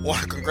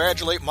 Want to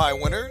congratulate my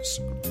winners?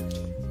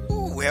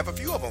 Ooh, we have a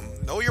few of them.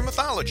 Know your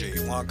mythology.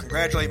 Want to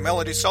congratulate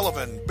Melody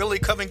Sullivan, Billy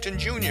Covington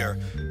Jr.,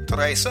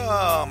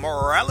 Teresa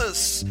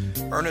Morales,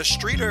 Ernest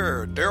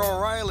Streeter,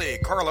 Daryl Riley,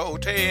 Carla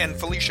Ote, and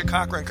Felicia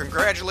Cochran.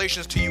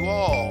 Congratulations to you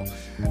all.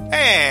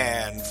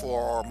 And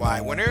for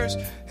my winners,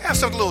 have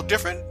something a little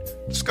different.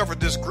 Discovered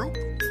this group,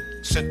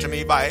 sent to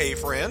me by a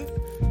friend.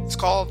 It's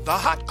called The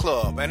Hot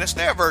Club, and it's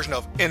their version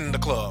of In the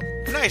Club.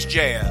 Nice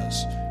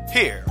jazz,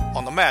 here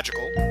on the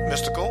Magical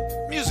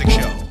Mystical Music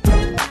Show.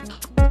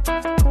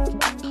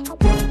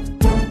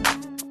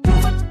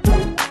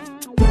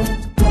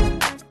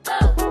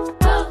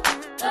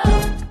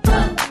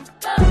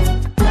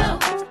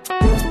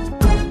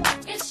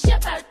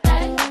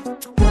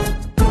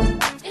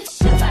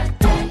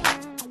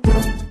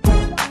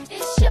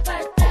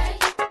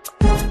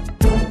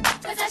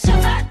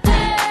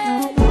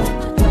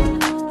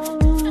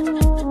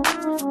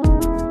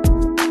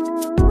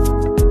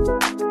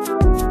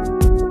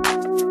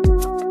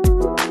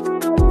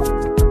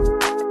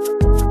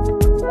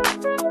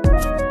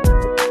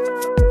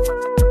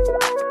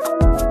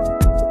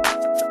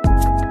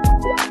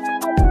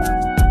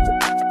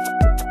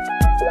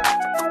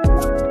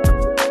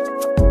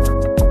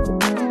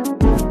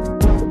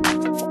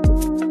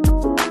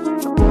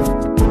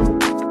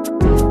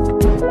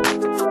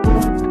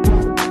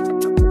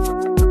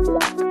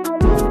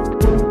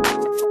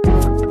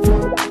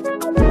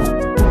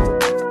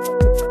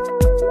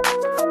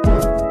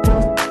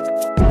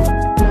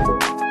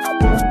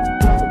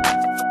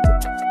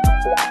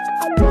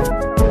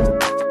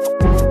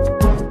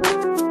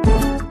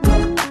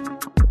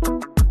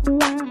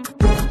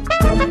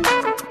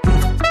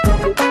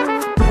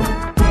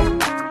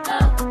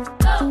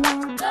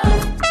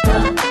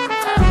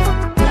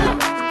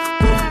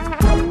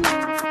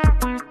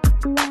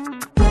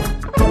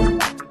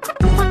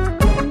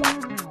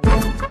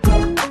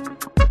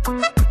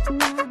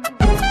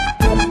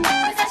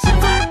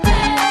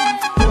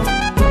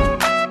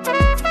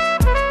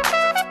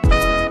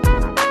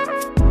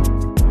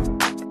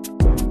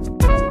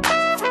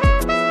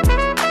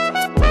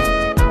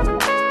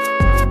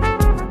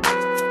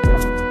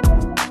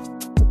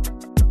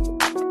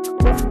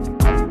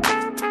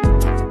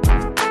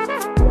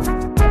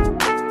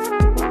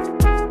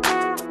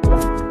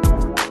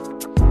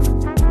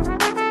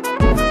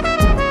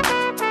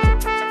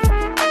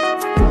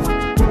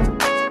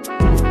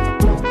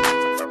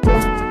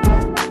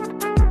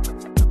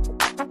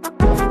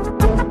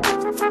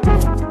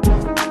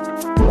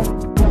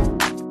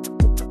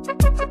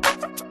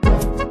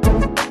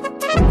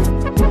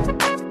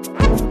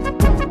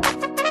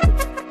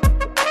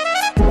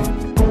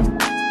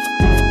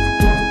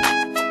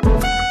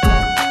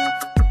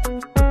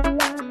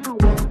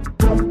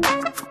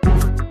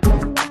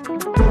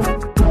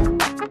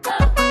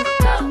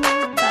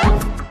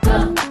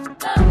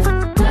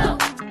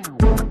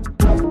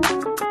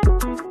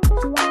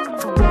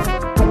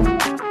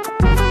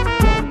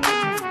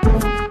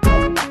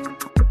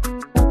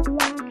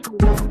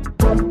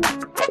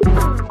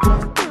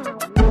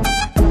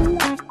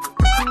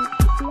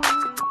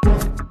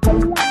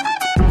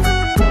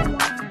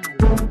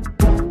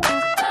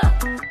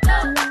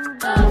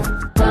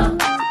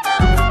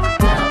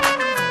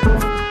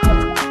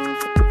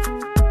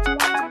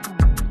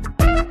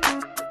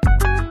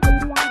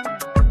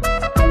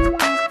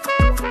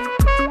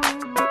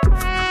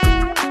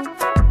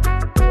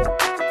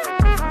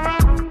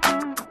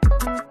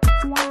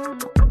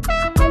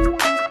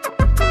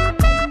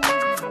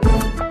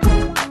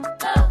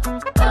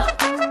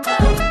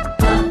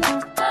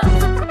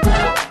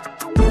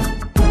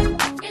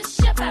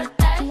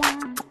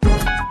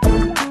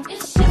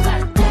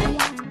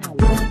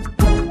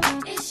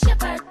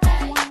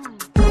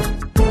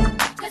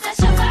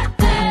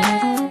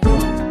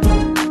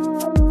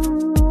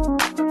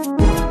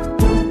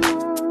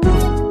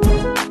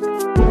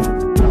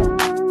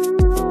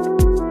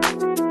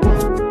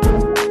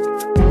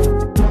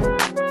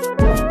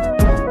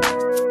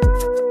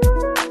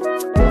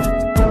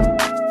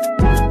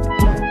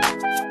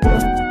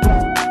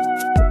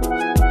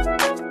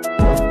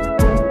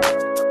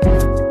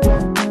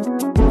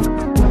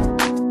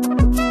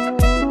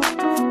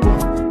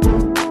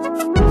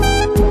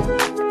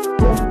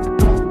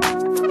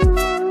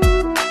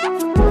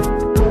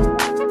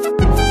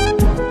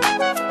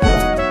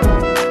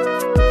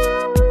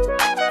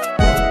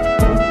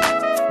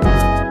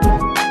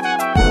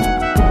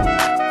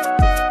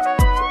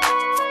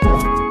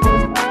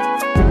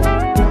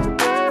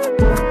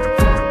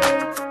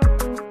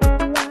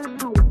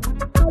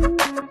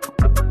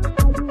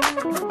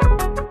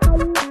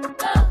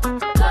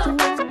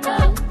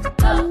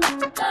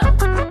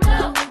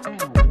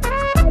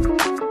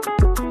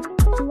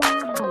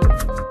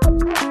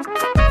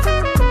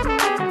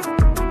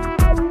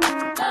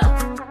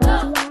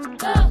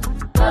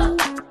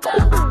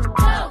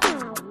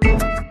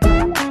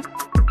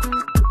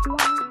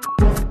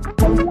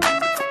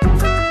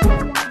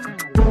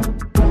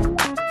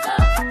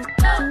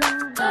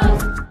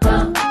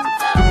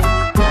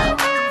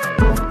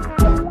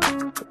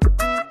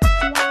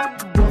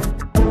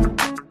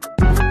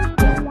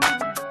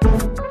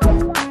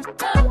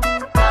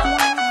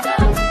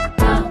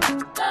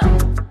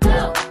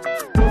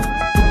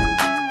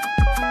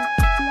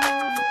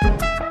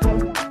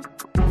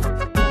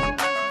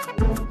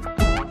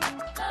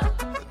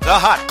 The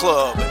Hot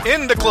Club,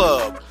 in the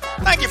club.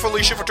 Thank you,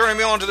 Felicia, for turning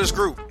me on to this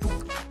group.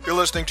 You're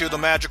listening to the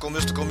Magical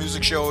Mystical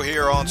Music Show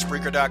here on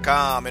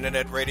Spreaker.com,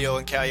 internet radio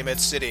in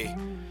Calumet City.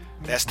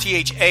 That's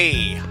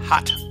THA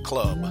Hot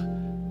Club.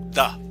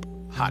 The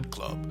Hot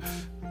Club.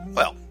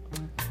 Well,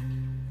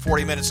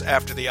 40 minutes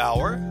after the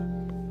hour.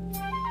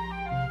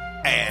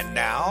 And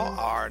now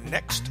our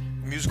next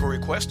musical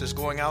request is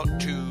going out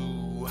to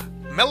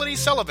Melody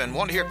Sullivan.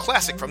 Want to hear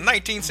classic from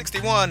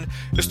 1961.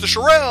 It's the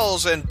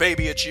Shirelles and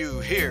Baby It's You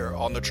here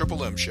on the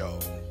Triple M Show.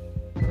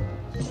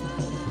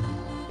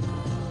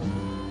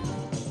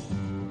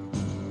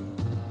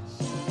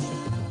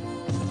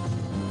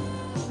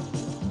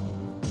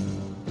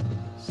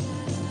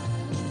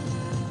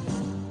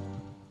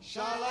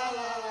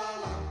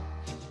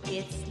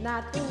 It's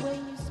not the way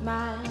you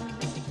smile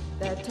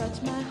that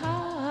touch my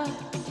heart.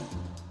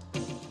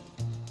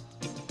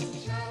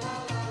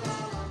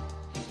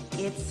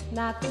 It's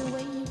not the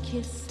way you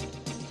kiss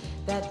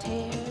that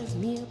tears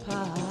me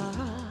apart.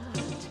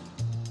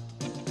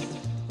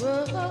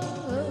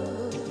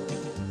 Whoa,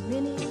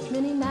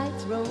 many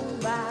nights roll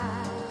by.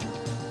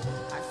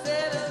 I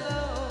sit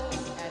alone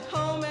at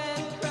home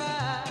and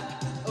cry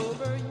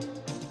over you.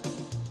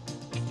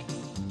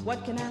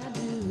 What can I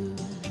do?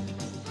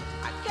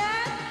 I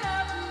can't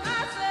help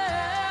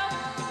myself.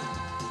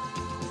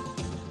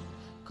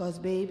 'Cause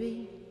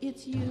baby,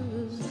 it's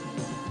you.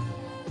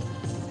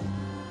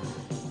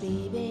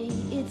 Baby,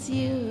 it's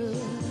you.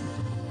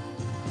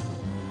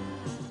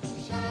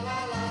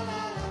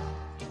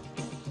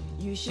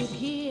 You should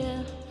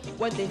hear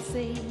what they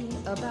say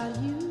about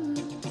you.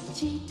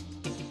 Cheat,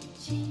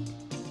 cheat.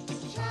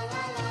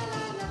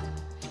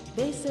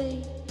 They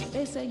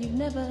say you've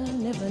never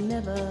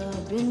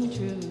been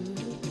true.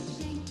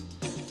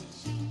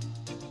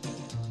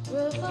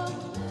 Well,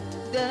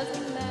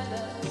 doesn't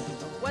matter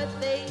what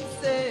they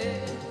say.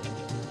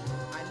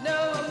 I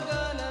know I'm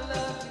gonna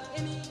love you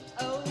any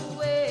old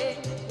way.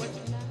 What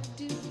can I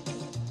do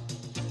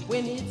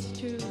when it's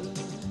true?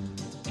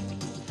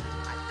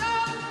 I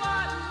don't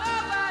want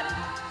nobody.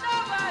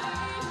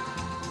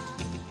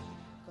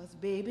 'Cause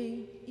baby,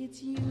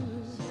 it's you.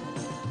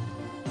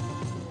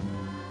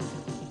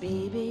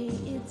 Baby,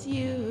 it's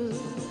you.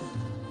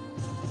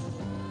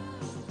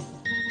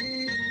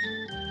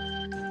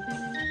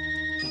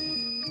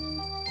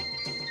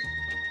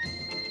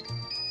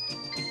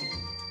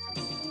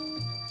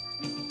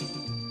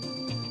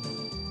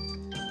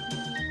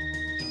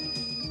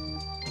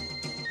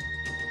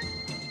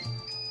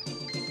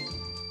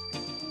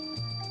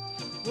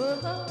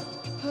 Whoa,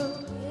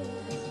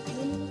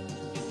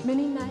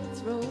 many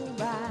nights roll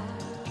by.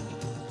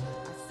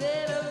 I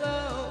sit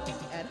alone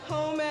at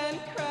home and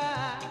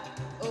cry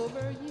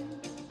over you.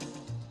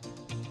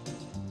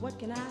 What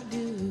can I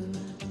do?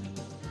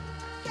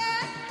 I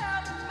can't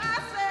help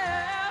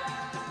myself.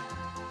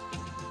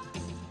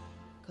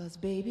 'Cause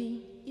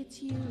baby,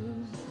 it's you.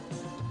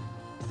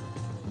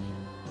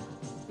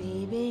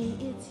 Baby,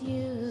 it's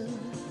you.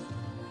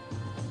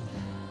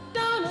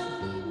 Don't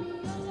leave me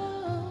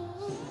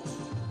alone.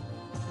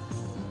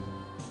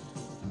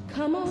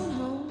 Come on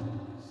home.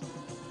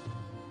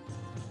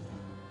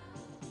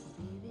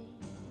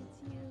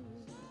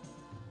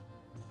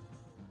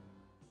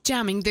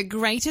 Jamming the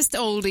greatest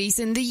oldies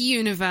in the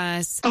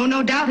universe. Oh,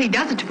 no doubt he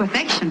does it to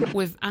perfection.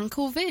 With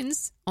Uncle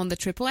Vince on the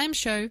Triple M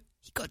Show.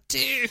 He got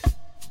to.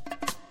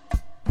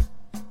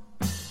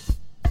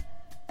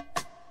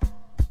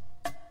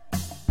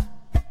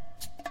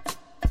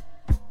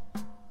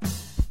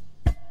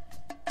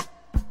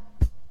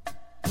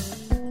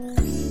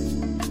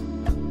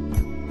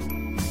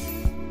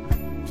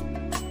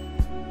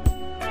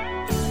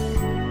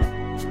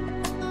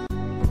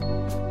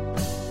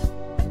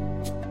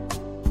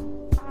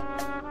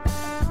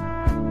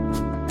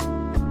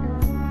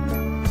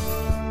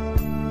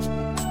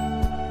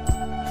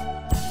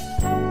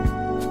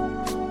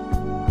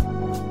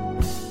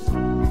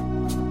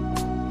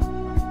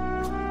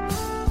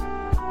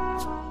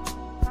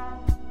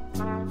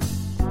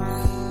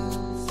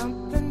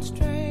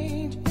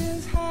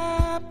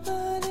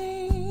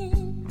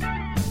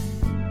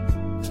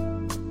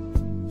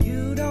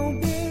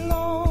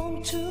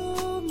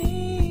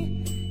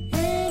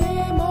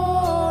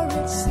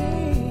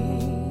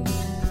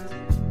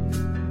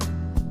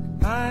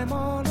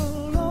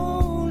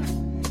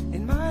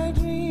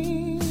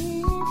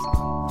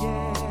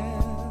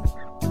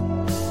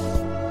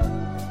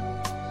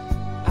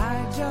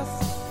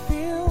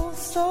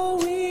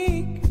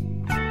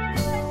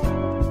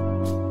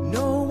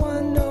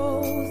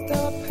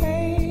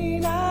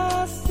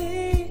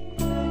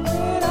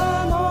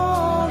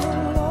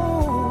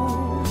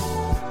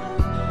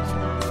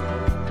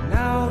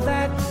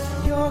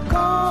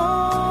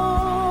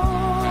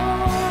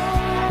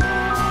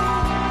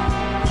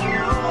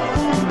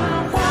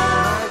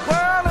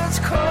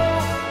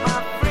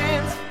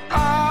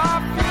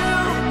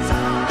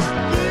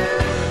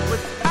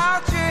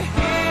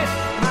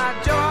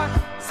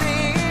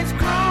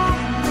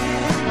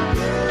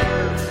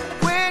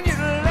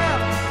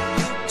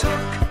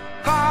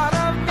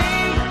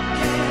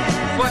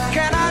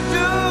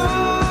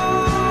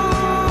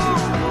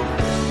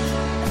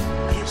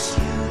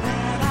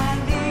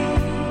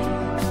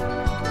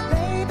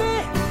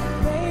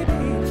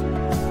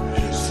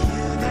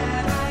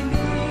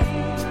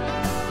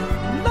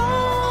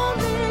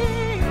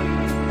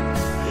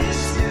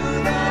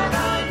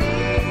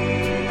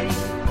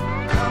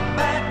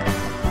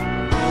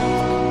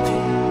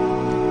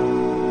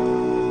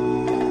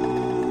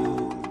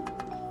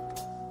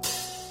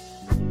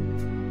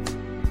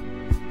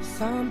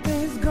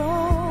 Something's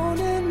gone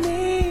in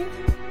me.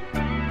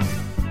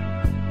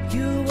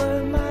 You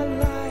were my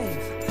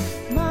life,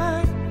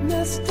 my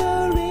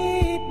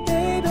mystery,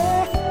 baby.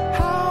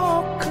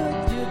 How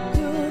could you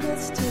do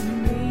this to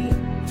me?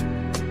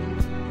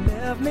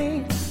 Left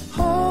me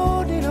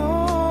holding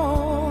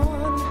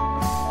on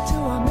to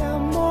a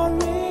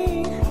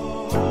memory.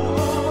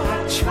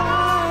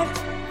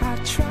 I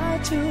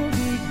tried to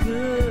be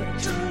good,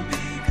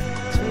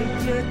 take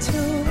you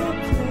to a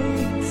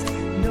place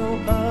no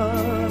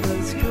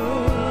others could.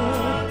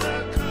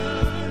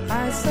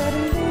 I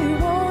suddenly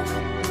woke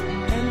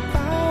and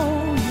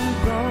found you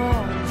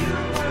gone.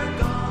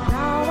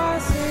 Now I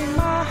sing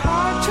my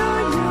heart to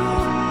you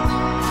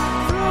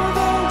through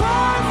the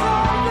words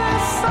of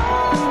this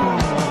song.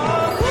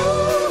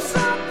 Ooh,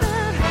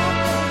 something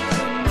happened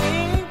to me.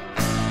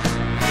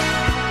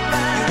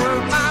 You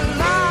were my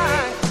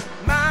life,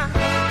 my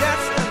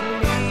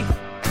destiny.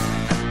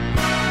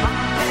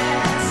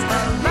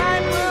 The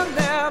night will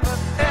never,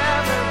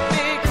 ever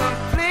be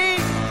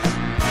complete.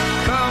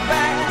 Come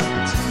back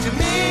to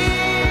me.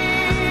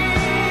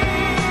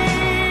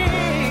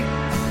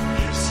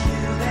 It's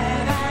you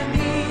that I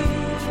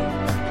need,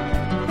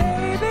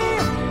 baby,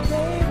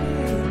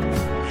 baby.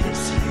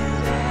 It's you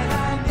that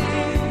I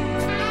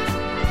need.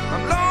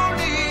 I'm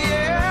lonely,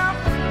 yeah.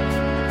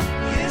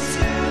 It's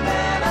you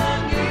that I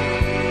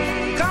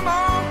need. Come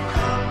on,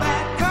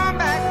 come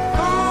back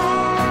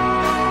home.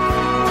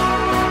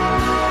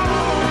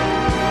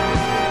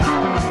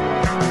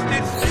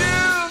 It's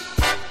you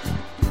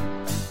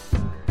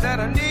that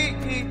I need.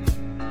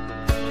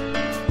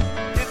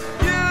 It's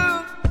you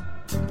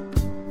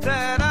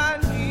that I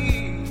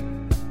need.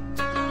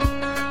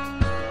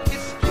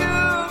 It's you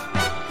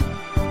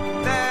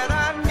that I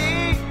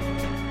need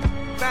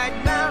right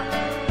now.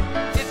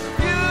 It's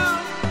you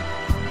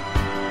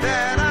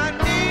that I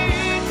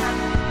need.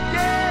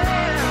 Yeah,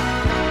 yeah.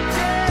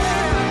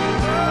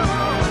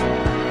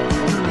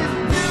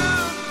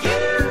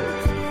 You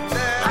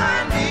that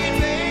I need,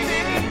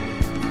 baby.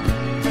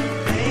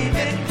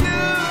 Baby,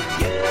 you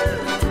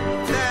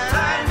that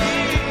I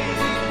need.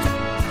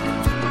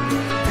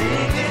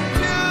 Baby,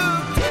 you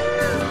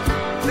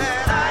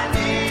that I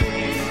need.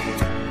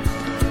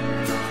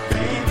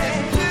 Baby,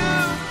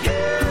 you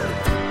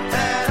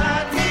that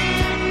I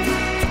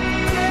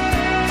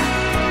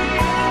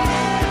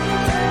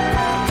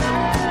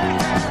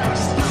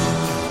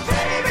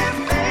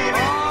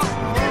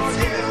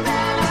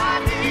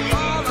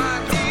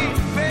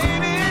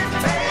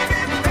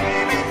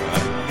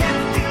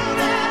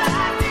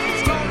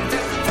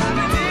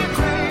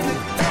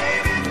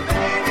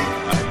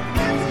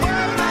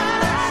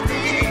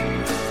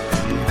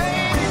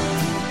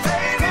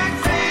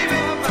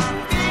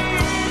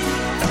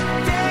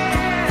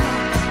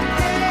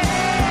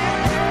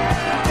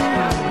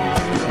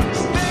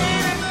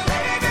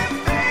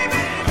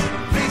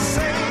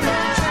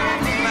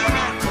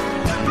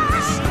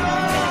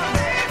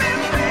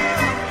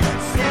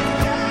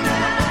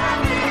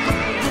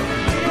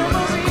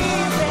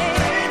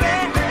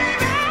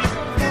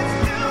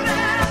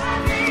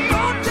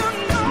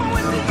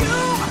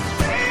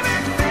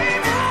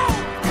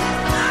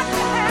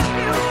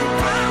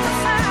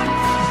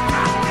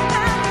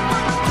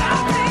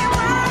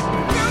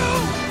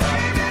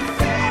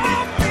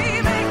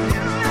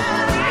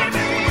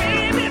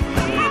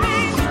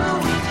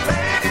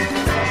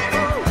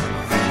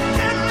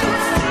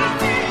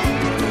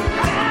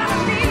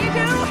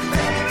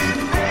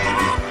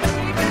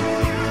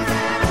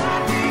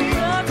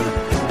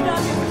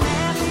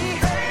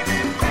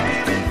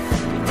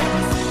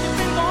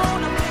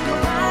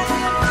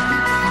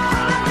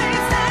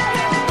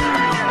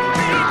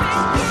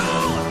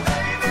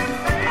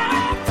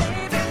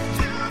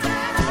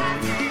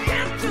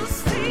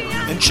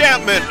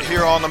Enchantment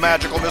here on the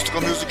Magical Mystical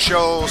Music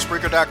Show,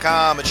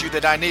 Spreaker.com. It's you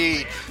that I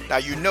need. Now,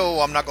 you know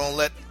I'm not going to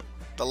let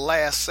the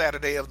last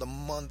Saturday of the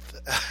month,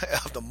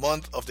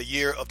 of the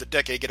year, of the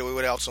decade get away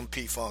without some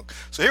P-Funk.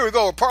 So here we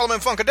go,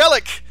 Parliament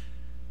Funkadelic,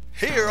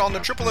 here on the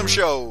Triple M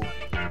Show.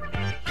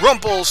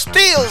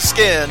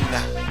 Rumpelstiltskin.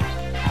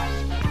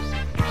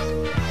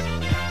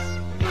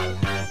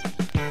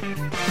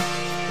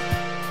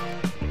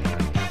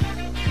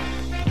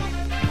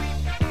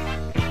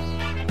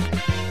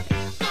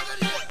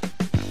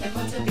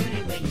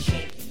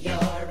 Shake your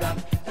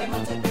rump,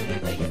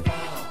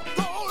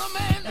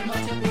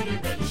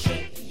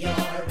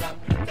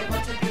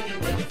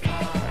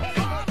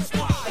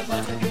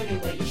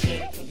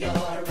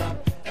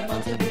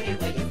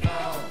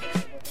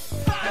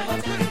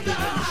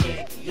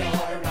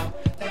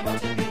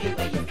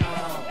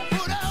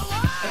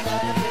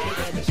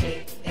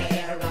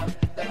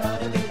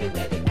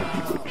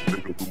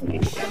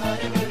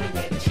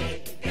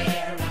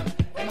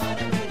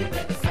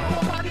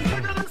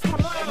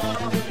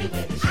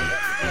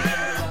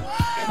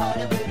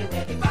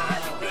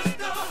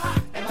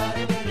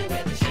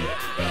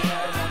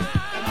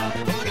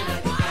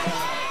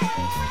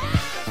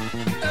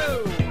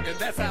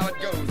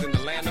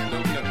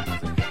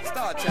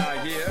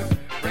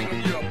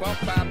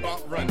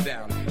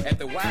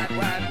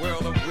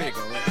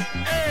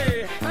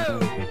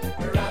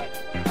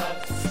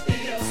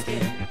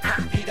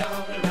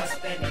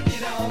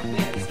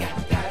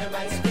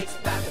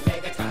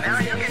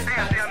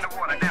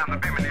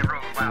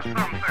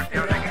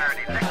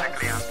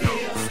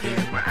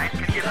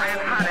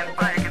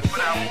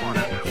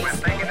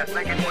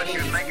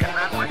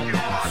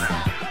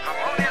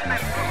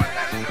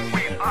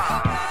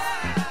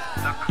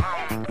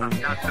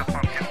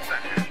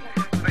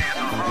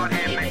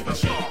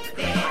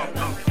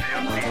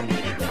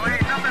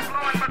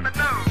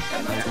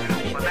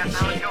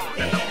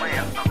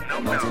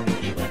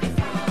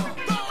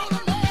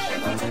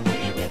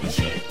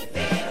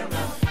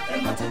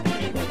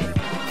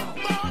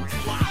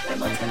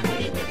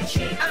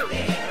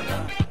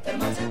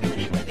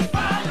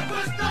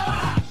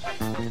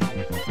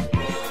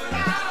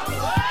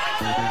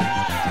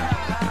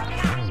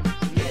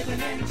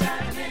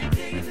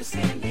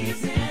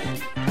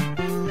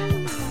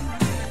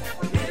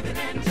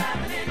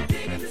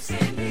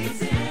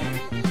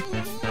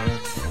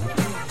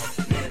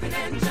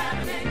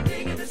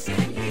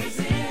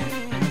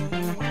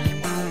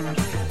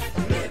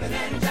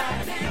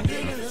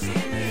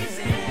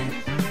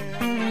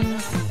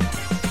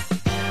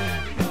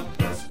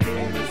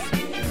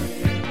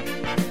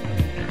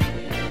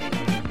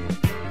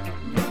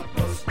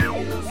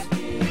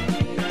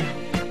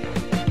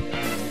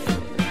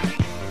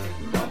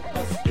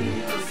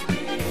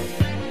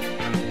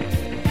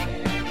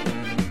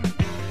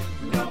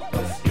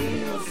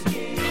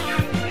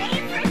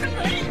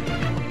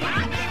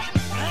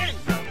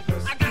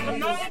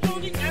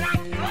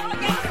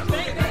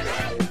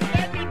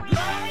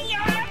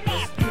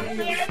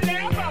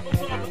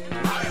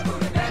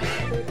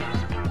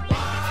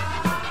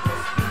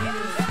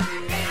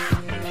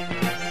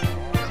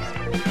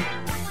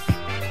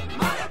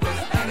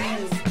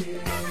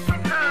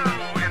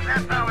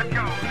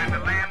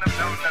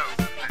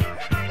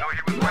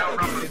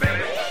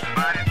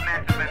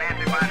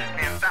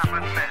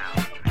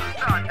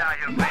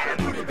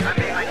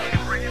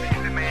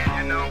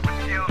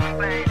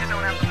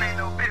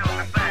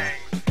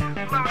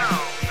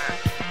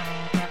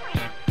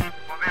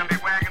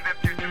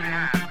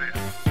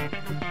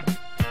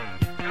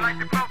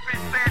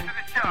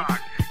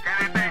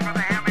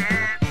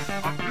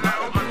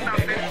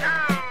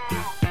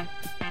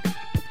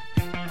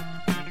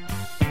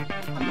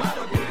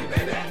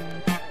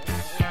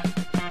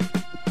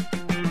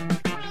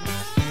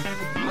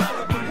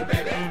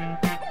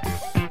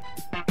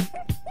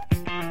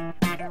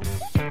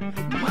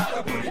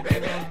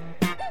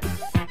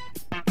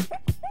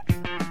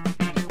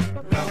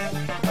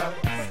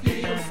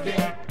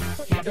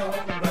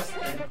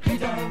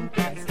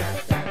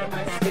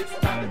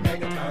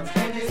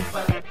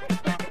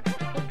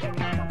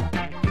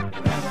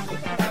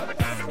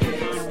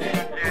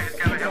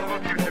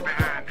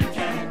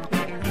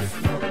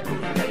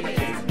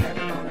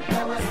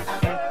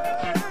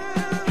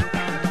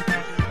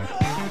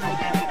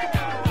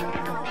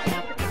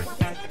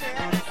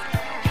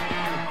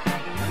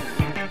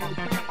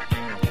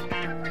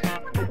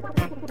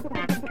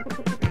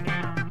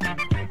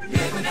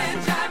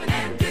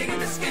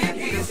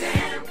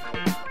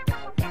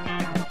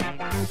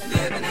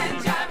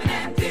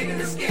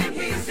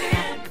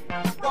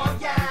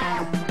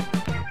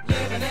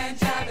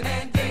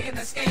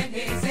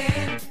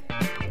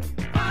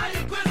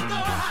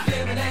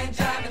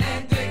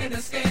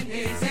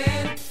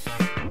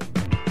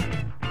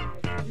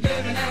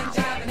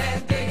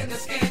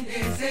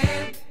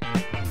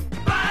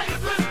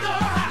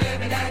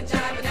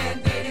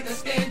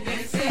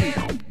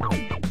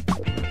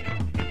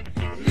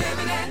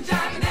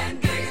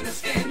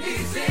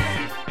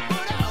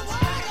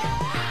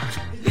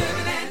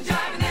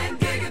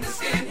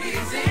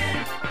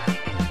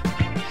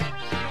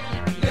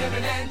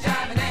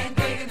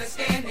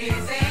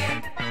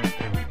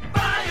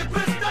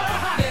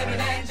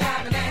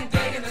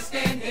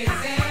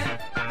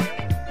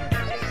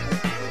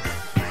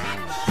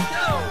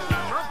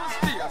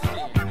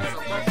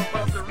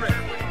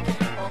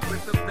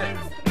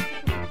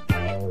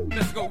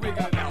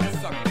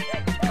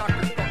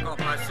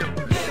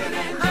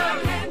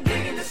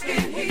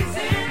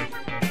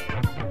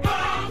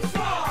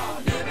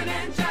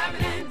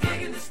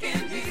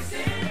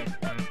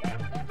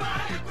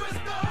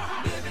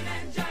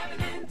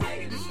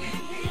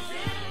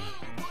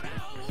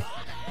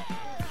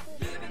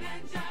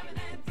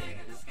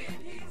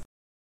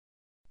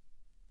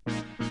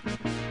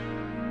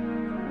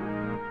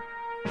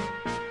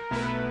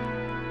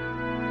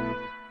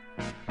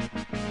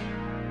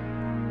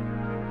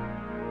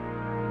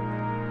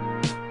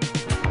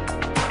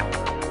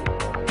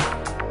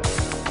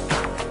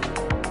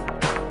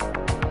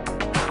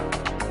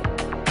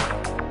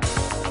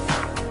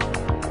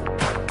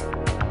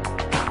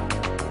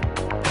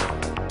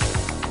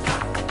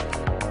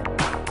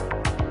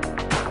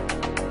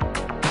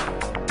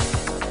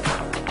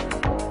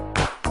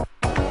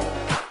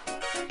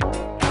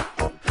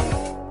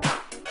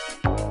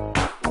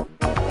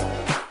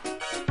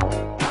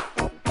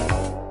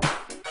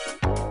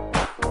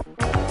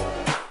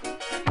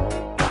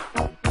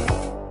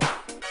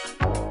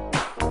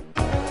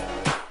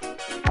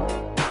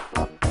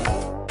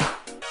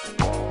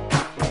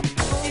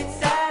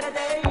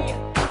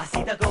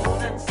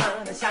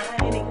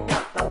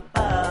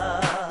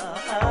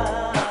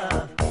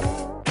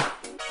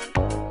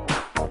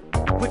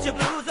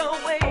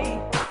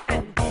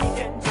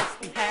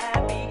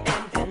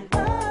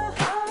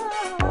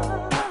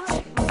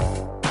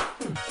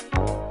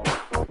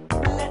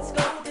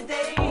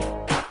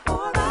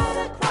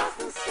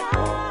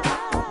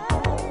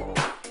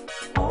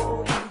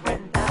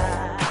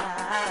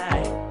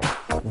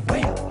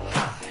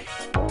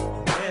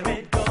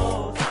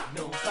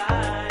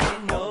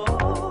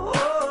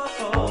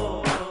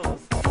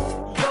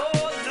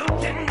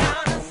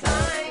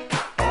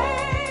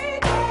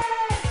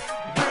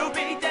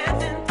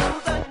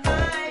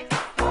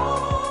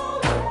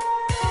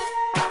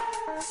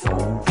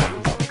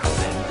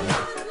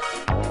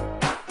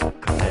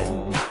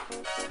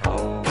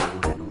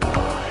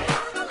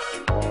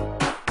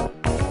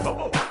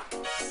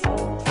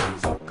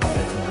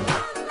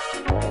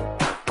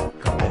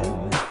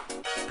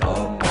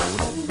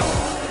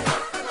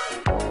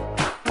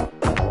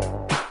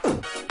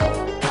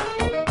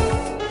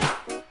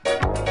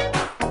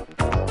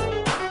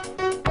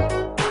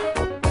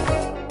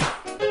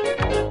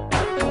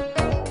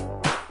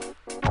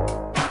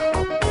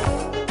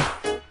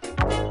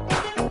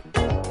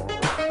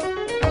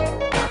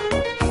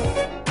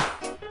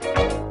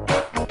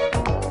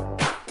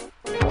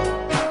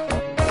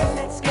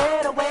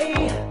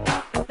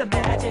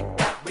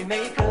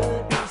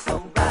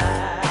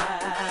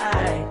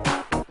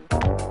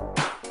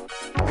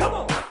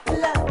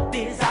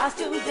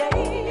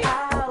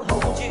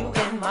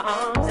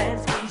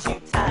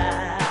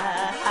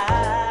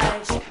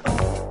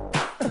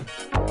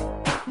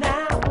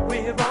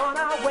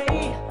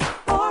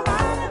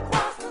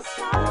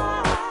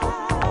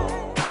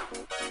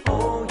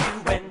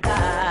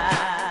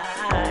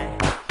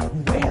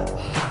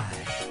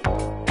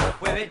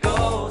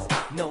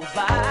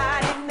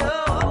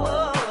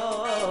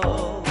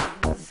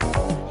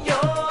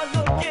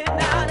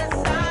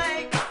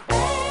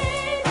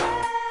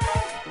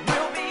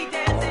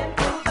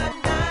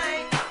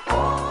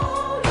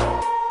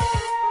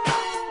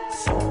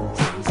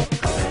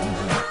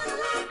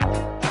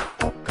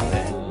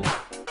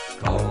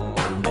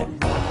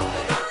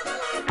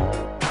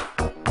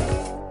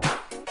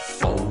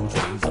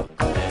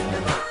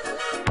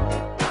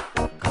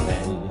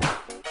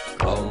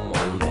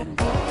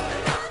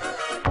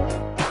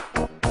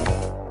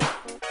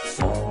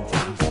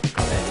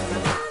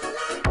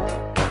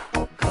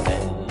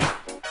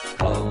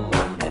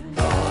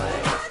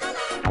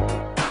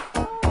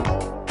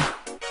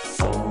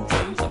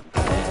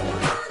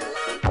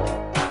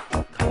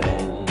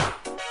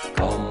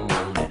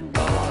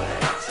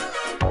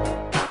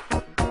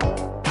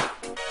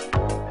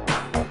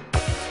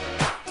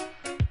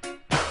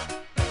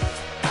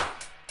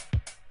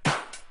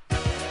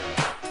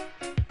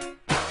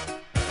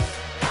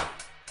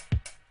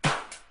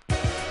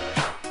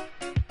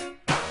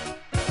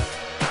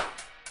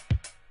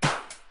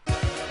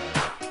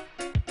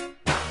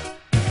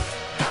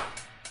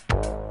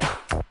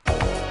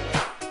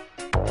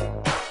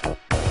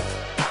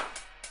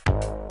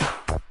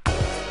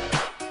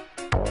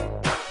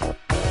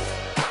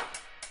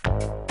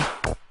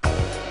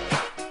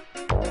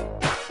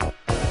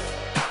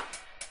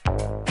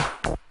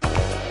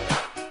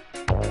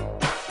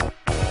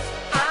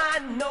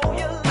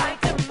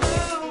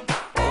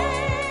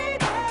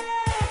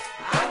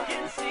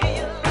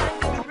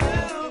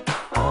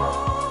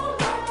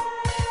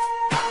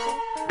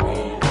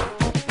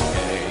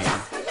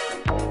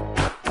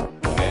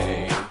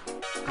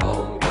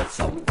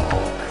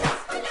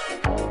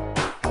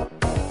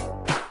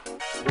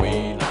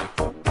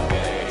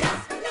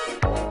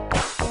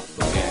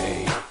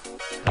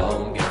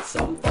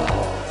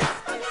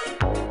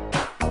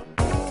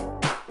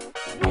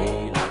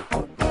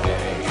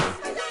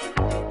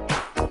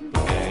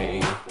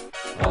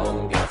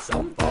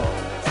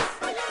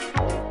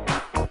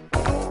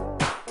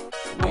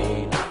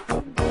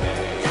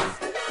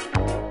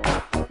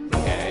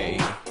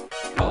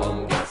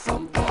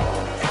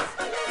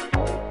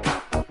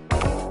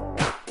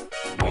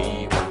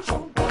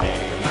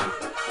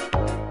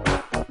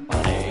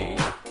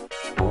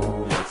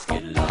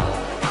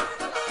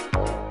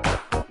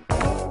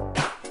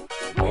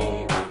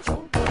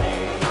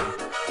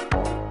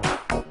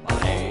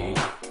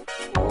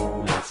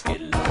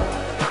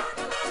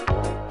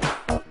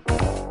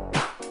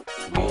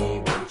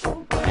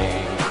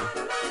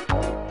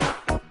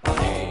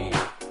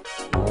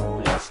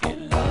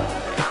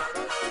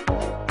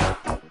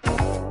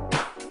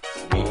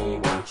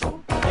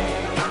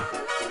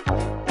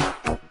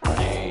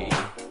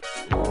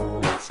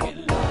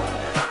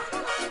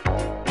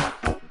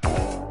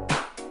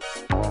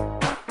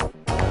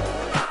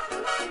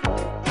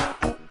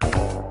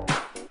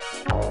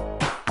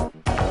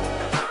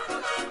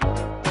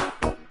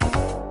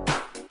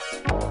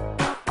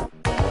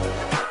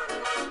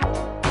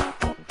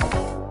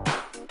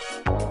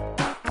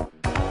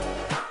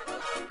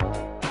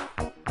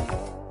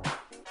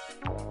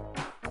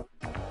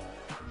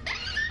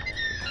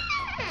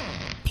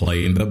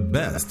 playing the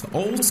best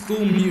old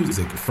school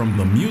music from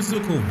the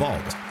musical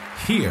vault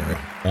here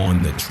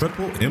on the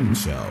Triple M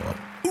Show.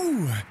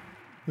 Ooh.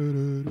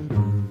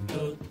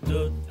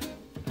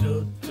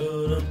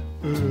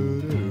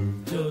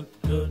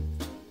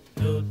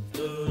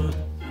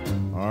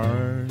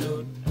 I'm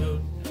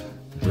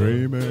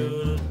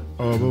dreaming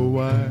of a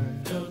white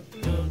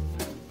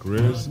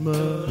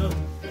Christmas,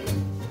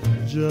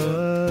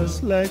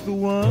 just like the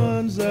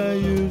ones I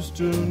used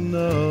to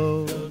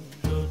know,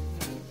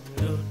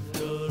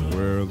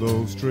 where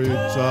those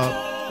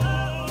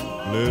treetops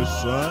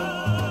listen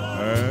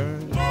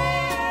and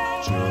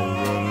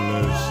children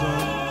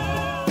listen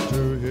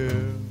to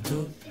hear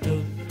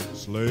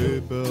sleigh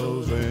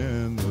bells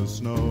in the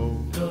snow.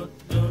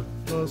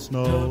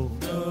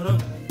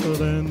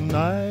 Then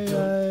I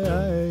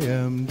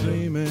am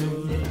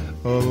dreaming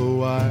of a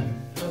white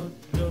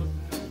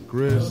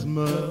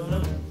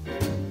Christmas,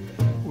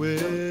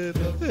 with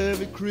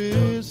every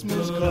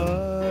Christmas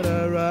card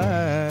I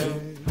write.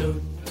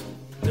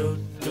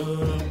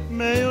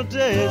 May your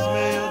days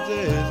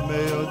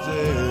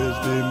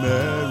be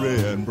merry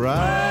and bright,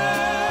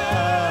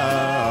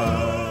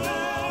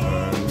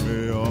 and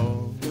may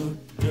all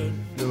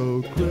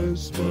your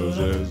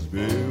Christmases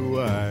be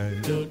white.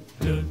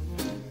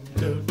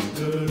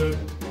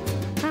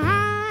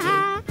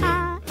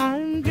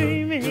 I'm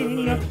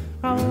dreaming of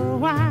a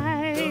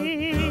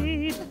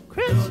white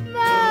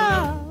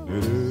Christmas,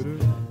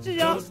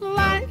 just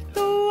like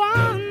the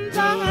ones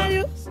I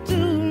used to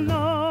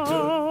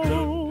know,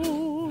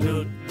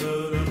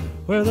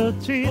 where the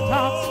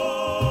treetops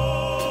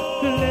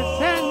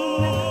listen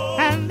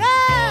and the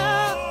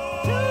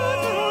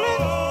children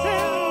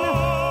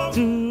listen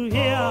to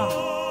hear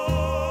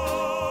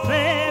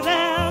sleigh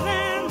bells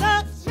in the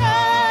snow.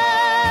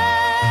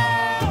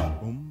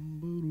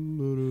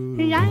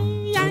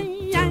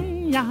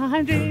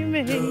 I'm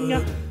dreaming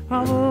of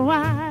a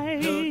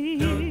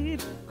white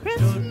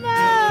Christmas,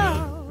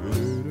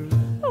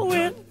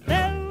 with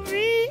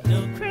every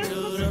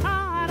Christmas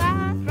card I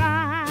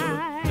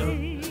write.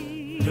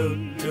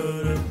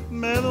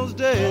 May those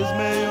days,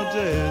 may your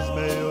days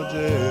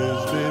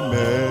be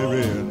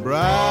merry and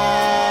bright,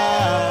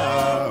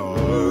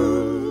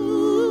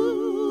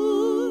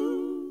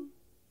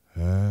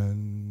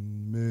 and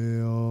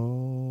may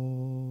all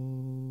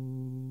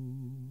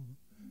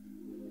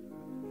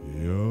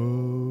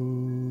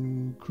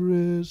your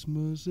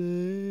Christmases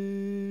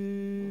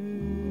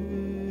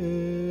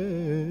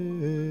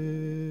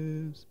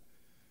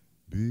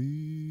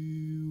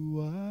be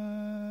white.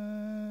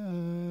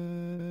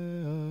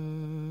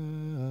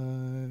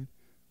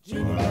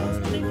 Jingle bells,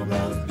 jingle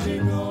bells,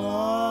 jingle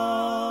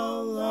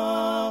all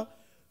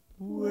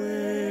the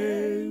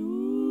way.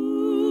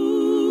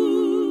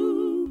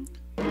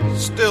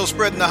 Still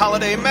spreading the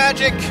holiday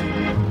magic.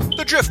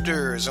 The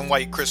Drifters and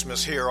White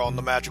Christmas here on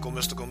the Magical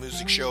Mystical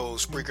Music Show,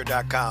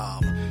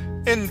 Spreaker.com.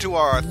 Into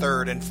our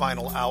third and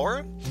final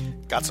hour.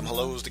 Got some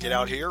hellos to get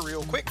out here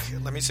real quick.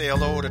 Let me say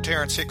hello to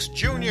Terrence Hicks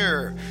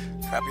Jr.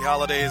 Happy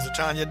holidays to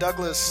Tanya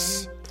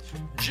Douglas.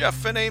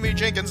 Jeff and Amy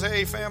Jenkins,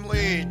 hey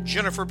family.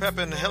 Jennifer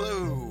Pepin,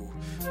 hello.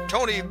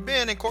 Tony,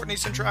 Ben, and Courtney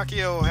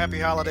Centracchio, happy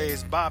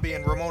holidays. Bobby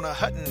and Ramona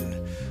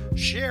Hutton.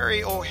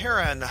 Sherry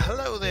O'Haran,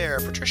 hello there.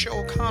 Patricia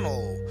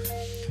O'Connell.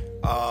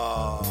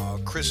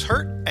 Chris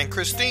Hurt and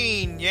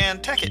Christine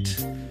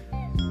Yantekit.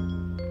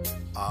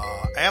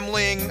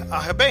 Amling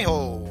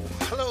Ahabeho,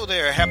 hello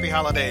there, happy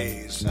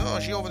holidays. Oh,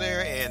 she over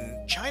there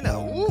in China.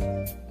 Woo.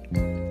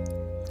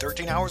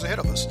 13 hours ahead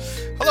of us.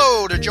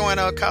 Hello to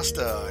Joanna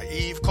Acosta,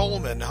 Eve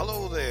Coleman,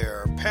 hello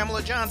there.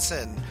 Pamela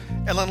Johnson,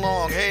 Ellen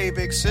Long, hey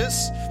big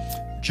sis.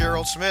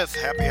 Gerald Smith,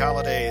 happy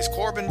holidays.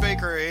 Corbin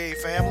Baker, hey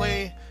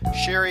family.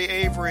 Sherry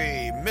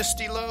Avery,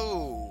 Misty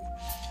Lowe.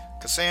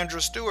 Cassandra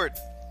Stewart,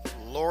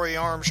 Lori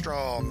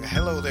Armstrong,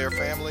 hello there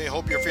family,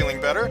 hope you're feeling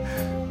better.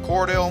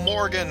 Cordell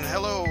Morgan,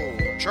 hello.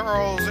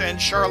 Charles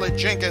and Charlotte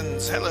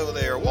Jenkins, hello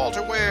there.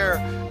 Walter Ware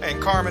and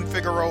Carmen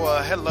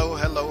Figueroa, hello.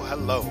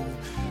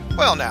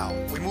 Well now,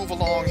 we move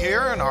along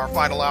here in our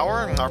final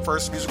hour, and our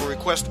first musical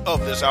request of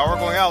this hour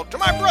going out to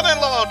my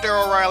brother-in-law,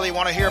 Daryl Riley.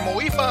 Want to hear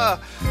Moifa?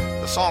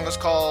 The song is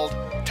called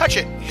Touch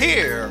It,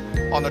 here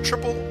on the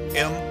Triple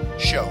M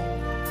Show.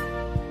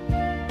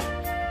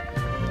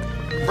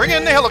 Bring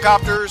in the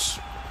helicopters.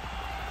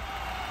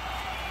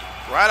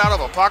 Right out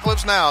of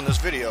Apocalypse Now in this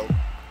video.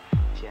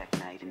 Jack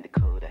Knight in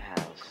Dakota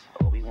House.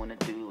 All we wanna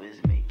do is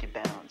make you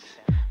bounce.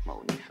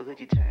 Monifa, could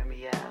you turn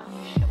me out?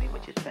 Show me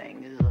what your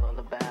thing is all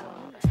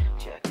about.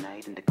 Jack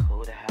Knight in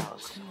Dakota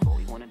House. All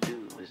we wanna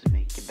do is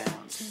make you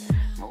bounce.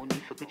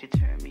 Monifa, could you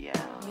turn me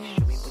out?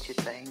 Show me what your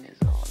thing is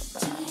all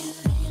about.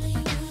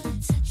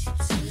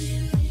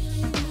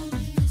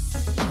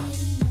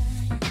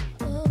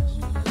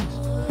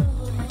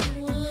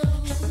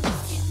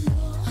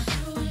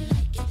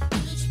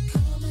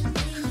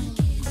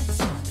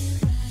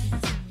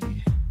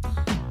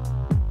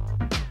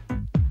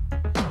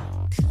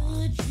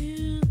 Could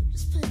you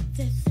just put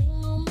that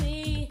thing on me?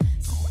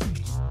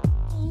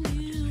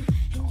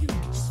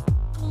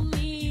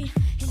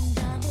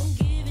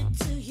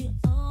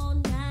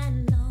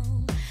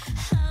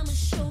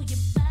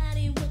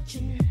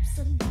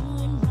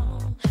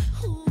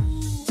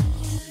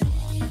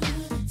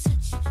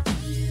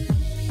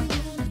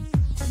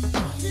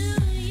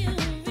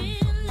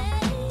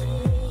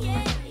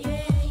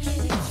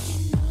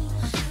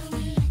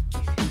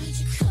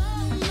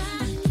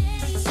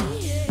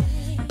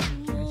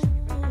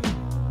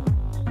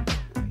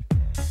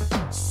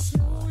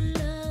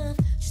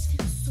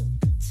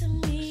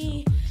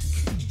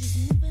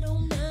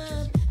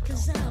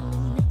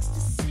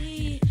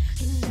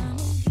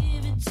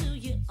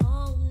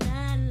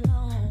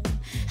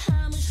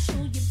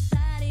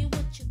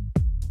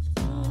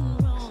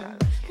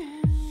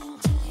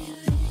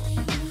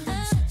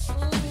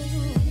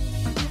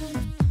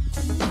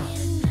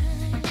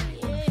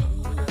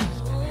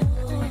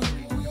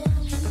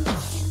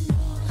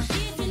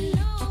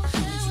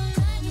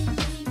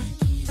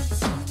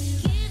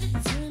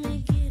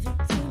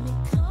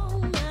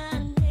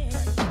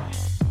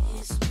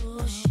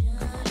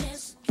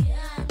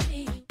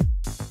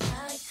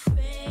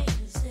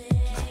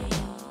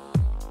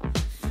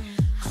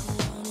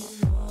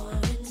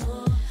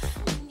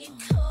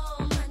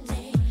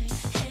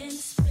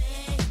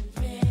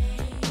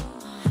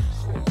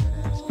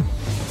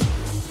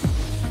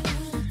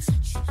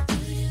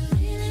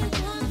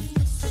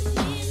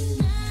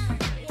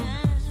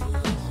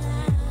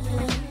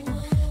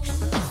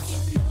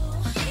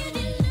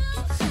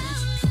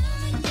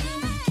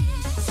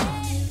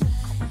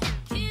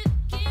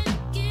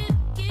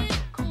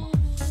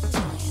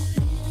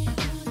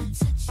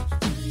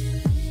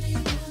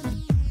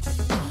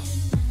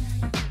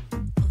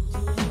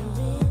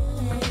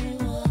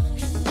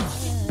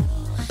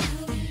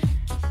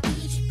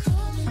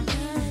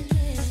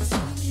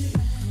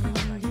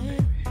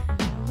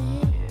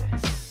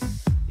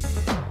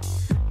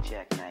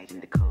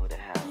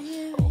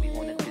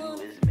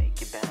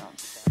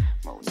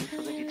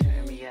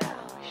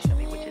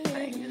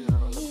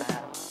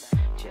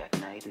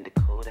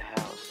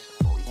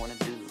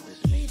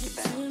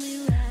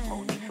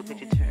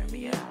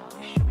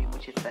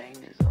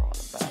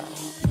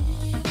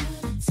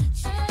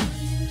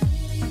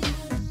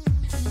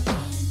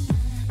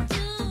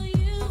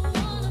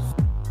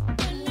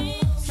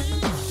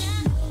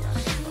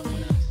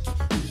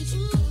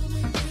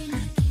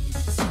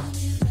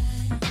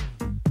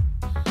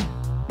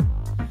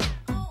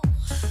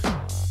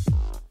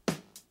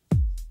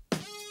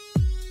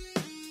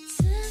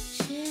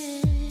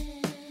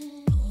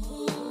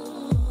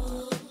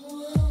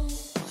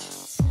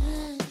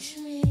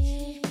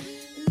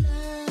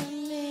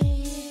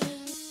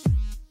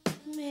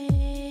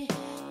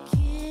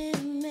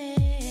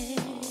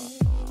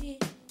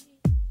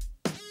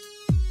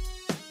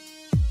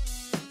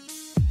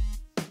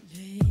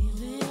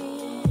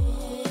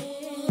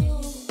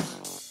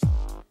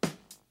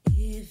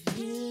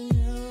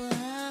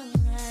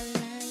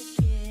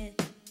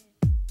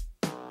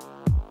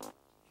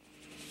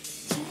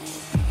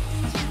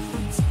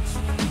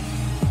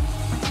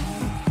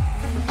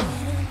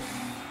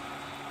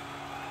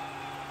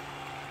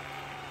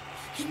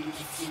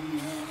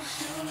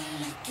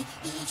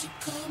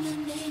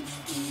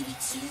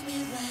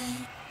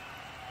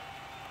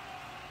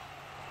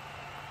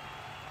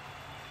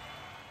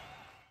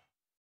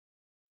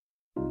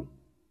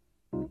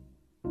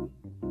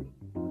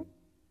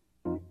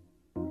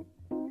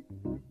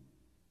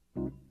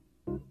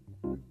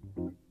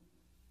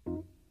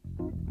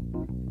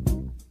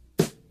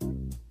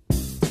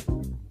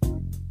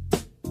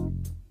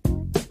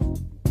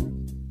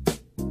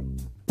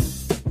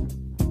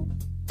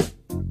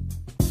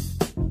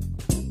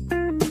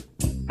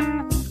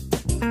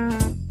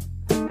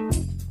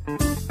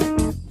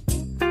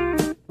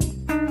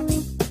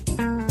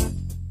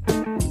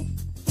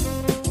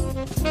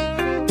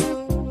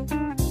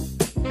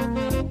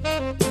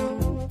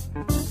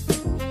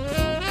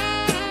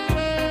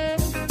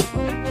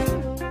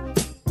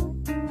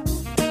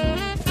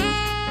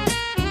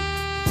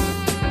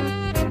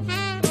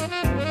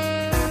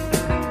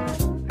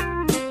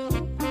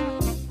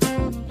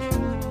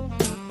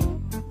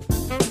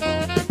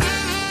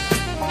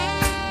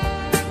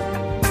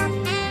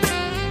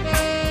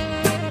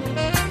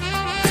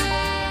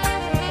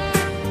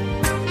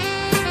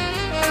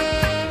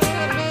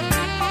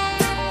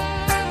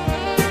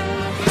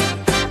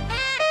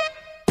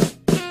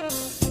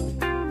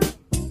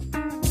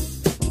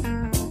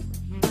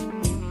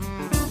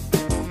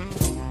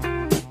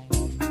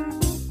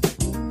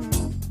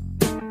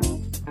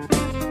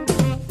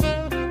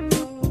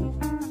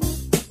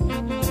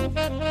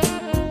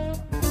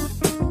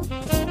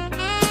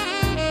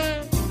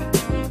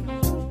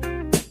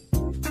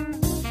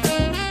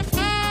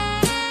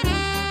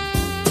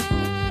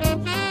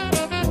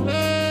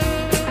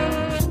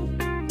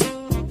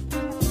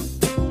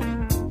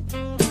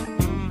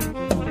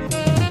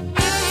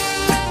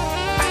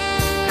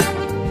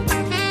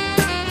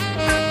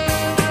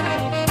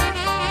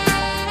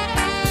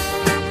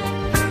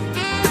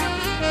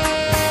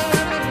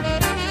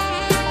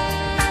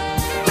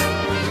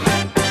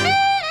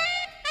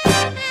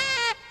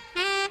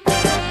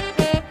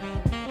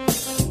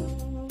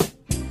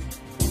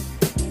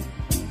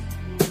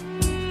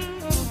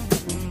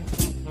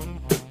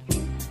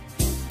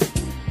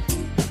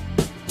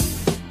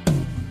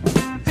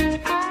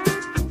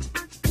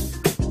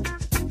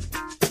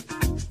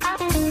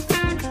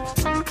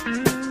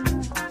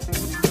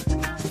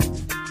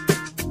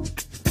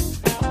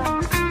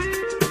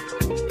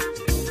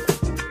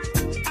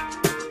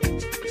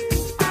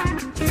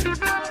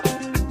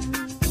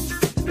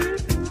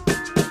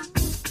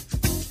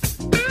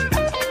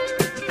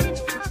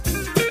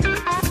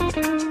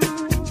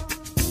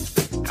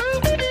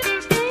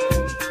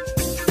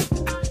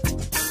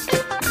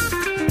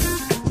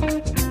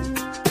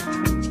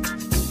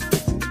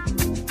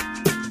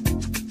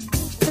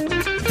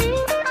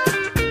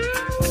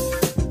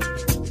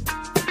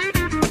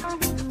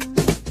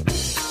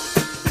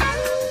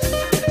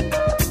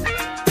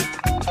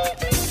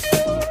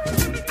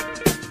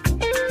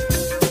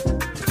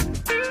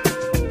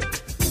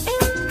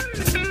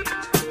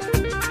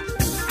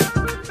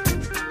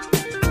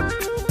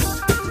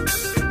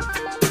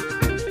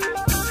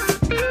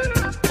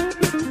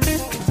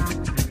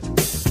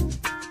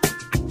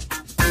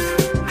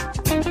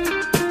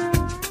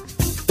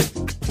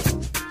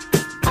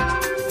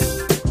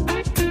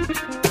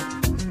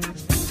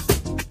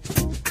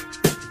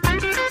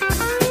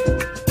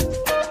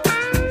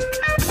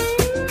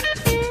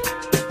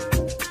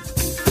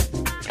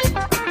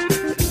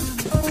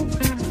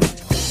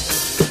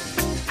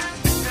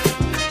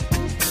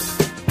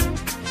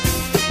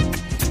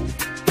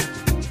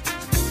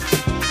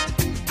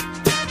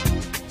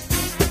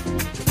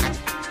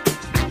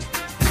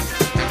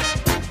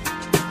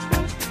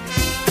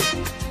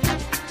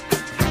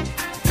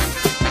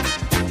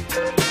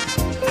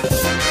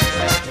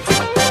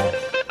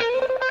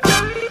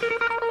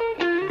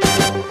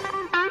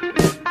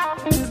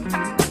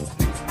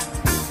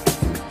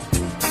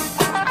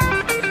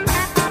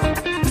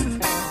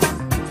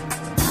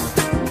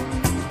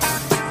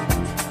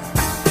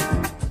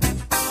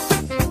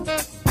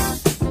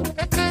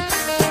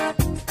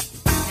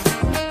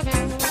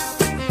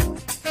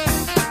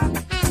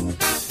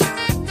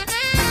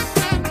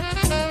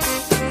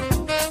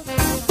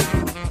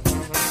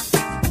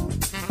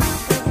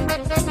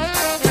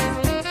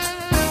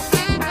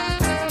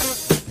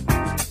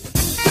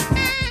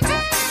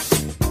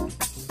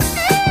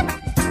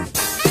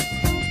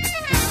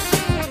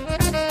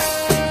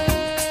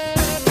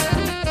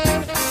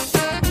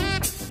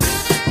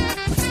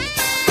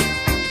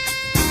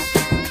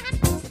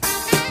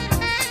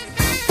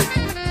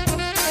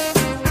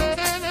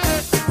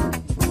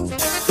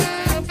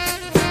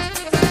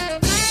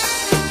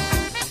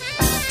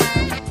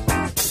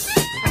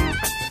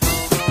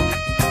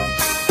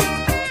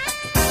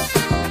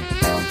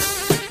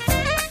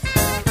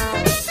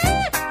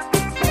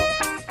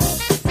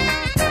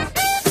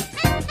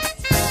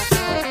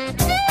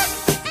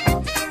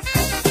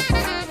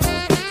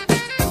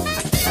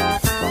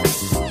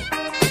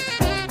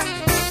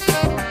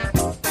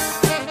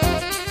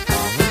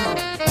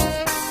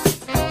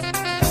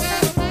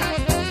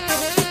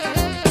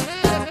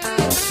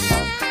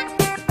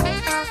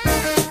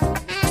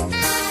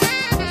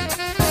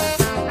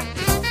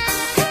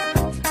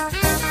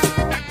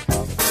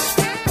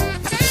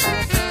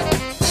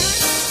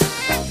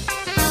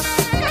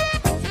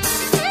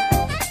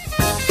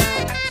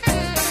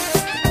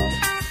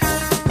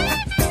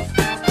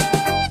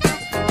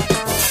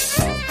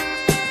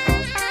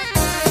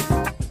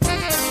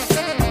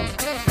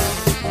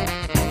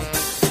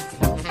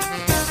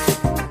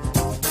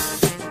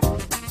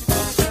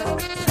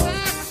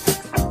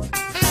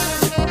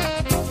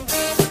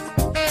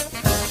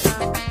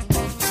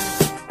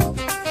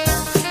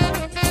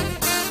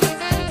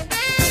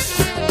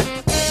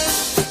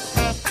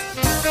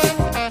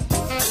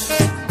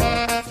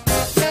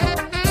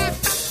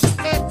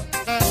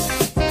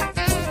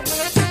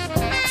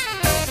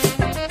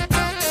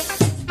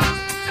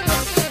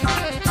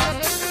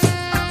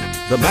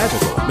 the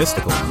Magical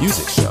Mystical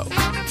Music Show.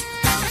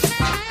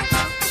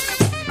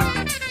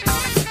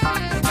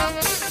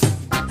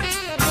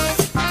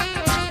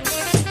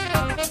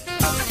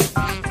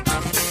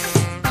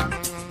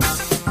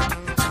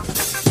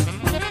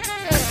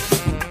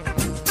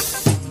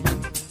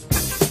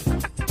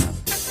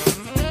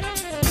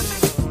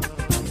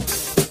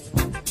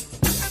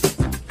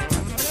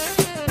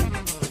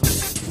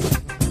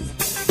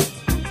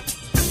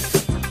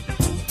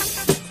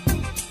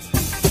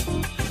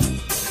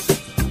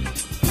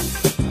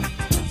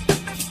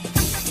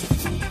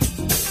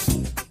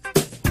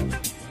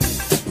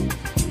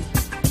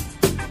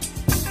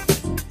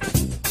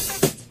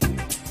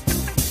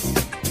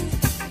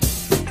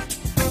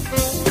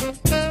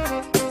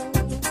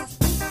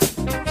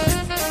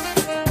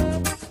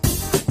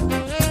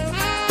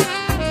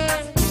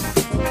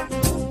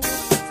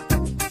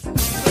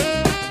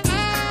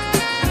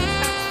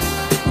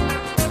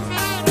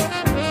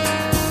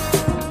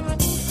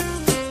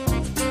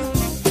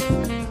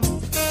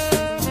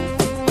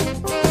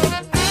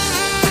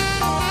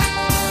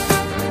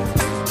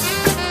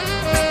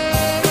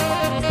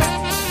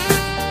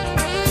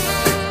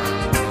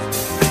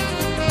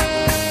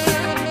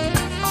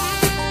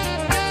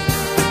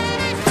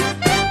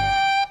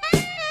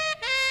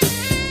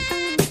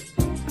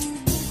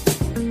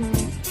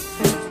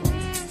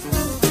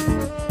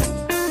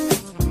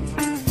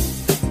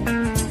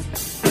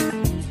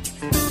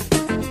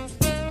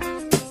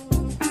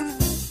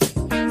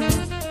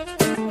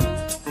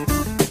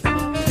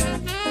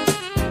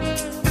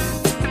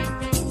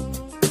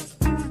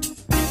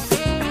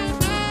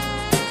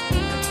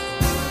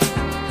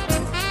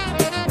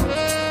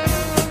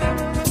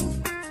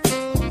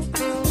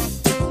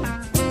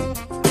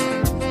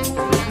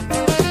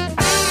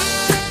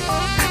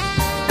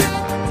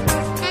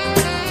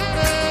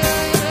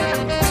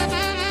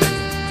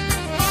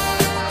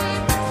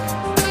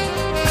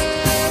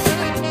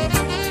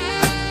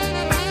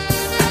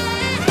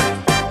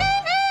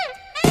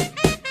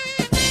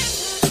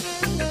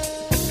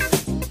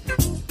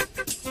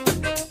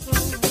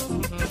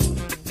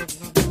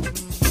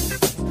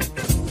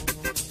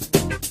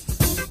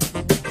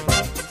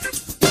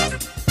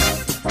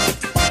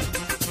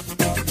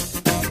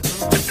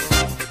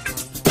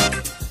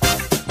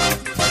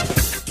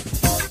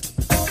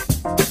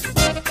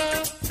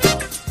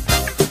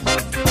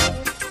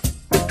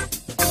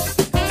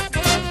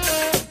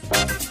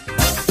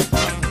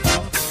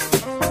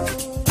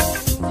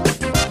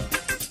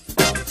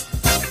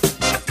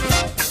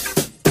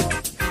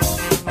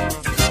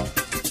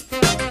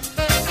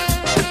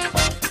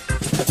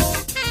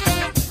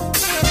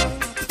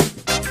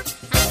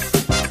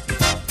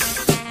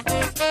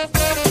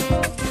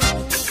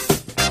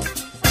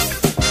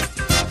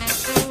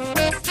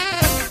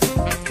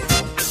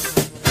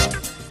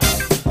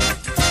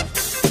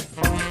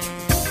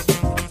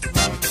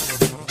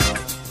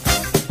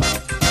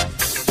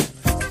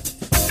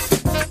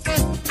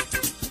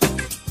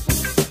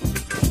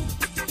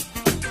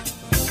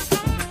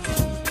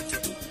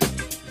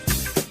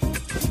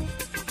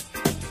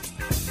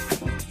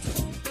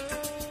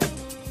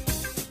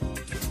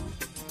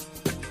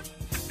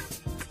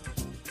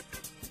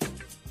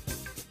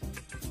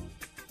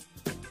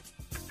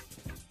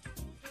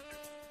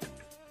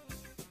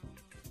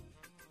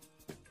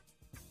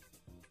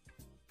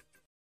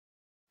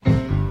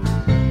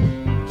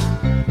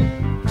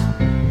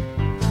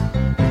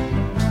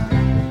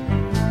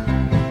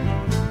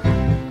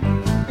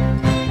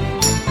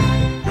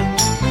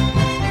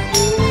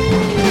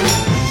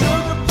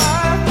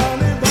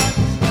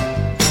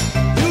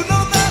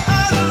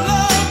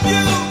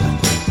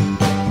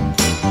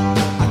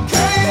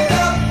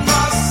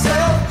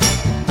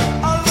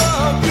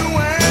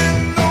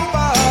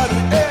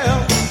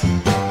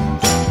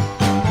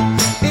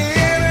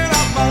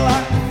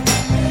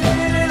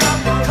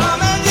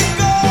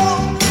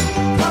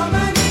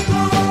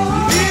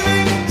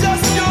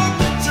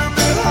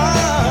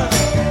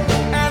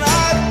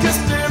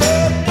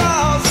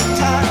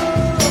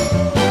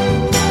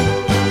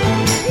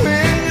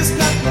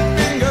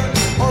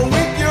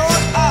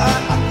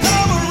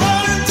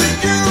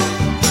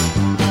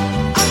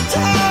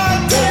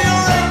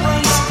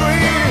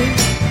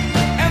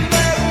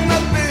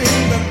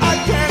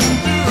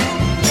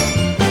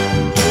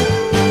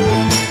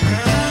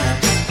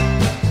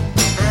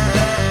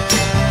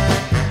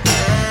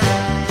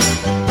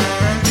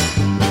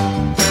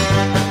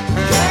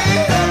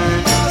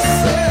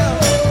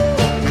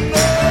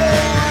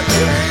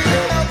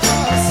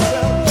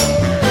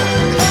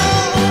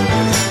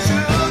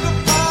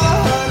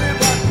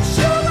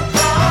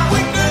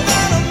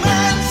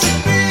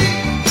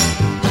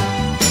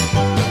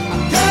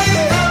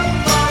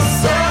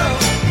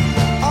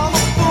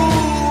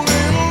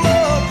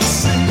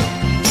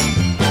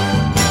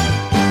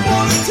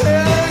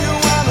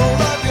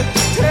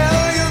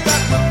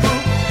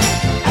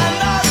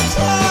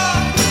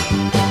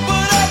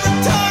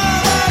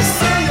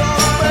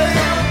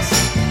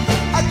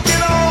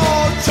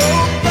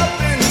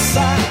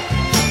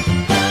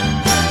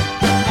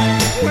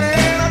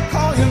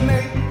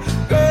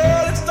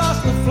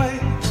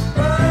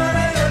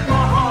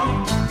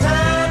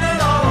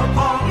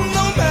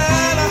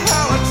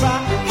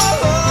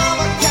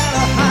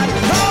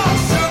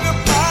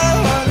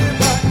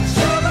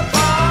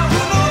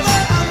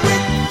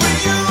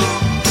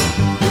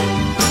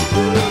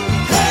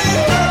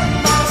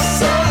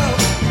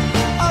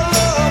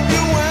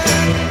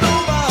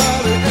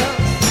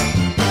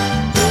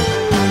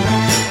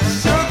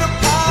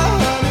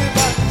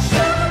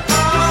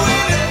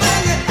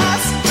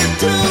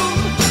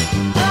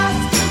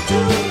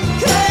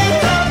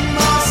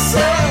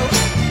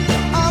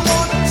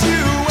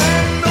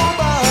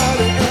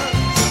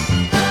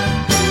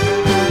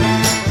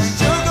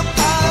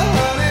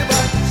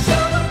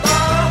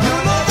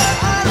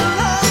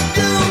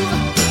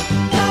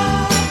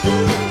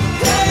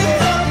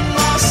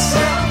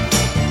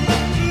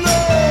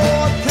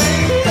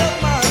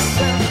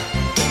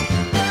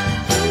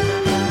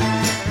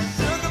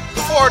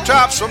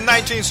 Drops from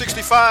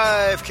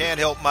 1965. Can't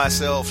Help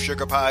Myself,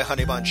 Sugar Pie,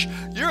 Honey Bunch.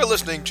 You're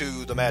listening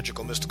to the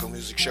Magical Mystical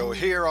Music Show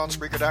here on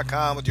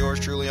Spreaker.com with yours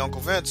truly, Uncle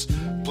Vince,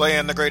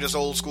 playing the greatest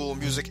old school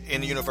music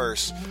in the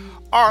universe.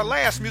 Our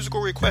last musical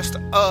request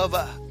of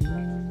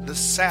the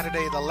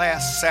Saturday, the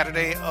last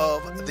Saturday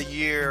of the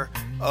year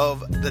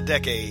of the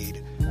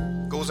decade,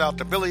 goes out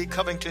to Billy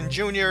Covington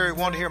Jr. We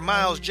want to hear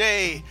Miles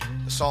J.,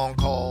 the song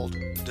called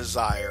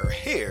Desire,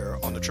 here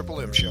on the Triple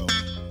M Show.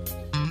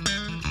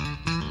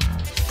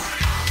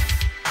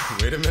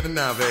 Wait a minute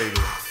now, baby.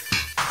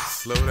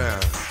 Slow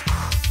down.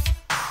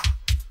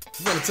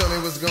 You want to tell me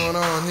what's going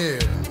on here?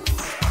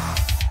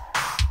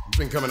 You've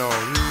been coming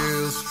on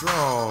real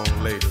strong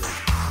lately.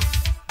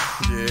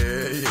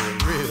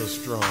 Yeah, real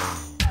strong.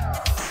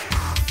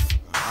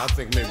 I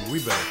think maybe we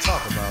better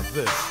talk about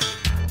this.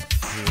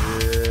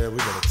 Yeah, we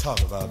better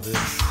talk about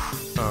this.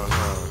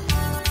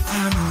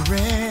 I'm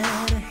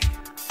ready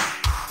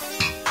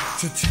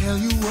to tell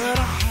you what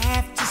I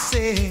have to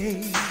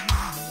say.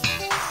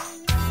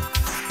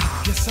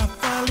 Guess I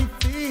finally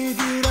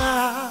figured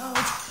out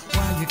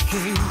why you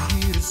came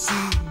here to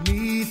see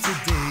me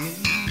today.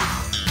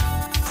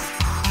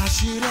 I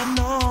should have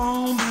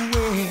known the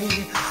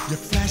way you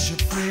flash your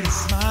pretty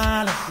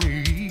smile at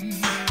me.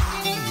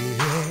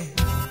 Yeah,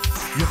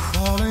 you're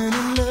falling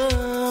in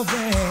love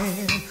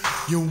and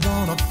you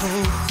wanna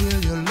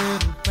fulfill your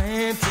little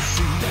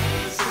fantasy.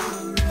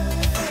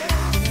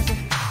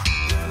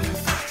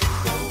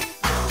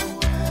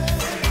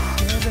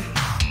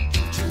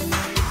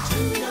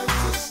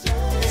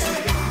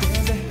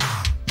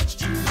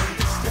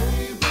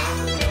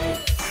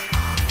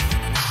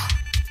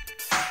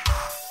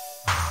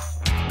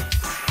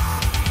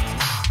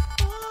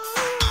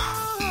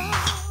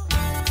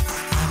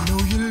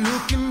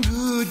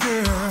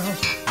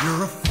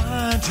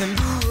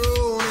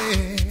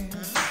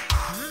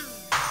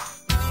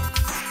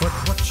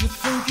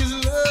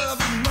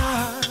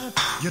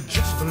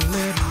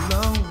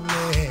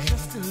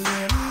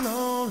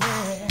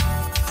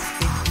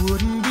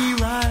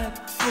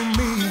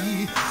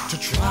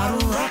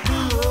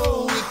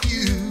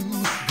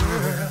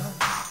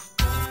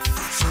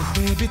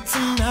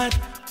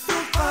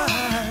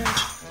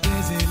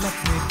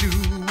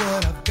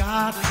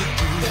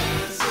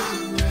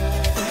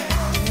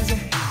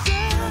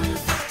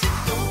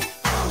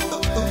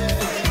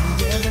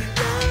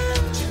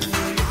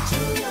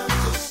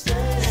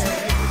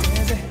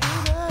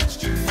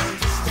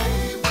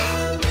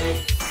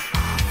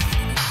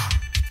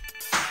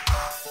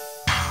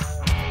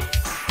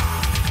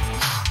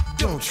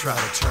 Try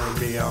to turn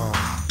me on.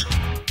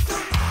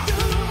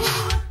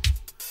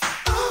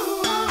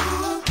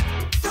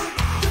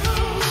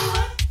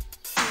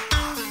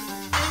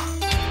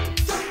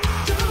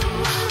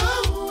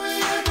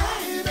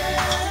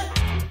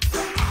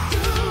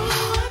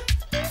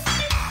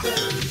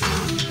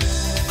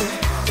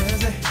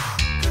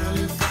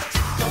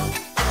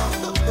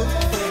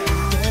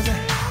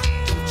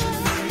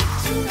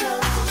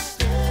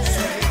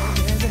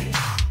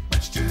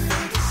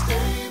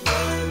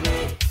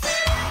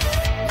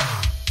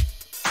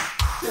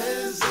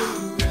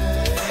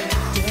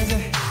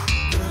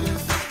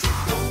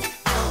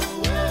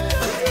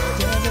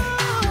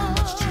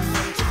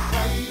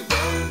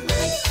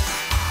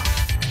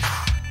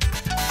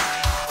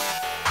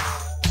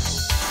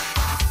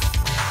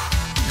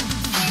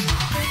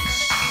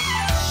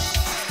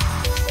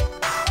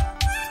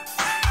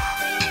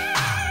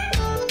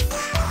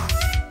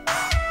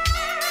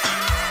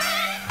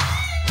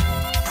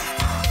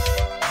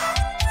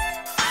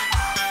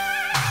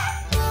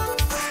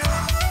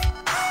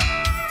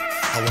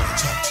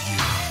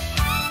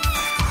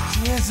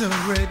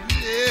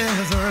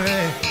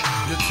 Desiree,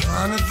 you're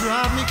trying to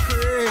drive me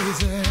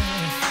crazy.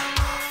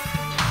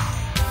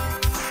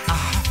 I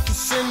have to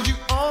send you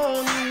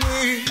on your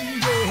way,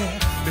 yeah,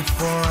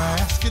 before I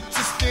ask you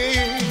to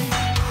stay.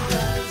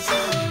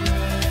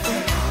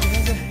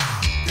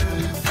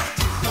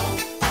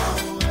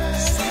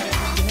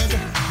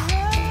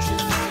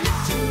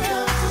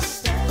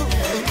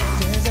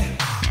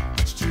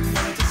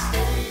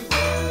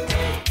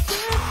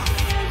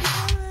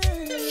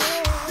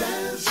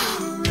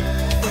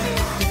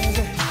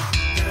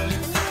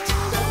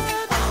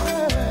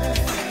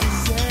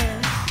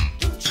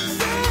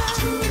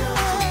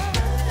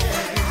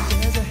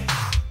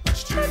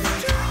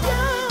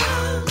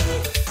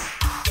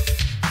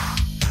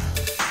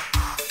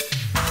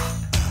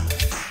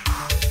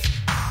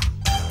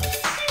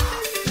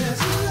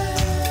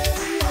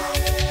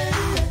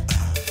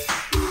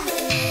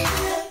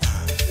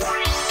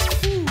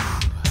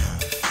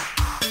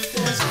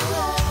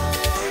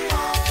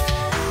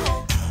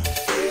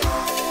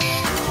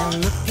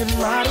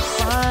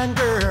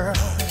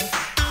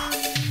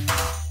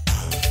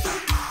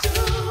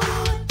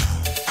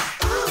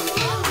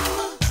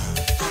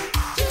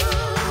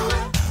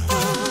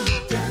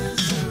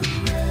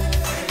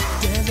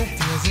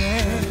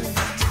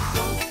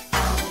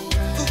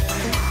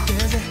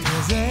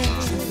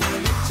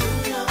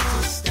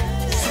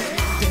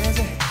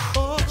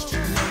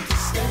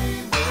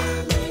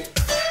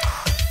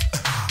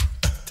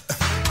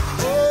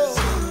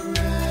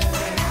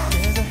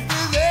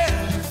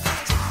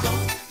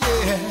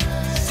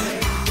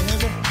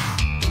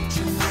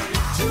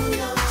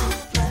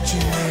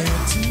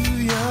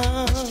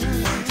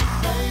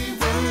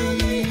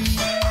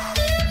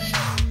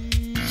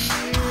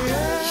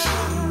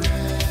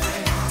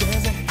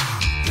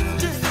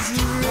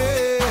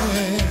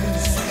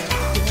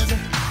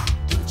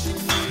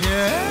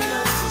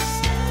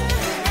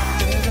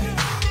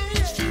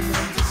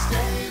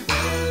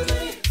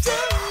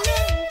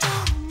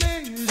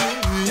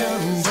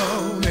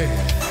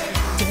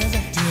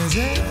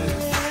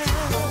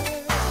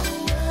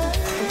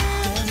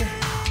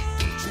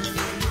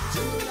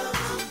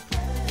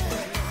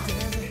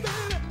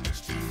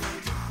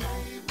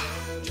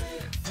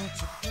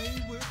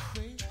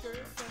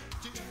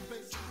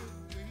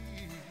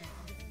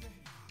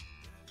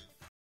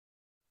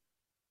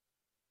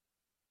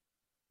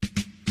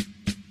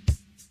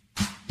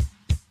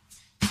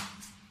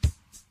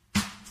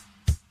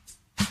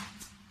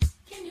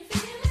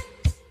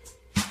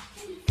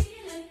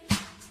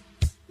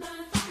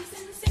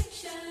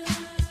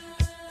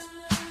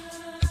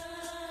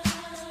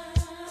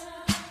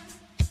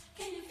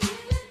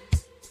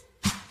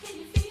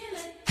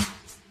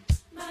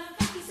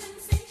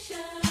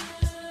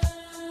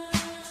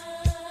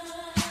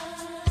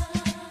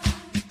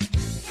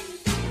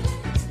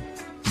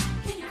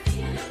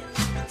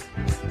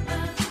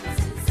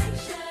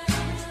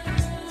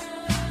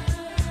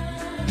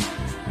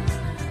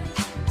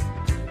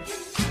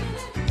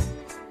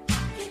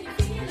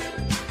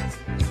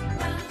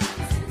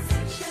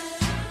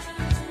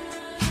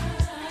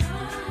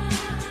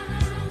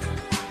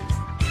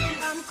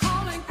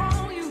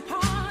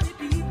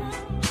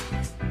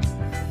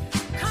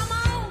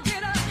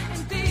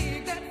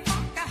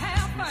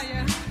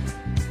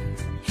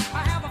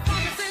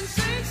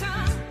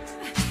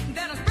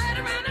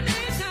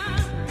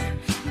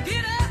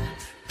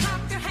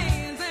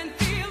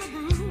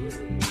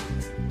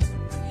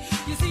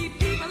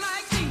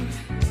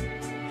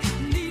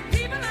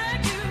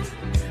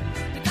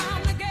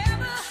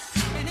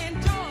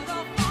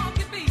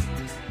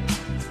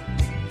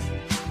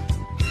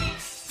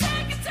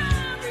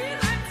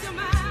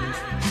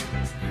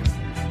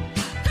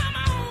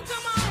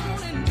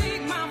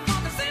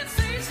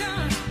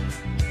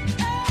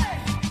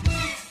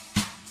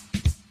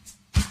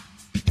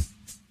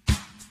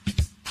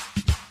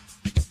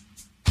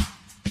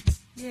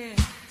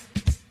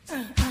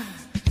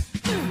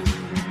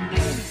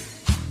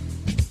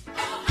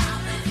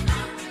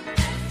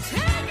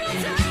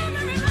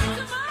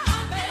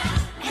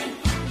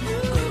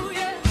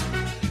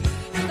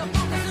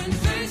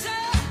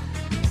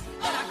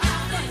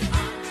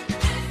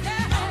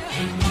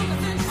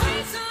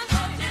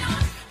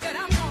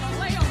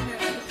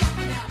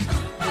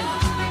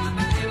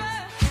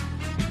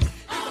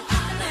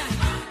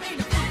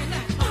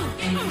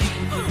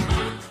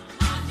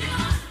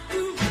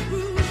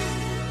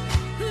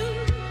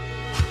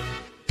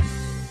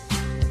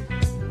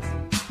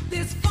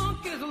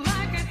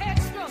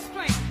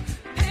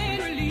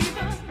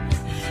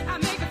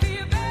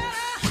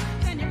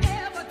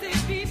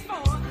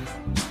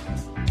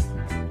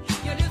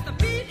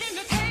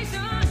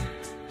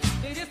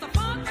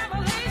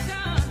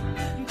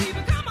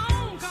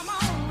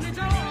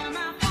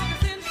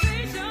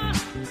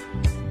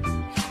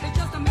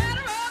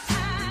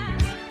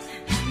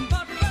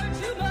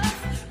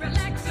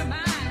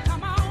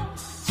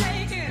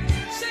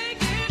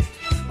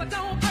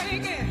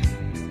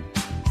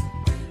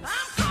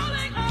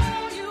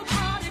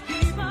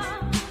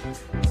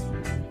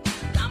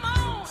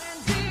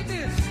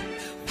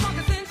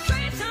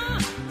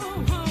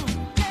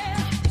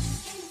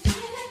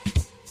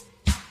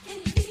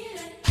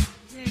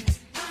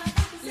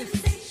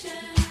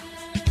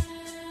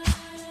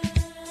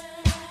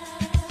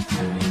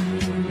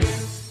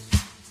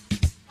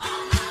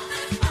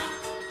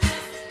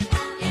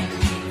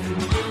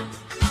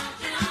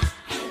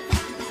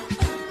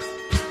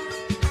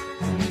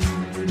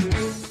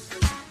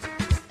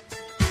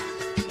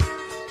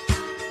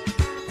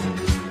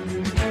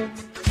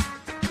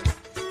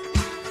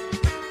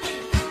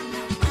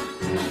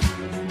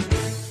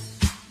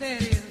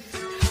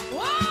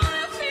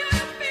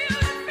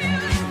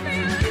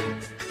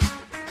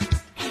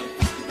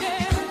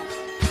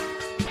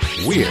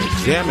 We're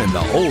jamming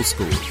the old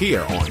school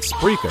here on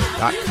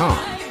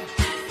Spreaker.com.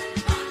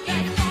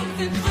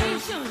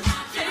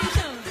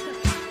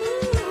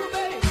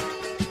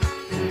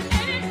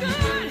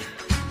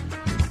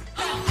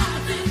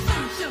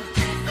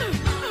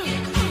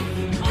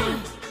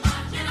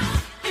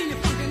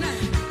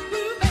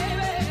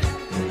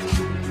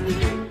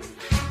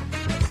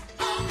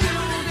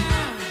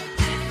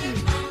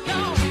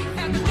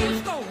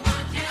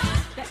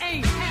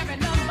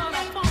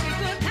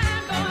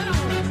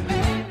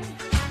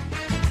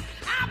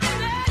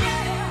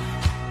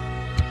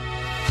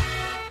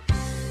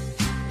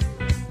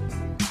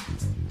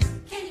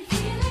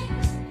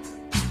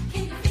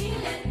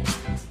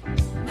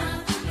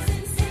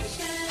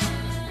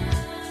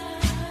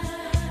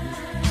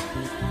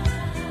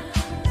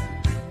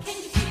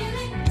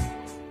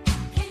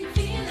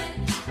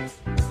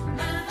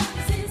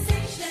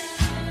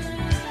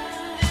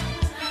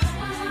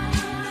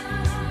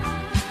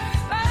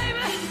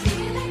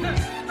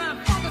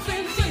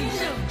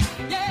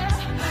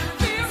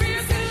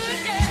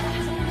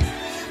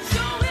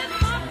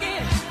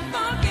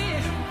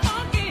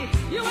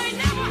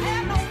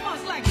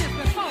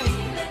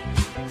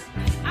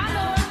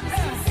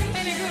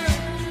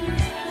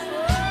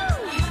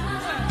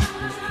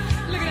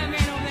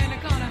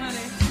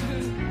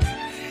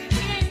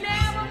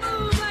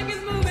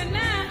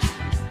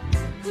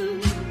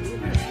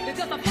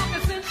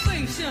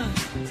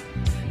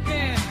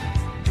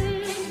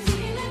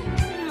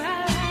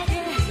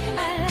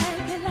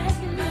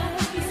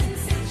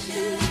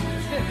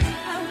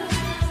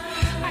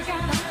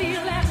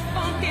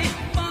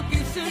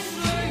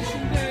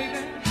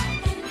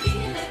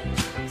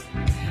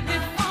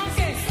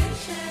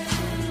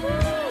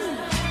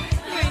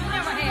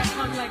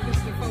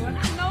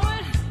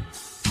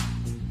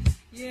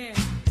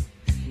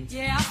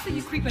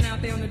 Creeping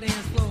out there on the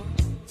dance floor.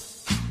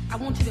 I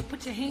want you to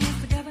put your hands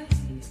together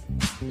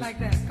like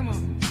that. Come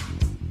on.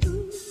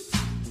 Ooh.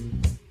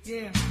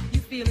 Yeah, you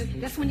feel it.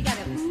 That's when you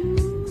gotta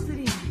ooze it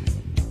in.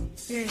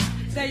 Yeah,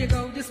 there you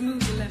go. Just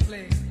move your left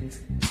leg.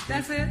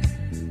 That's it.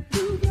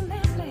 Move your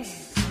left leg.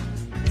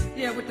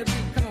 Yeah, with the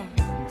beat. Come on.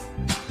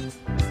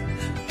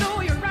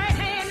 Throw your right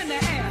hand in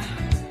the air.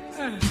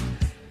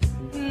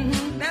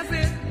 That's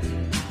it.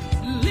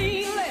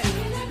 Lean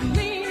left,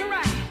 lean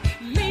right,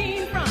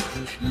 lean front,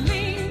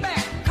 lean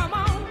back. Come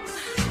on.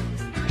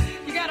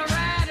 You gotta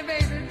ride it,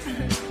 baby.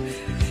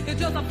 It's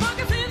just a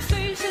funky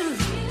sensation.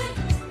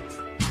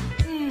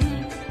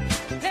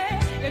 Hey,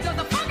 it's just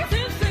a funky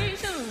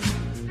sensation.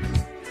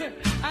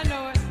 I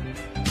know it.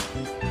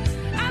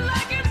 I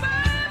like it,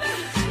 baby.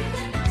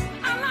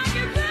 I like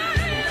it,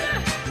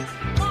 baby.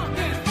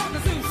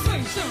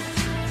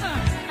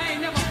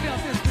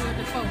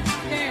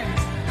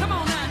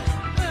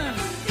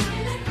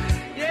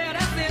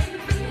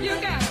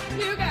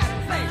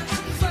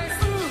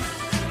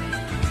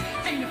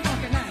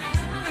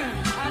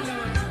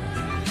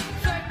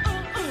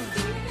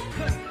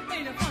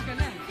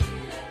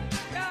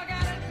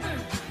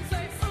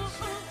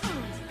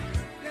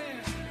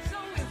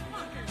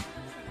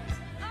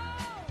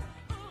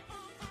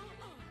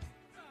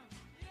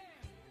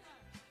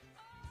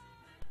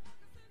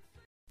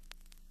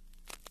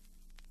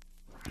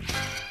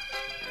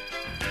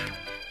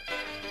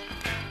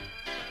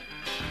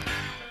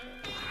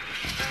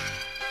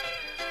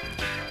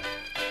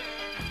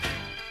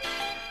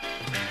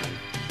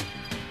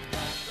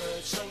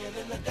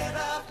 dead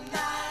of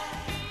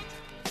night.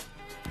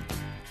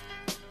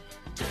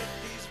 Take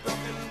these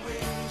broken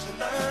wings and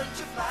learn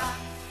to fly.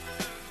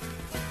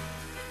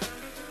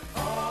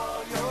 All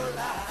your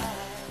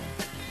life,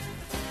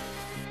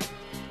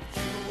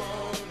 you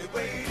only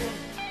waiting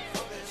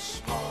for this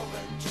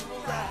moment to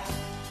arrive.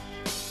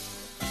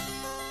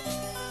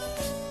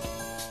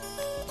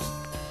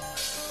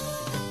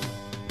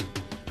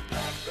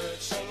 Blackbird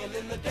singing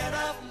in the dead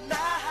of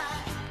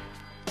night.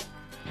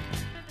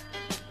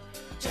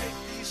 Take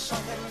these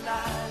sunken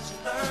eyes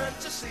and learn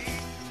to see.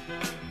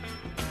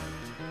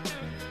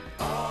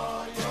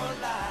 All your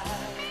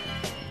life,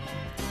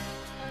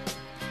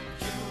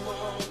 you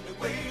only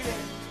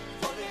waiting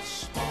for this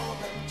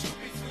moment to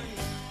be free.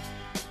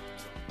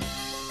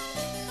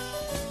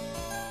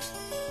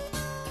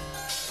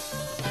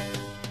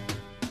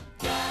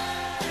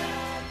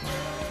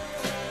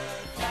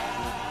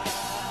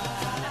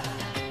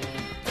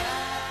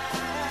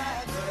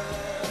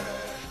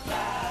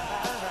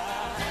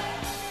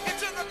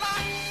 Into the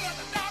light of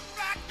the dark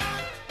black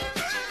night.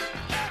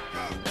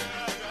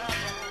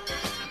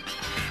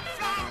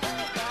 Fly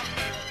on,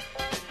 blackbird.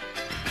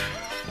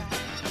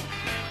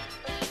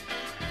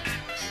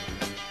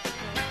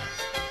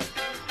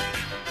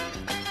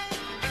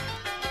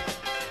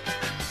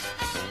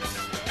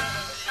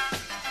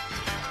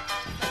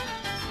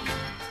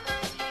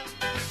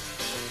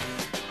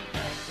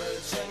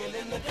 Blackbird singing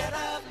in the dead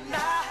of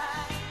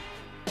night.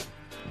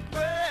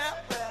 Well,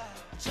 well,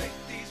 take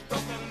these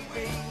broken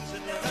wings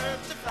and learn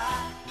to fly.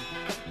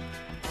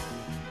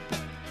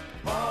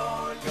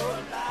 All your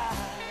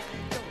life,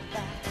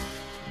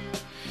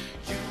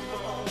 you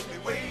only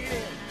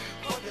waiting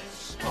for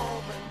this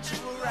moment to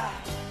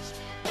arise.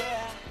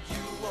 Yeah,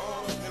 you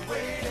only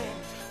waiting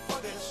for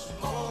this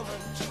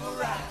moment to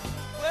arise.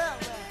 Well,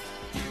 well,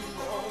 you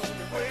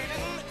only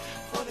waiting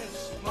for this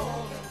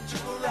moment to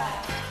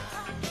arise.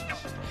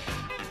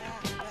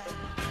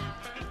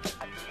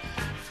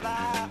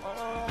 Fly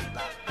on,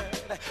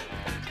 blackbird,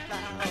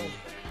 fly on.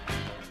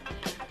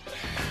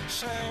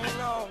 Sing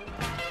on,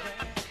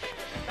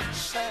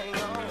 sing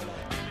on.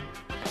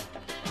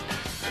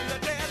 In the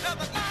dead of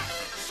the night,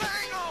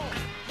 sing on,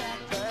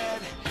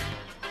 blackbird.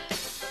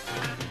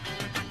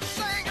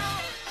 Sing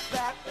on,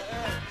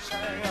 blackbird,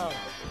 sing on.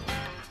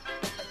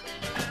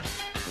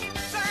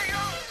 Sing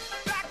on,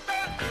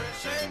 blackbird,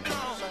 sing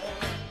on.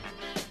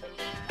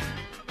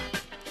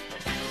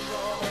 You're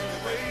only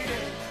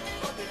waiting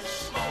for this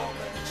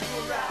moment to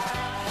arise.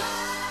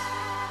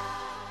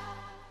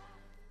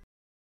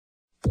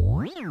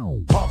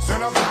 Pumps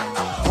in a back,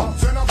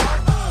 pumps in a back.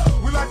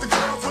 We like the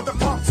girls with the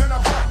pumps in a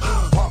back.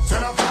 Pumps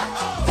in a back,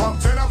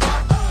 pumps in a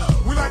back.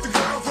 We like the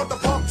girls with the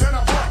pumps in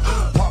a back.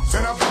 Pumps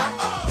in a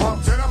back,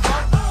 pumps in a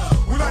back.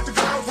 We like the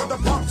girls with the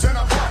pumps in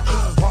a back.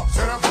 Pumps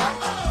in a back,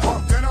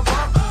 pumps in a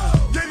back.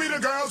 Give me the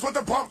girls with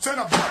the pumps in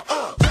a back.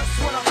 Just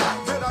when I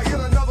thought that I hit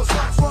another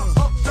slap slump,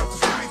 up just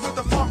the skinnies with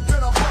the pumps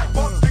in a back.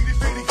 Bump, diggity,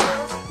 bitty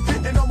girl,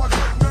 getting on my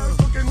good nerves,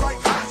 looking like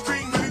ice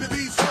cream ready to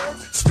be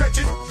served. Stretch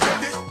it,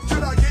 bend it,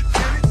 should I get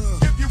in it?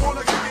 If you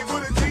wanna give me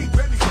with a G,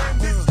 baby,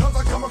 stand it. 'Cause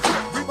I come a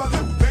grip, read my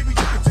lip, baby,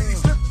 you can see me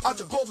slip out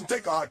your clothes and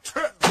take a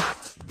trip.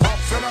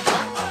 Pumps in a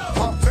back,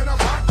 pumps in a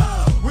back.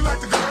 We like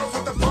the girls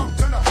with the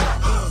pumps in a back.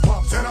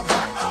 Pumps in a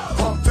back,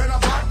 pumps in a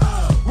back.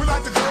 We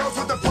like the girls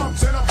with the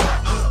pumps in a back.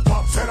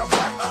 Pumps in a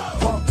back,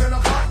 pumps in a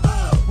back.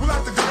 We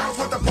like the girls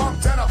with the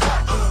pumps in a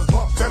back.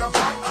 Pumps in a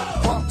back,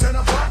 pumps in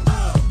a back.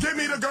 Give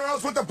me the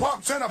girls with the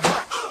pumps in a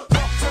back.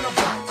 Pumps in a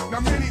back. Now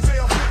many say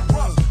a bit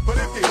rough, but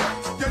if you hit,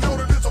 you know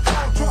that it's a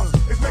palm trunk.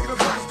 It's making the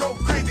girls go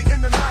crazy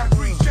in the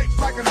 9-3, shaped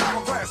like an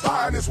hourglass,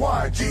 high in this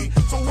YG.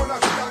 So when I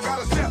see I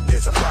gotta step,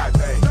 it's a pride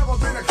thing. Never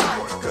been a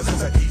coward, 'cause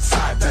it's an east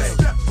side thing.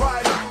 Step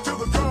right up to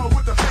the girl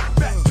with the big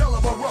back. Tell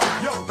her I'm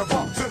rough, yo, the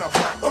pumps in a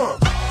back.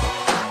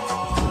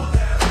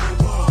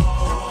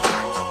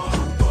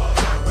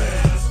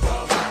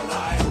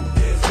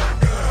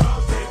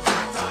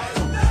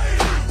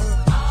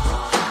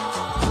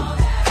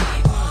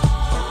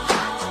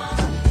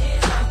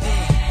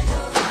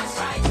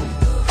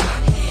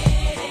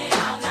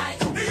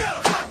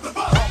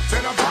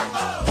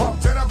 Pumps in a back,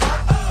 pumps in a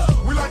back.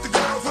 We like the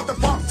girls with the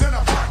pumps in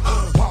a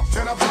back. Pumps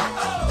in a back,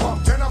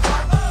 pumps in a back.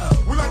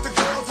 We like the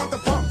girls with the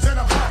pumps in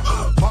a back.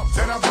 Pumps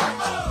in a back,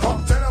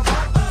 pumps in a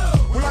back.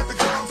 We like the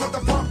girls with the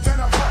pumps in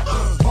a back.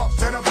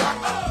 Pumps in a back,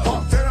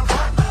 pumps in a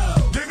back.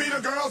 Give me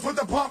the girls with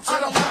the pumps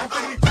in a back.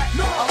 Biggity back,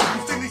 no, I like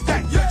them stiggity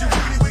stack. Yeah, you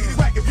wiggity wiggity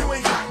whack. If you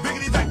ain't got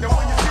biggity back, then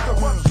when you see the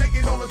one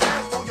shaking on the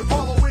dance floor, you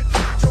follow it,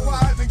 shut your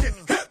eyes and get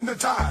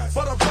hypnotized.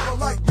 But a brother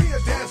like me, a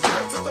dance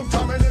girl, since I'm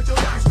charming and your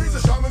streets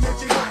are charming and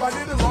she up, I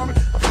did alarming.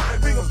 I'm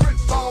putting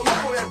fingerprints all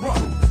over that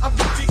run. I'm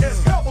Gucci as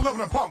hell,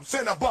 loving the pumps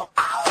in a bump.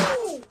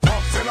 Ow!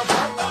 Pumps in a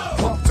bump,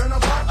 pumps in a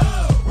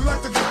bump. We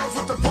like the girls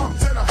with the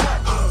pumps in a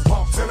bump.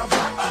 Pumps in a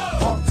bump,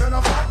 pumps in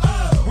a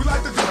bump. We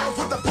like the girls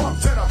with the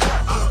pumps in a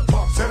bump.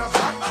 Pumps in a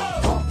bump,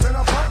 pumps in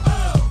a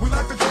bump. We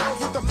like the girls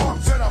with the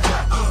pumps in a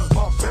bump.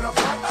 Pumps in a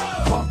bump,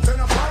 pumps in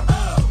a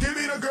bump. Give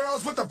me the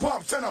girls with the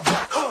pumps in a bump.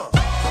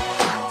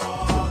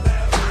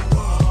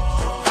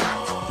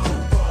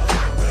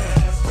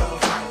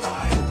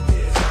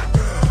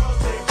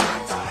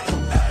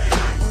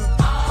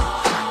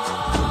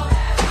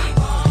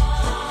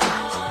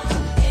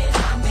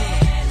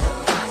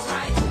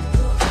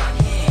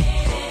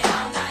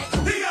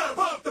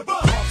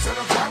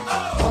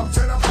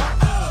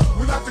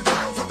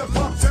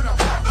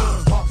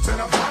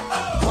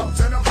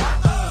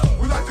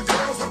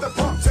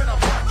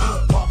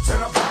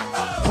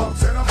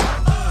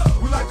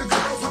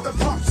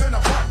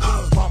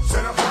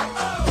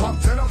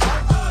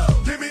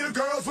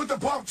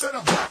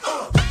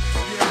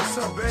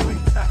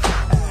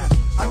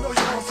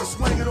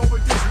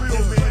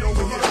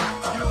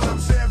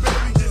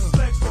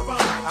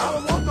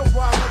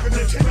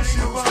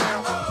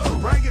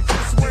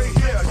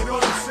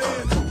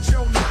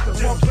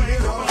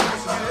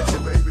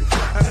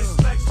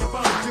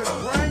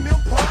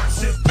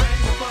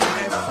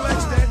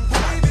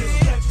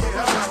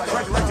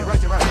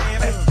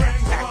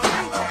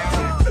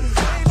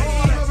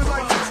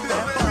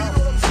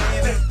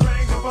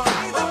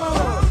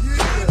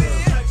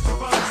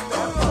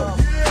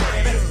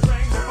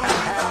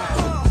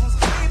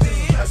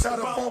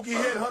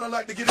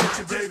 to get at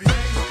you, baby.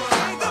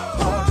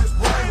 Oh, just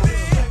bring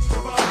 'em.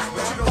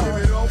 But you don't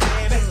give it all, baby.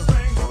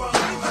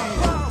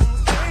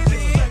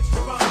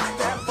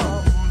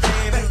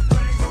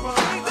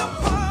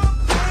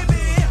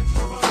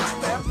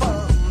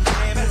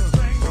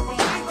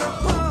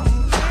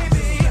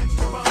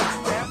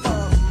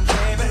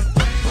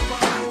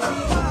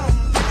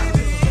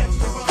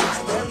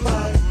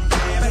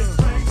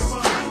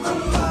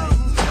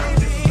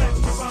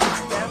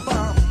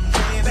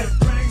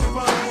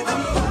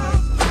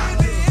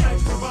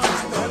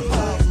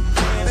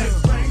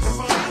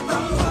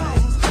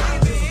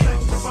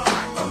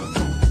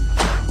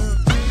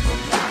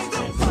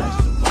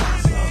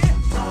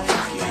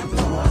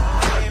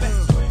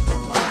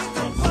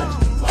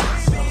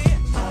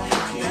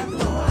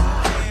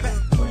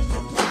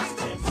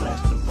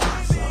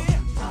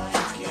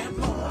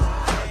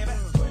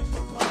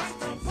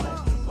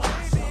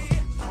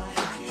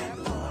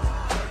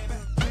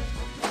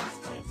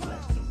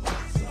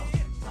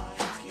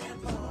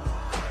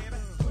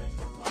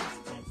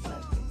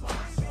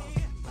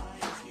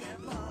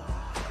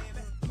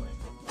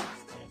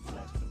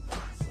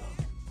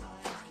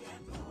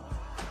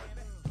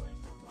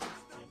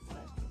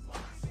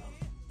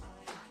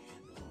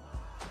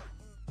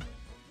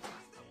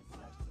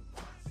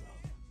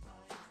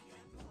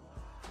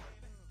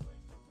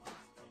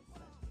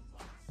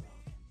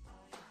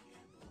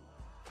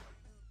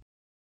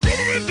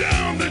 it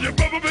down, then you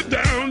bubble it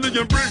down, then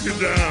you break it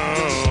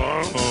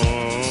down.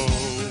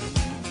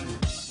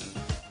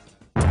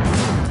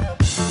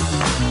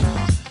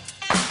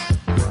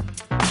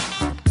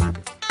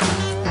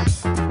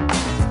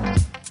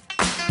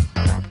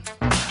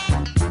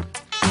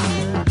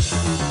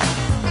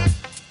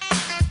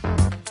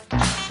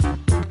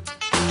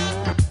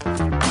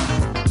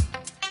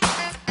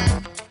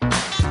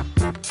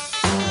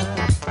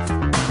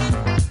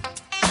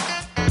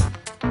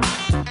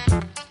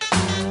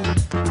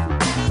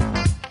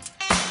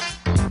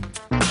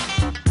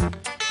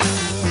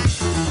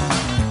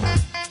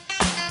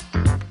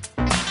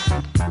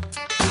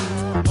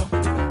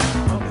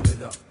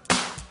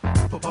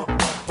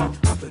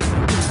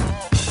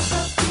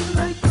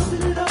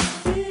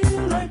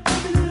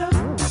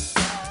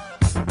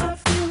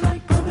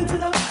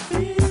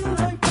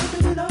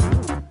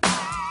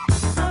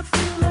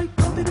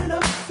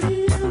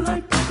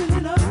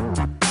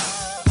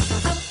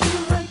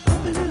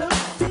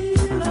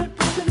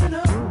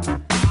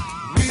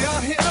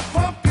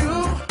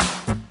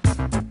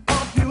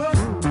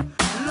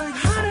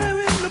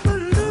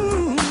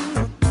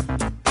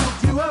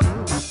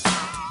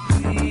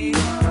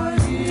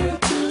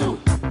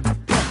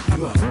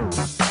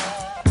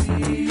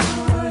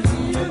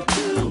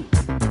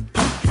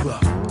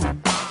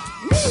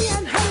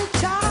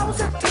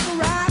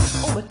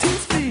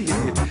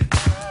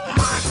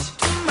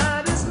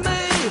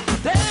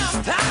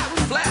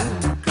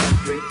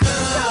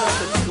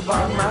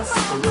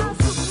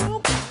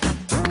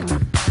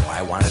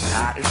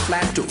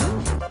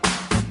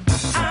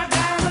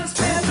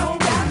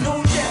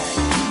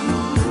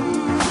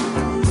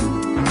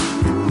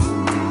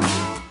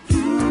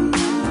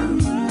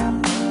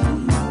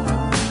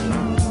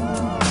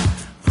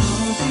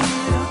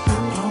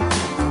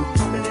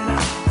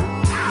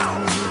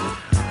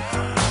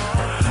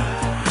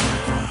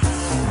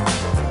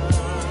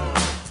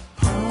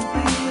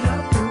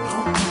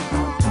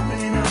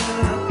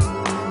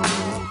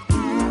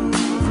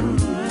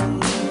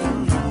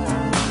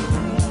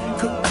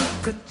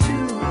 Could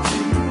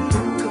you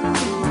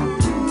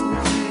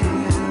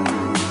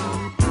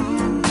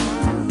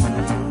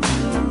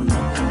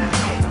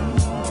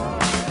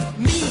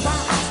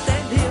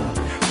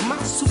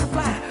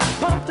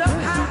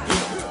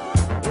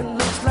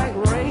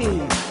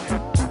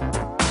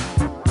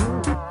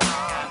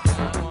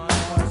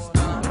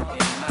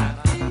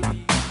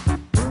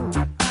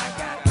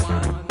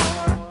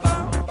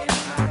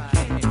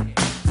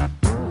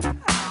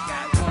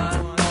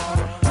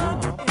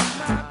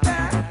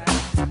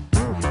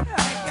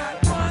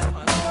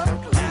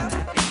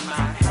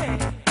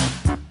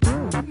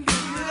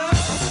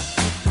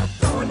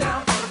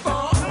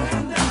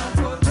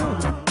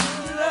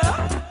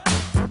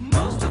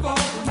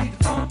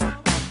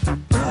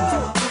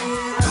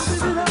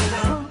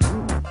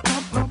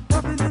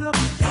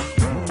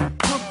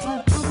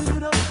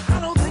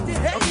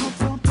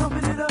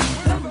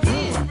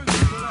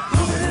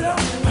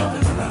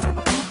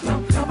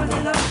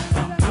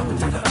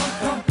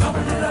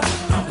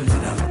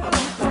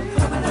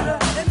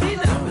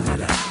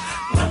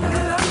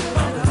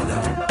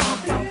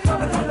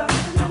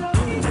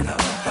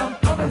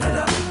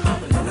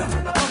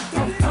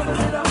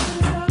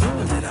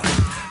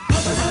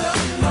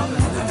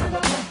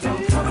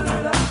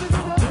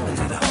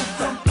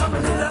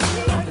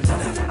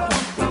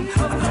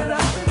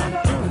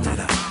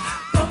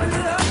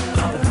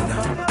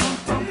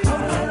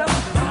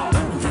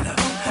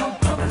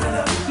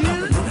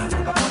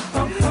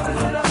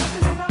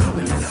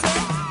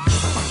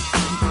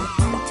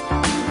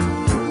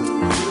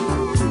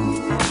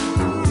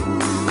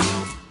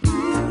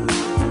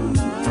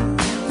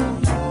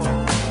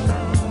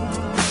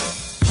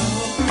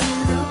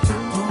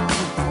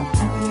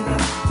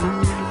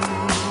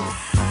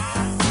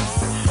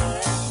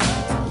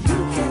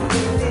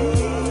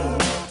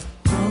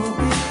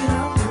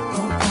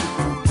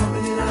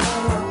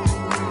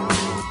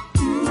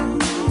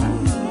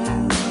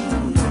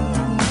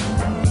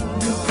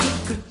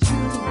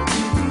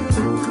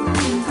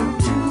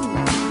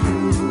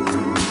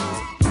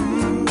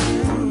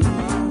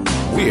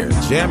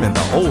jamming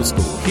the old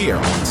school here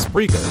on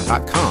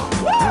Spreaker.com.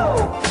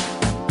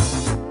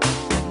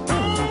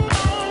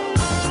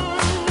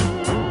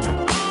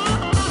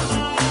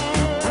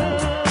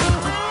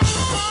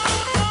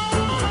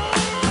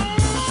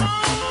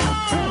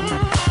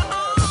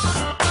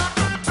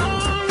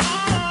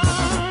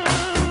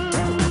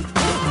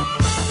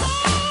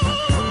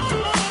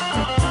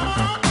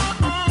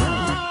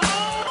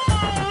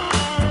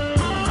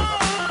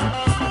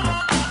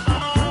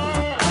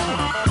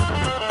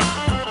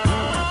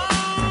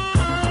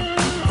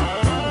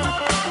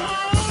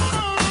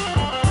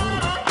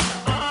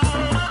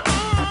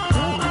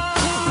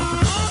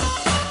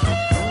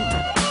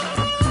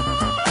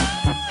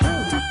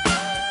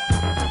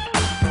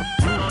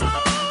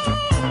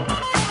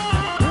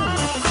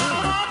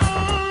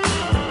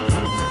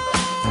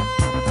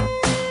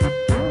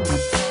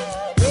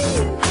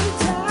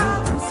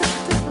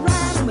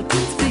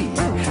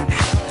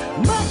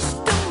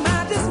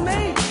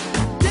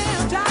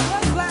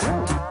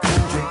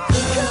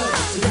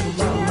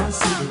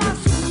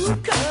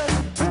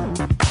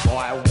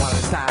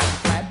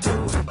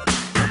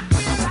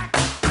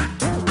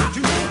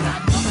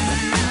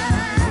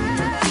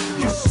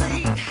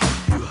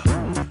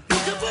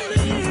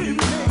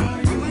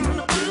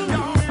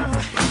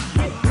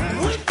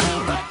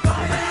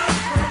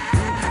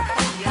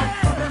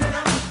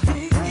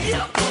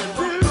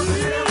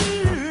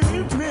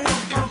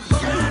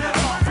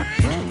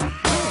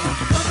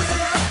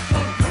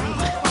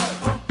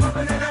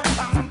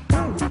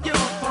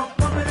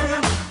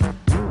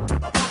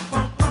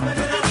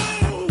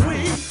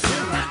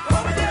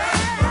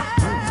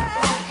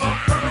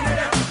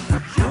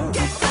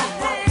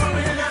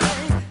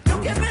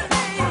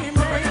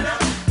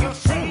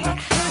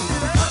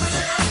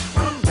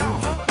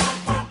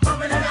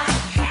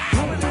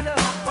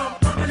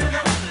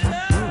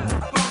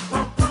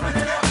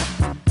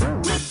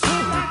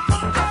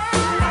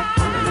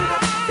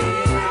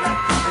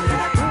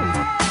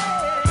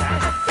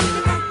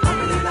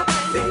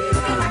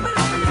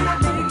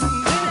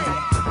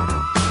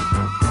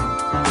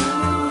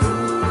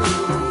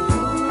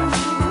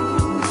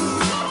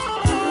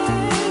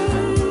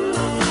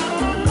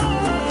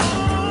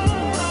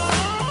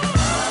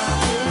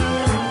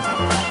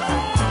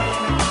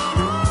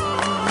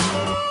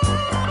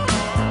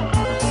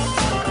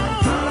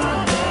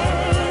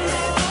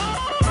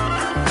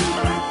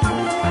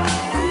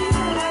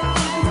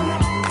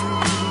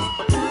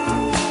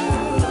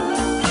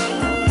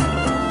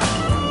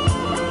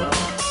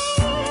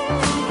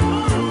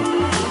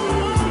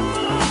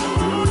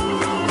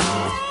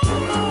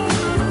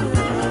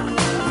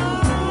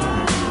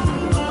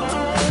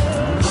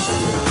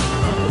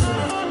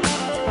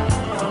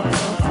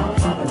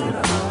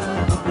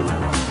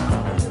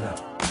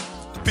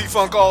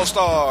 Funk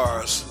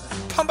All-Stars,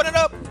 pumping it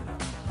up.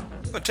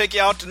 I'm going to take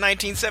you out to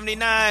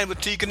 1979 with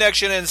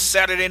T-Connection and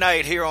Saturday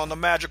Night here on the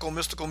Magical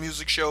Mystical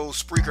Music Show,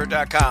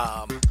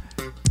 Spreaker.com.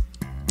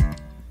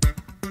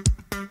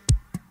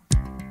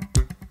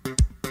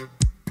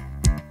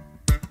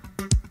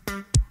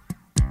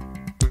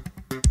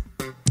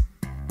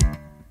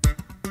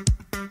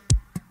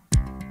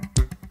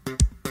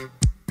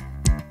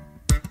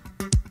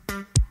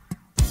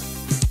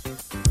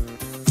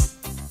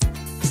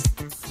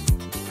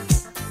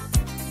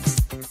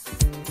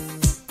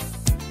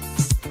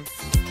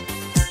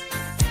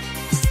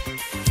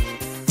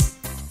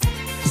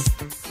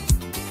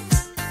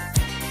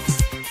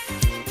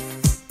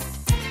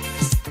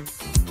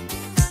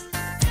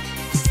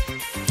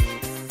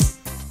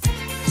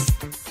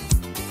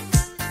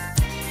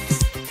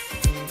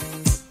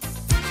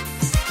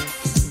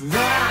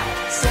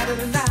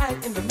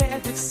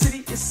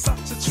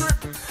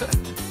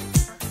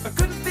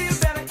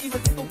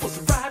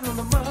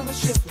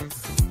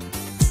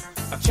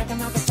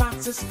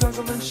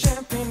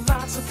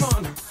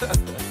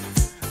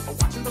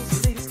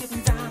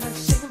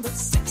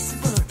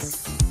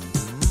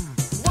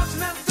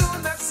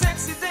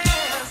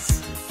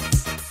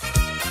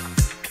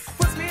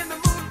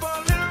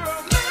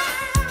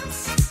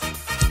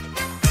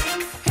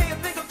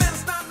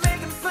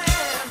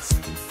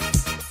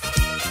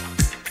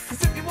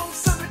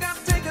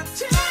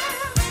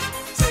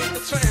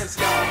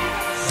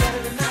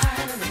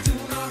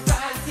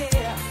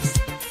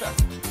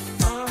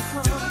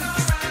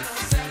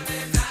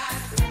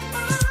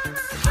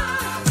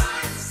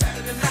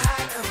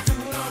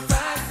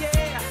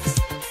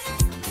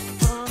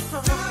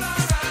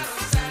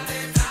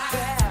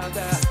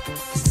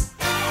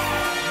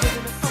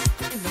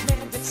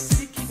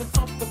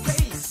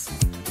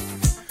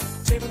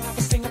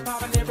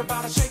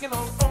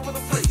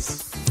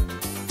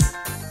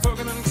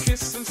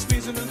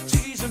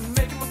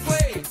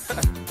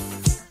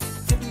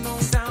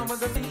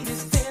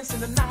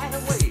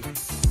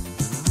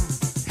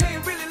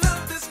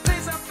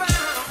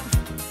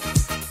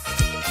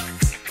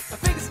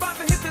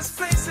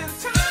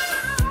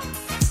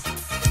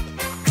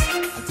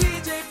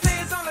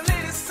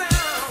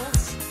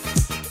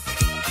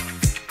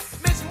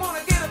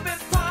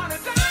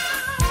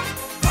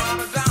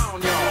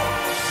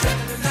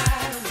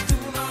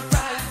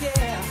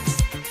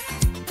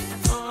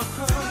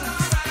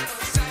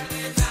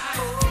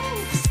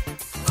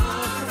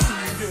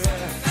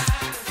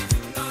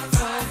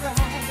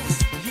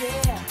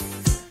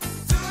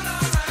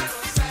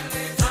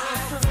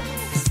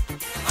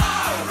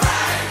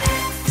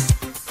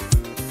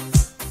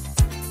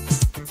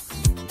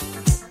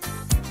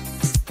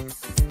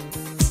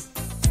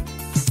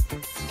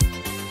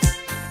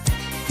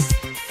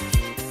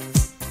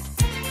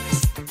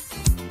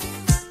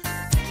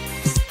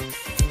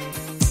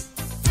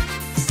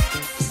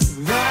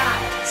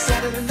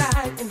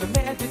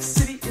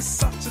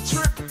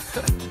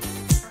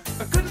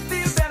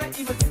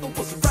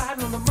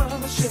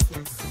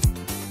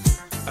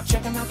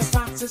 Checking out the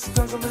boxes,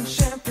 guzzling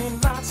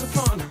champagne, lots of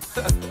fun.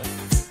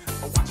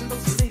 Watching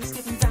those ladies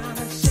getting down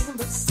and shaking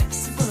the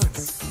sexy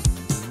butts.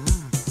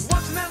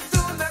 Watching them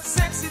doing that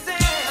sexy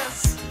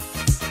dance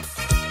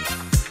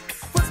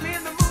puts me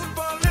in the mood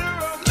for a little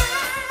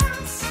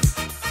romance.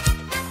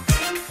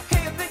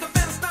 Hey, I think I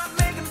better start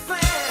making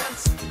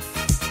plans.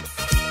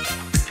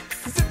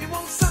 'Cause if you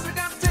want something,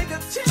 you gotta take a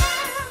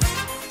chance.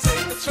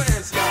 Take the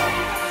chance,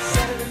 y'all.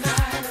 Saturday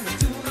night and I'm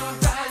doing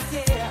alright,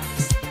 yeah.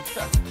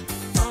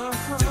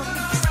 Doing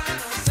alright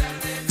on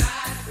Saturday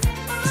night.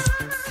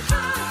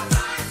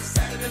 Alright,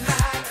 Saturday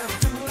night I'm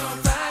doing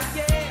alright,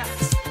 yeah.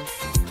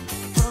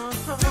 Doing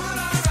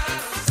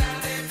alright on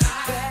Saturday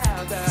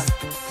night.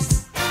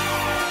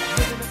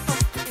 Living it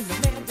up in the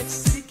Magic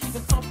City,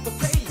 keeping up the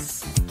pace.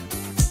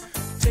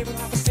 Table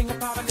hopping, finger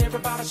popping,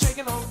 everybody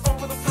shaking all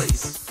over the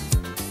place.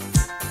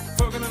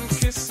 Hugging and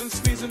kissing,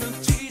 squeezing and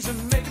teasing,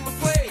 making my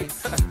play.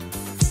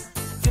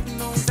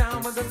 Getting on down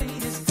with the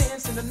ladies,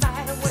 dancing the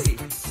night away.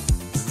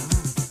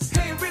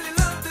 Hey, really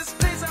love this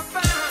place I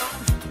found.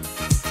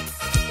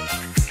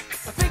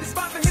 I think it's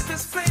about to hit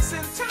this place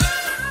in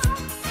town.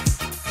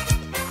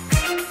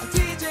 The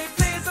DJ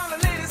plays all the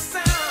latest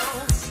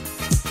sounds.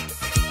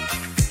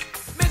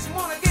 Makes me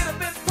wanna get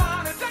up and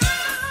party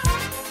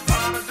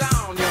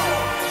down,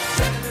 y'all.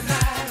 Saturday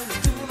night and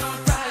I'm doing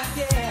alright,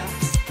 yeah.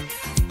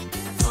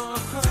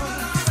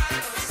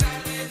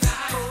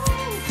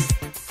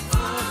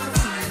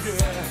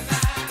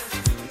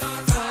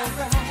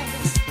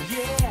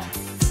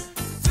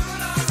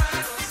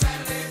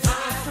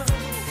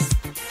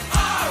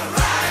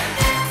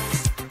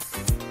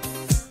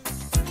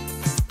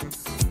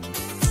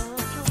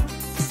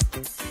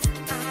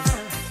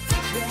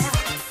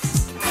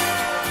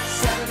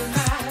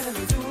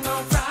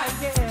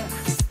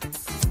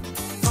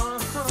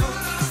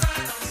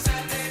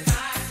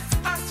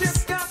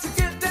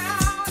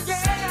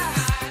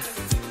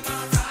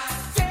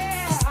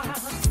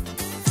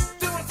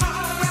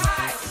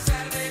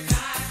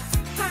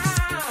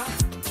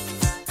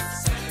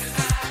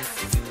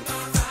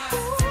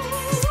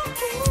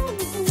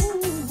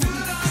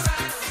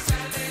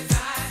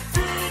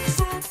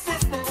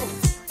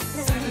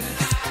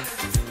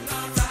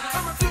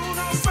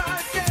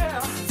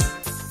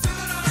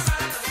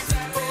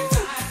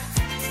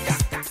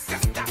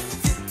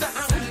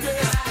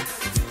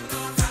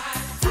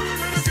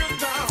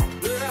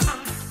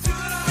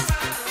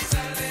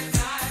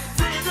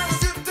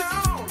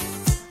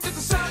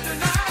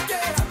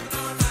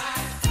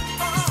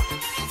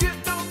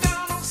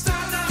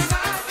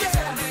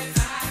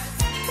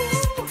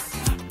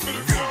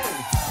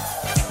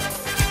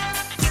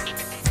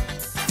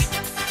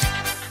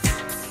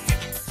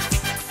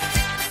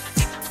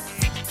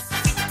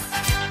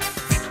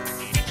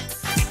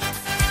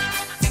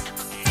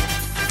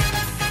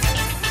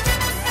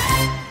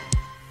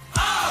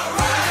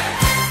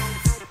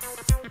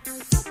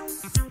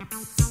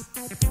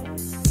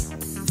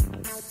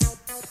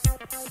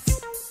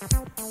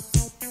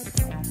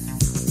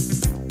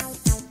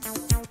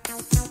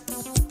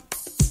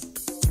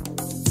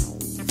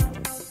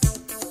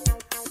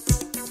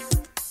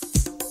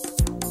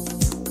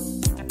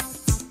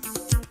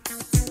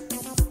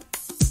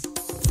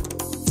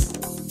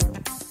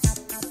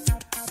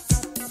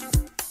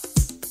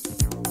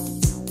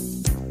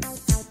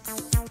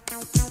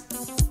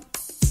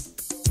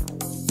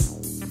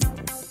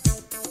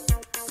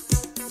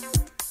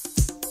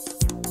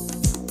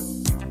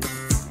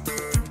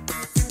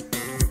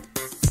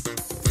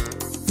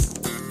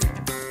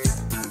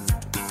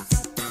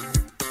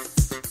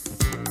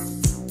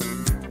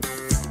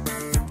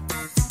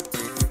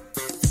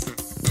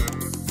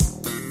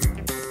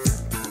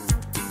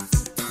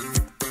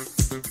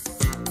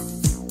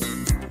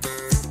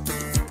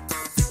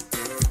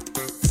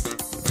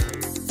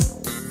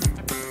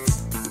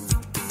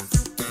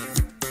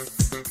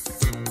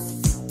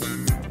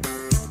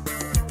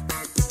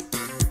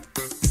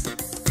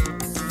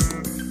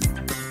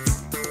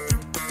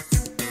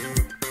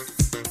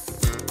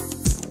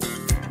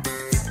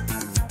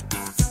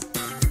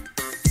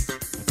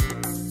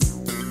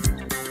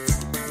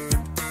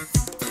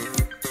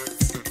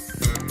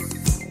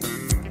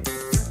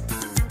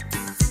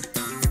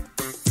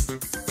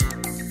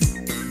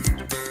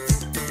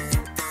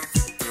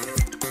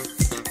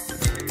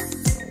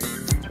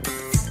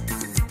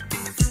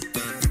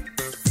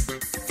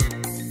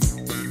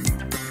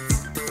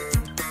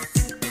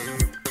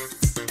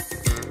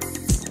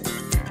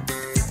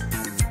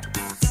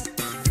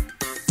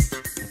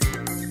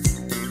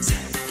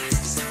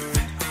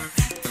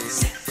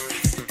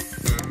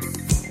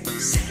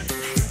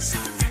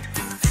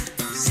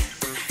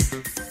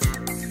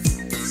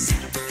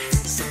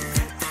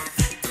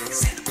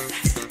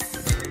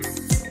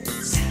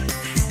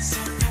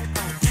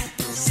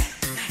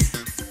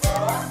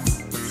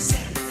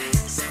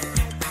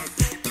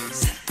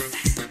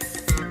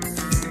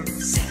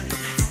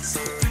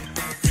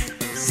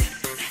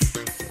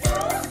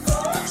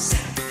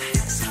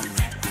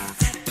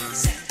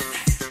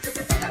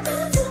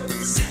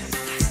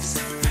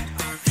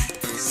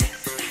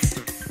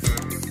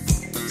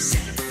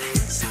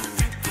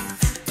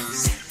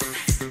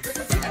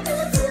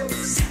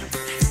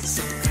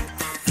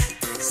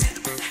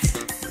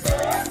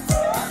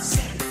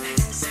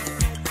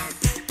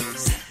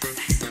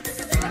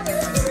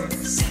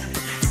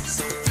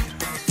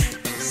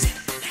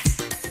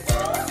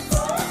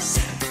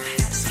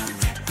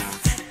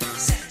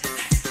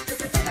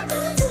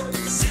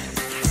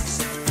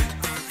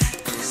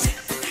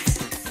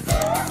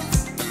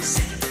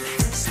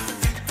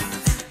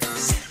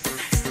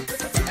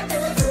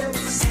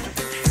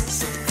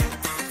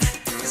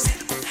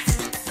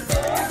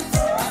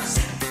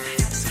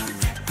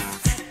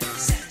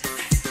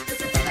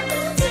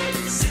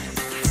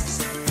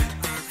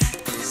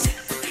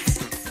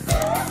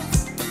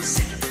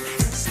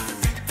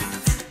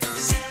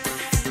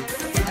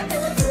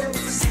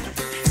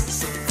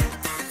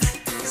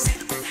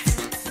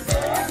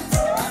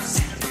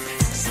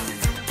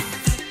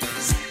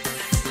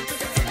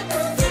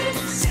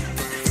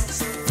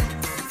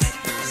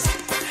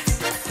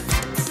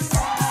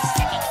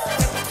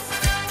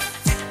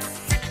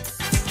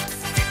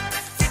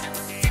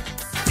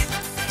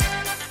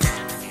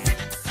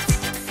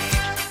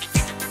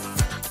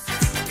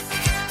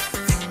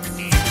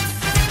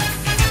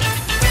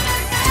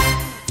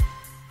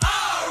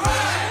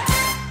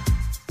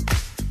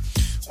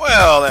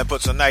 Well, that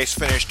puts a nice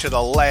finish to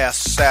the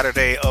last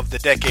Saturday of the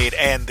decade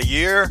and the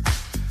year.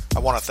 I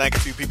want to thank a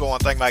few people. I want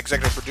to thank my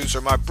executive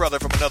producer, my brother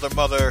from another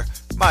mother,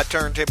 my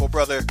turntable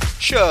brother,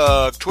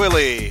 Chuck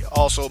Twilly.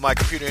 Also, my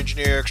computer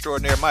engineer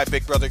extraordinaire, my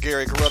big brother,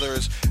 Gary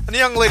Carruthers. And the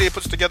young lady that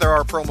puts together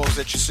our promos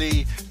that you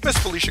see, Miss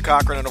Felicia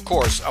Cochran. And, of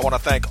course, I want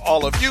to thank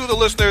all of you, the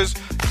listeners.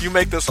 You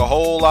make this a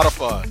whole lot of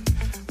fun.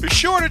 Be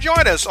sure to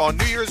join us on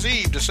New Year's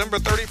Eve, December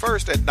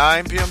 31st at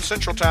 9 p.m.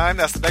 Central Time.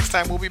 That's the next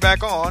time we'll be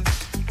back on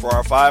for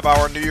our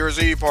 5-hour New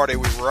Year's Eve party.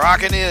 We're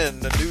rocking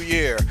in the new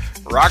year,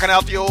 rocking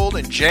out the old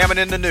and jamming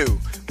in the new,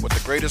 with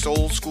the greatest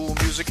old school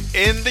music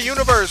in the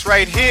universe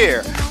right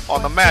here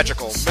on the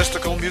Magical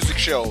Mystical Music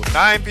Show.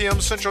 9 p.m.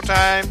 Central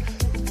Time,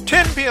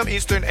 10 p.m.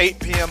 Eastern,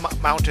 8 p.m.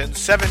 Mountain,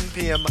 7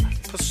 p.m.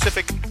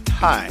 Pacific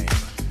Time.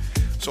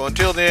 So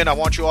until then, I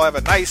want you all to have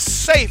a nice,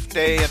 safe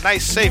day, a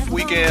nice, safe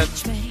weekend.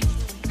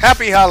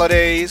 Happy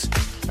holidays,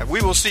 and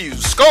we will see you.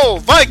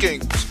 Skol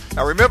Vikings!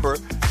 Now remember,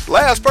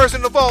 last person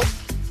in the vault,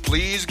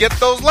 please get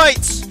those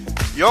lights.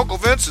 Your Uncle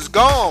Vince is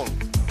gone.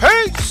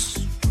 Peace!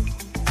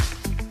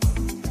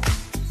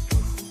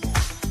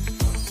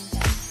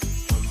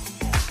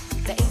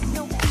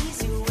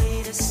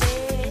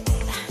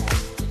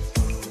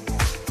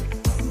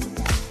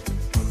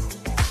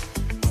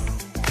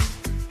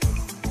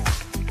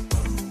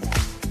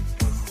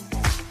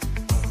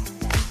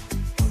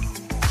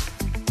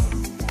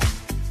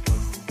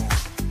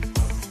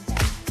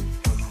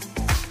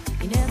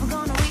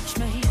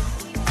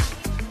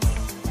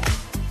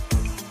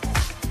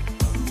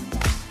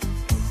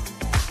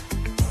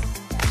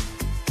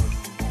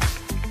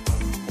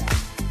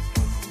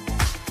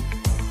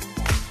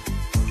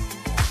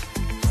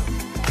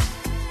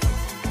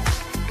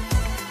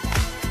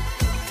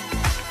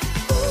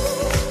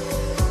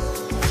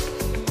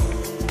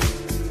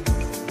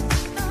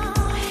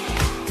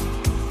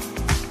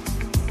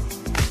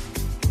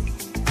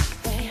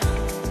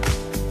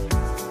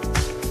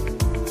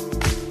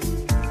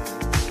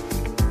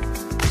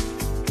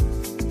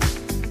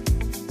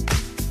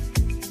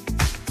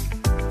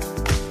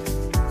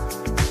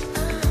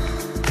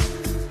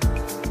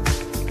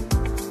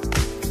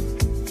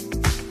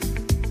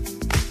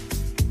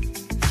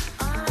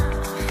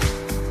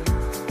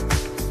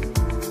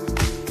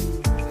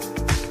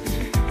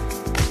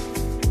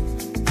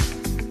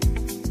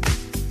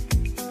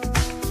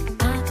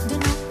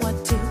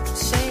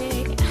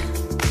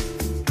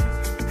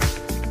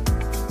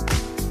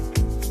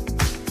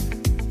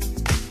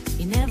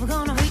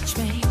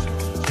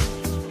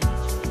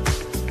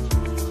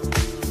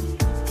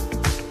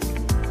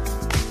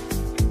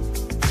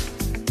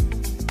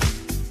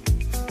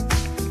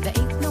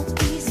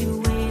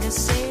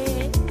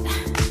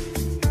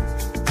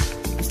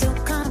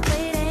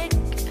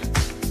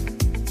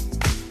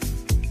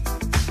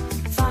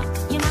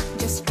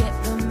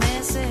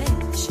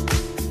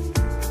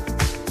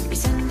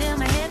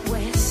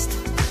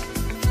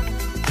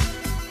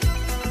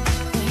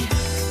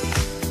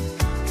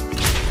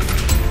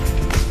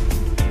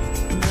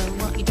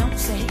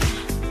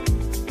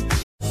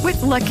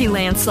 Lucky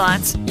Land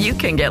Slots, you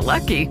can get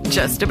lucky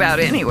just about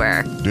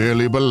anywhere.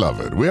 Dearly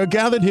beloved, we are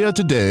gathered here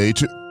today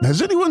to...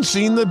 Has anyone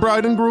seen the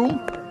bride and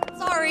groom?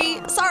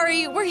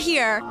 Sorry, we're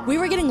here. We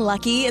were getting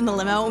lucky in the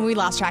limo and we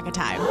lost track of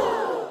time.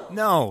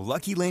 No,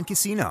 Lucky Land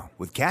Casino,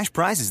 with cash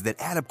prizes that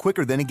add up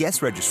quicker than a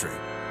guest registry.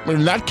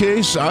 In that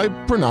case, I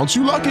pronounce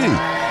you lucky.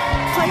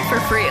 Play for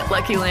free at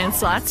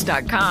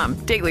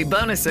LuckyLandSlots.com. Daily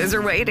bonuses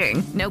are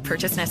waiting. No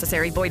purchase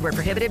necessary. Void where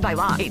prohibited by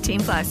law.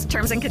 18+.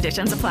 Terms and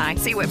conditions apply.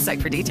 See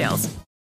website for details.